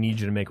need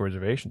you to make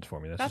reservations for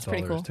me. That's just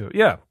pretty all there is cool. to it.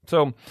 Yeah.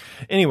 So,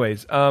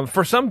 anyways,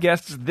 for some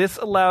guests, this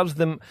allows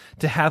them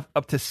to have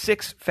up to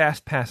 6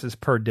 Fast Passes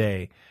per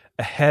day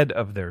ahead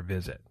of their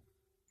visit,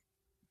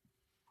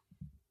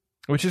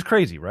 which is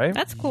crazy, right?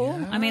 That's cool.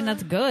 I mean,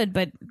 that's good,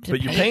 but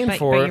But you're paying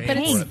for but it. You're But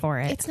paying for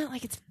it. It's not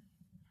like it's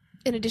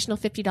an additional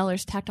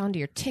 $50 tacked onto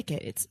your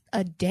ticket. It's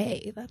a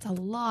day. That's a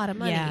lot of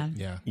money. Yeah.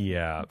 Yeah.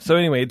 Yeah. So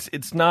anyway,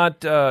 it's not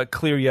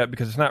clear yet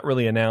because it's not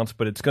really announced,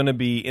 but it's going to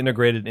be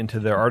integrated into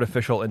their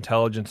artificial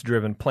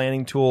intelligence-driven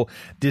planning tool,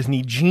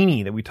 Disney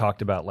Genie, that we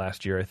talked about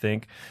last year. I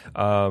think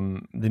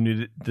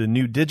the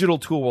new digital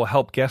tool will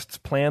help guests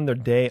plan their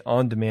day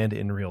on demand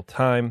in real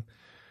time.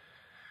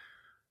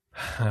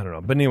 I don't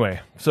know. But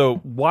anyway,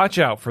 so watch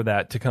out for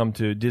that to come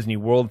to Disney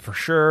World for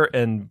sure,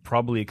 and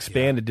probably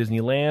expand to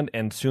Disneyland,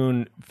 and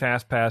soon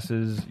Fast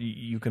Passes,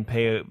 you can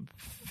pay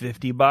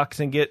 $50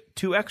 and get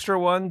 2 extra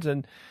ones.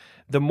 And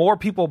the more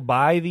people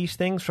buy these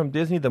things from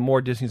Disney, the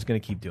more Disney's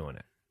going to keep doing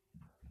it.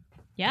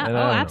 Yeah. And Oh,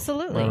 I don't know.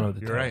 absolutely. I don't know what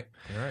to You're tell you. right.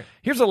 You're right.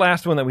 Here's the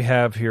last one that we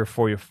have here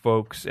for you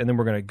folks, and then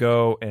we're going to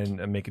go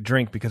and make a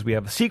drink because we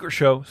have a secret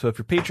show. So if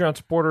you're Patreon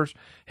supporters,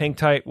 hang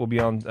tight. We'll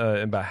be on in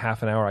about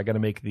half an hour. I got to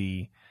make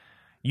the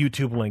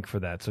YouTube link for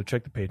that. So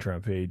check the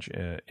Patreon page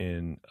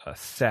in a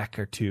sec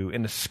or two,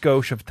 in a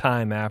skosh of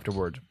time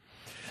afterwards.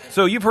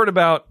 So you've heard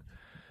about,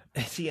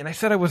 see, and I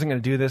said I wasn't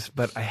going to do this,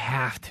 but I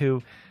have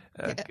to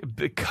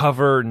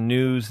cover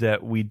news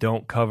that we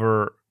don't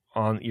cover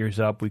on Ears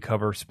Up. We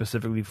cover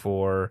specifically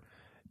for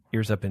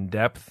Ears Up in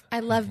Depth. I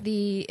love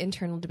the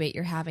internal debate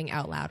you're having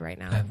out loud right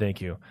now. Thank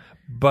you.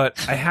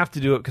 But I have to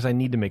do it because I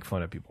need to make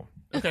fun of people.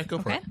 Okay, go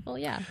for it. Well,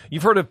 yeah.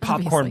 You've heard of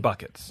popcorn Obviously.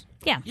 buckets.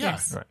 Yeah. Yeah.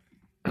 Yes.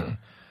 Right.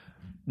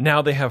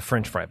 Now they have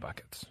French fry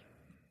buckets.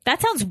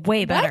 That sounds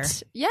way better.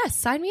 What? Yes,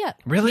 sign me up.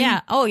 Really?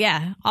 Yeah. Oh,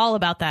 yeah. All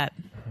about that.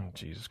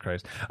 Jesus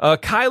Christ.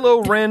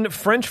 Kylo Ren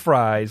French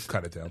fries.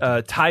 Cut it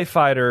down. TIE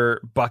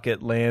Fighter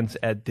bucket lands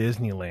at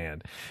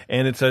Disneyland.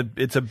 And it's like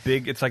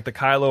the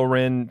Kylo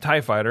Ren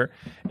TIE Fighter,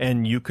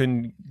 and you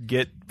can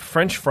get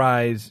French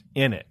fries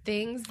in it.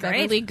 Things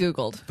Great. Beverly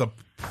Googled. The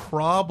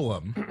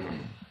problem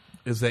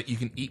is that you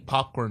can eat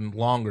popcorn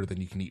longer than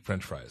you can eat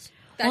French fries.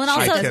 Well, and That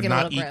also- shit I does get a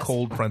cannot little eat gross.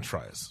 cold French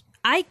fries.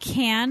 I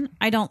can.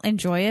 I don't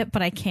enjoy it,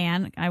 but I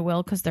can. I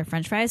will because they're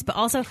French fries. But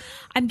also,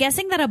 I'm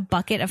guessing that a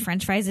bucket of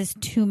French fries is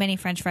too many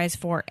French fries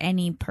for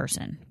any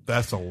person.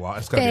 That's a lot.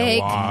 It's got to be a Fake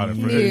lot of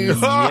news.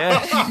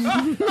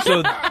 Yes.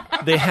 So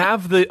they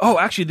have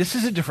actually, this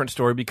is a different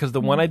story because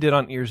the one I did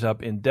on Ears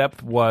Up in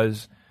depth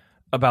was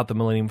about the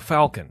Millennium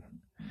Falcon.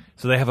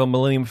 So they have a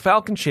Millennium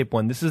Falcon shaped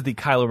one. This is the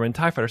Kylo Ren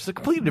TIE Fighter. It's a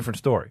completely different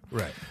story.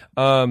 Right.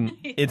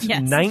 It's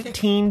Yes.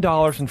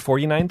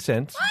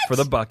 $19.49 for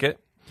the bucket.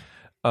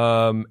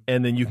 And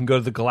then you can go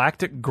to the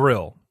Galactic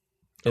Grill,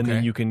 and then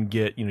Okay. you can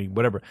get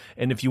whatever.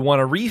 And if you want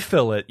to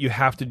refill it, you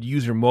have to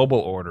use your mobile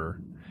order,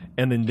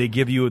 and then they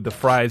give you the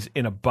fries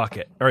in a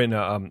bucket or in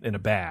a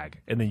bag,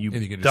 and then you,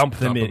 And you can just dump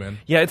them dump in. them in.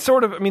 Yeah, it's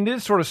sort of. I mean, it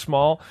is sort of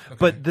small,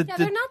 but Yeah,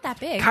 they're not that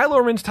big.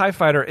 Kylo Ren's TIE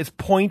Fighter is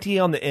pointy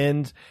on the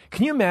ends.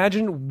 Can you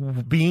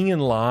imagine being in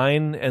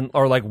line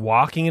or like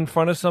walking in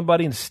front of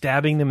somebody and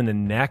stabbing them in the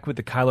neck with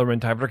the Kylo Ren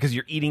TIE Fighter because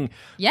you're eating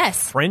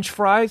Yes. French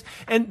fries?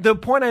 And the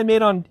point I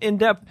made on In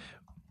Depth,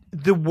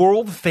 the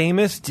world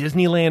famous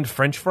Disneyland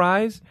French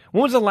fries.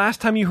 When was the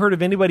last time you heard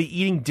of anybody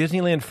eating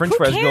Disneyland French Who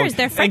fries? cares?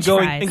 They're French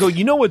fries. And go,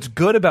 you know what's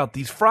good about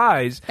these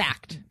fries?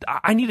 Fact.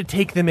 I need to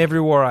take them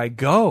everywhere I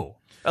go.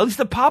 At least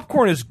the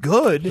popcorn is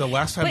good. The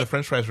last time the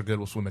French fries were good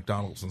was when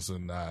McDonald's was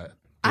in I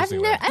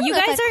Disneyland. don't You know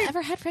if guys I've are-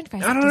 ever had French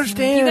fries. I don't at Disneyland.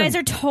 understand. You guys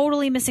are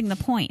totally missing the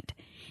point.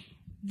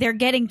 They're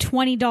getting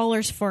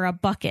 $20 for a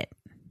bucket.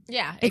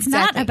 Yeah, It's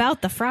not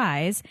about the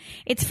fries.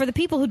 It's for the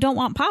people who don't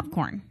want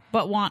popcorn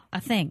but want a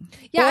thing.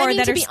 Yeah, or I mean,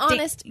 that to are be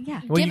honest,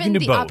 yeah. Well, you given can do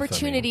the both, I mean.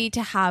 opportunity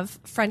to have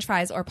French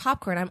fries or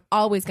popcorn, I'm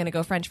always going to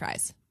go French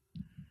fries.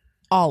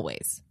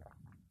 Always.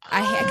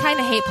 I kind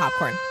of hate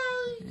popcorn.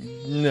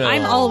 No.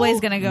 I'm always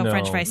going to go No.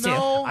 French fries too.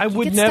 I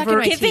would get stuck in never.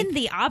 my teeth. Given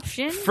the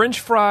option, French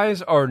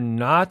fries are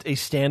not a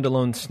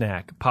standalone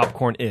snack.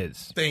 Popcorn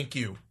is. Thank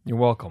you. You're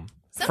welcome.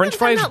 Sometimes French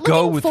fries I'm not go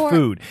looking with for-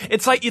 food.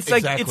 It's like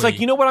Exactly.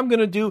 you know what I'm going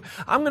to do?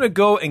 I'm going to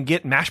go and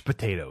get mashed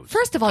potatoes.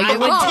 First of all, you're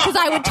wrong because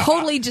I would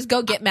totally just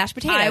go get mashed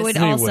potatoes. I would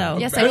No, you also. wouldn't.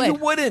 Yes, No, I you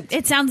would. wouldn't.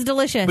 It sounds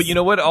delicious. But you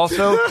know what?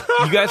 Also,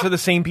 you guys are the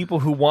same people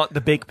who want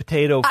the baked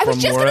potato I from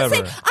was just wherever.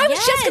 going to say. I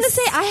was just going to Yes.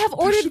 say. I have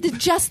ordered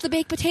just the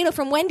baked potato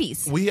from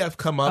Wendy's. We have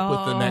come up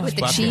with the next With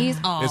the bucket. cheese?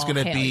 It's going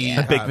to hell be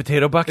yeah. A baked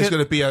potato bucket? It's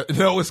going to be a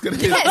no. It's going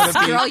to Yes,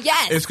 be girl,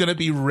 yes. It's going to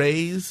be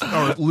Ray's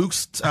or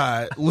Luke's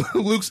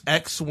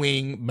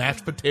X-wing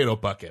mashed potato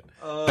bucket.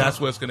 That's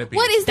what it's going to be.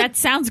 What is the that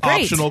sounds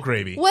great. optional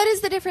gravy? What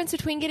is the difference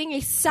between getting a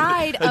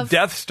side a of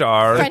Death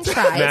Star French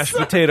fries. mashed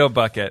potato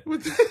bucket.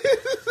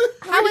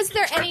 How is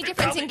there any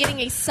difference in getting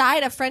a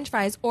side of French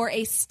fries or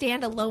a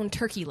standalone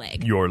turkey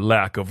leg? Your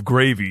lack of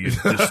gravy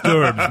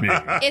disturbs me.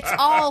 It's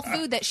all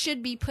food that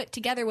should be put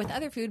together with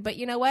other food, but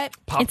you know what?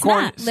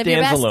 Popcorn not. Live your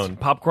stands best. alone.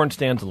 Popcorn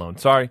stands alone.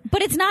 Sorry.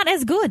 But it's not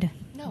as good.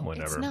 No,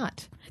 Whatever. it's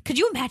not. Could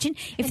you imagine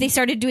if they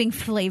started doing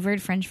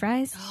flavored French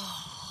fries?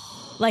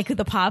 Like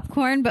the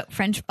popcorn, but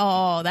French.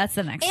 Oh, that's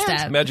the next And-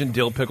 step. Imagine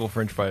dill pickle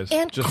French fries.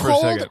 And just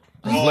cold- for a second.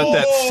 Just let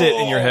that sit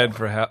in your head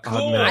for a hot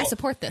minute. I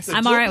support this.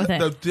 I'm all right with it.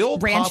 The dill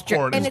Ranch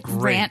popcorn and is it's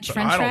great. ranch but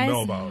French I don't fries?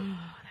 know about.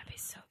 That'd be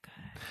so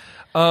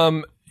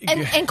good.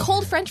 And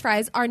cold French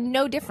fries are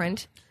no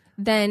different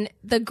than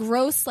the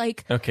gross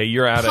Okay,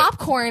 you're at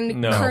popcorn it.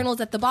 No.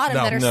 kernels at the bottom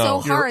No, that are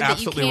no. so You're hard that you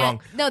absolutely can't.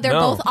 wrong. No, they're No.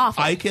 both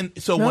awful. I can.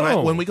 So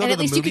No. when we go And to at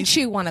the least you can movies,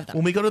 chew one of them.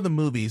 When we go to the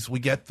movies, we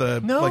get the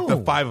No. like the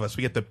 5 of us.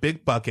 We get the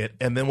big bucket,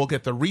 and then we'll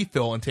get the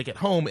refill and take it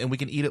home, and we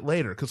can eat it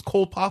later because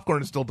cold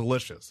popcorn is still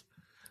delicious.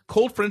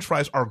 Cold French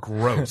fries are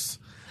gross.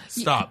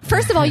 Stop.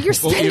 First of all, you're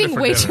We'll eat it spending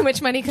for way dinner. too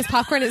much money because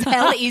popcorn is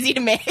hella easy to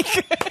make.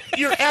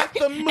 You're at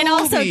the movie.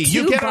 also you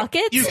two get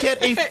buckets? You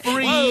get a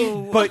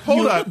free. But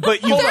hold you, on.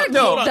 but you, Hold on,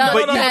 no, hold on.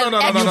 but no, you, no, no,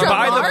 no, you no, no,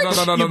 buy no, the, no,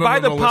 no, no, you no, buy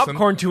no, the no, listen.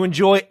 popcorn to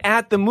enjoy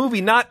at the movie,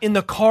 not in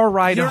the car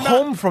ride You're not-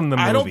 home from the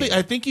movie. I don't think.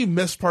 I think you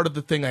missed part of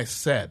the thing I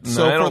said. No,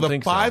 So I for don't the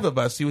think so. 5 of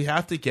us, you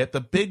have to get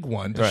the big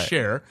one to Right.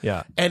 share.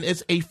 Yeah. And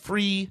it's a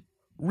free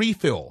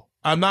refill.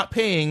 I'm not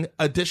paying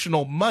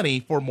additional money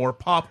for more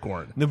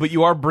popcorn. No, but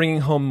you are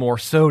bringing home more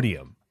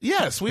sodium.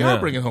 Yes, we Yeah. are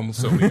bringing home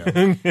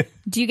sodium.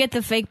 Do you get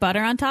the fake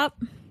butter on top?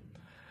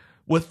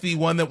 With the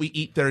one that we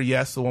eat there,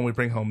 yes. The one we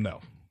bring home, no.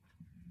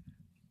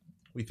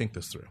 We think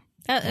this through.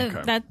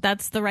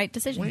 That's the right We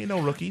decision. ain't no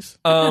rookies.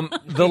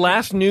 The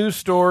last news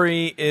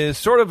story is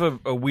sort of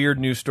a weird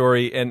news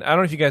story, and I don't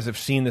know if you guys have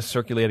seen this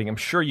circulating. I'm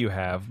sure you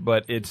have,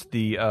 but it's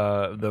the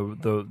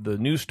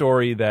news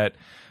story that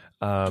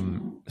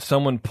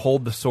someone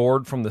pulled the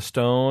sword from the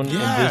stone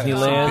Yeah, in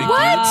Disneyland. some big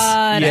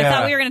I Yeah.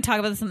 thought we were going to talk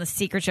about this on the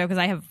secret show because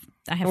I have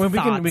Well,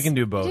 thoughts. we can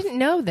do both. I didn't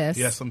know this.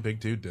 Yeah, some big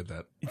dude did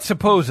that.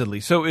 Supposedly.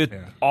 So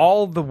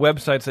all the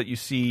websites that you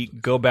see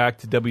go back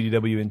to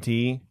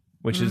WWNT,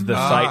 which is the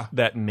site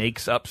that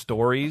makes up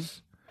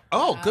stories.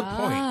 Oh, good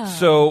point.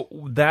 So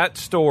that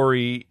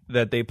story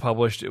that they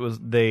published, it was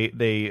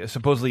they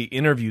supposedly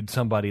interviewed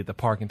somebody at the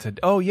park and said,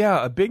 "Oh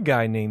yeah, a big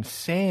guy named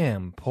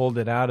Sam pulled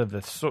it out of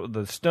the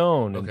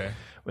stone." And Okay.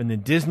 when the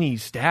Disney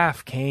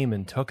staff came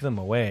and took them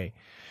away.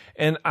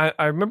 And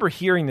I remember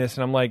hearing this,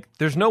 and I'm like,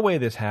 there's no way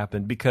this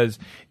happened, because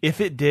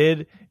if it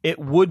did, it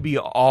would be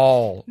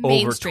all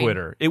Mainstream. over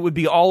Twitter. It would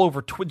be all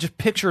over Twitter. Just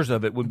pictures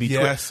of it would be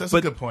Twitter. Yes, that's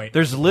a good point.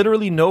 There's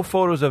literally no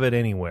photos of it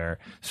anywhere.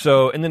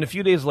 So, and then a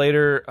few days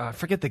later, I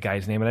forget the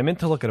guy's name, and I meant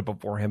to look it up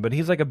before him, but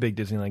he's like a big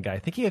Disneyland guy. I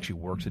think he actually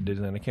works at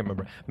Disneyland. I can't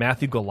remember.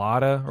 Matthew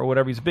Galata or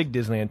whatever. He's a big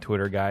Disneyland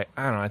Twitter guy.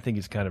 I don't know. I think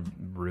he's kind of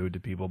rude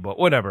to people, but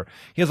whatever.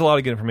 He has a lot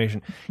of good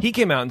information. He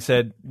came out and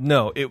said,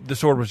 no, the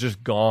sword was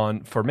just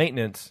gone for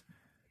maintenance.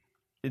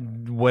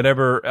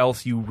 Whatever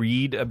else you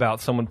read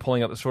about someone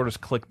pulling out the sword is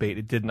clickbait.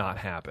 It did not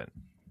happen.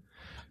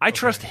 I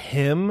trust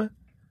him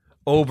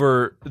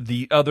over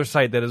the other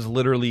site that has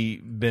literally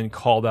been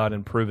called out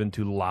and proven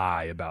to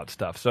lie about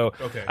stuff. So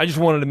I just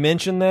wanted to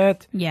mention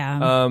that.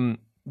 Yeah.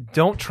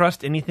 Don't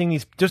trust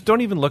anything. Just don't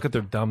even look at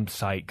their dumb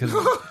site, because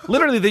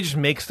literally they just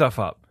make stuff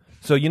up.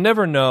 So you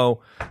never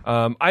know.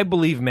 I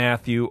believe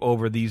Matthew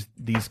over these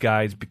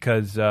guys,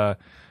 because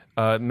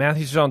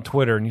Matthew's on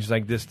Twitter and he's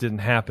like, this didn't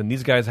happen.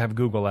 These guys have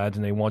Google ads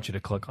and they want you to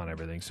click on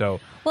everything. So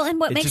Well, and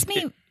what it's makes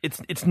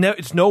just- me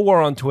it's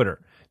nowhere on Twitter,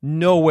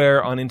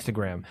 nowhere on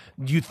Instagram.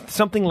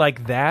 Something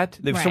like that,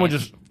 if Right. someone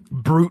just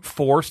brute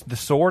forced the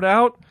sword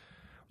out,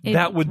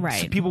 that would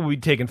right. people would be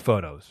taking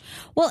photos.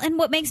 Well, and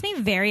what makes me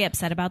very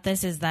upset about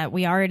this is that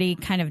we already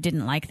kind of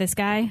didn't like this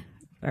guy,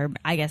 or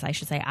I guess I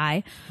should say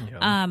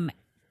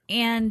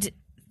and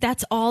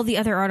that's all the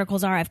other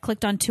articles are. I've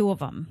clicked on 2 of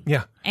them.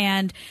 Yeah.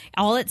 And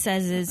all it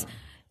says is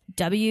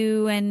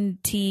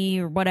WNT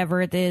or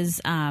whatever it is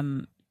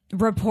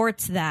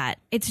reports that.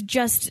 It's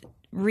just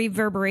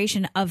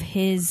reverberation of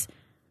his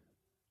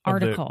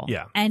article.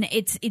 yeah. And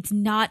it's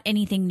not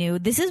anything new.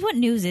 This is what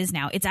news is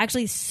now. It's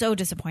actually so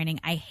disappointing.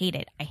 I hate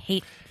it. I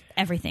hate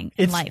everything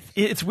in life.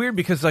 It's weird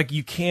because like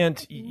you can't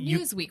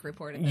Newsweek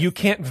reported this. you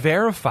can't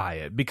verify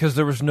it because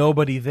there was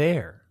nobody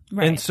there.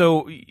 Right. And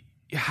so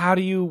how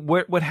do you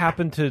what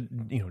happened to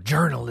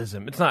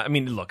journalism? It's not, I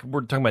mean, look,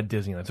 we're talking about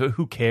Disneyland, so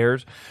who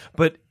cares?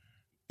 But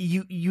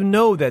you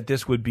know that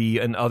this would be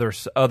in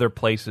other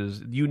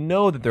places. You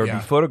know that there would be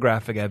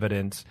photographic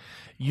evidence.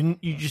 You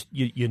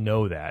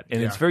know that,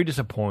 and it's very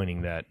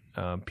disappointing that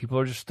people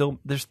are just still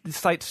the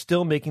site's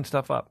still making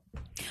stuff up.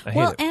 I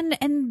hate it.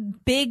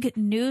 and big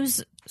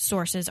news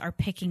sources are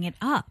picking it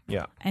up.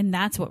 Yeah. And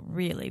that's what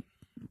really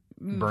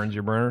Burns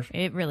your burners.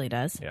 it really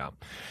does. Yeah.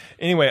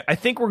 Anyway, I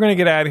think we're going to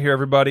get out of here,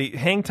 everybody.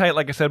 Hang tight,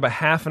 like I said, about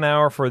half an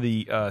hour for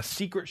the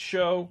secret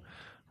show.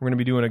 We're going to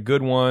be doing a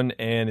good one,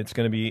 and it's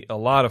going to be a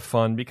lot of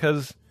fun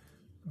because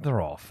they're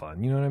all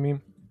fun. You know what I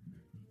mean?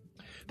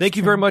 Thank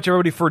you very much,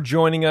 everybody, for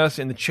joining us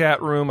in the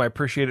chat room. I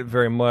appreciate it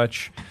very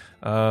much.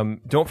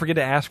 Don't forget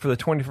to ask for the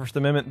 21st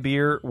Amendment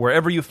beer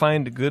wherever you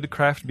find good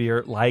craft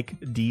beer like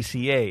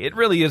DCA. It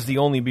really is the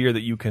only beer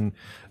that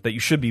you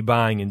should be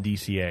buying in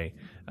DCA.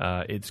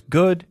 It's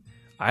good.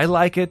 I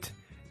like it,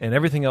 and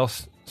everything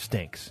else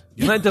stinks.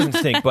 It doesn't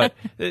stink, but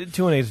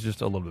 2&A is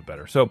just a little bit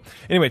better. So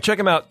anyway, check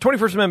them out.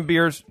 21st Amendment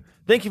beers.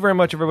 Thank you very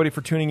much, everybody,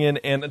 for tuning in,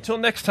 and until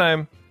next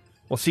time,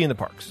 we'll see you in the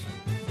parks.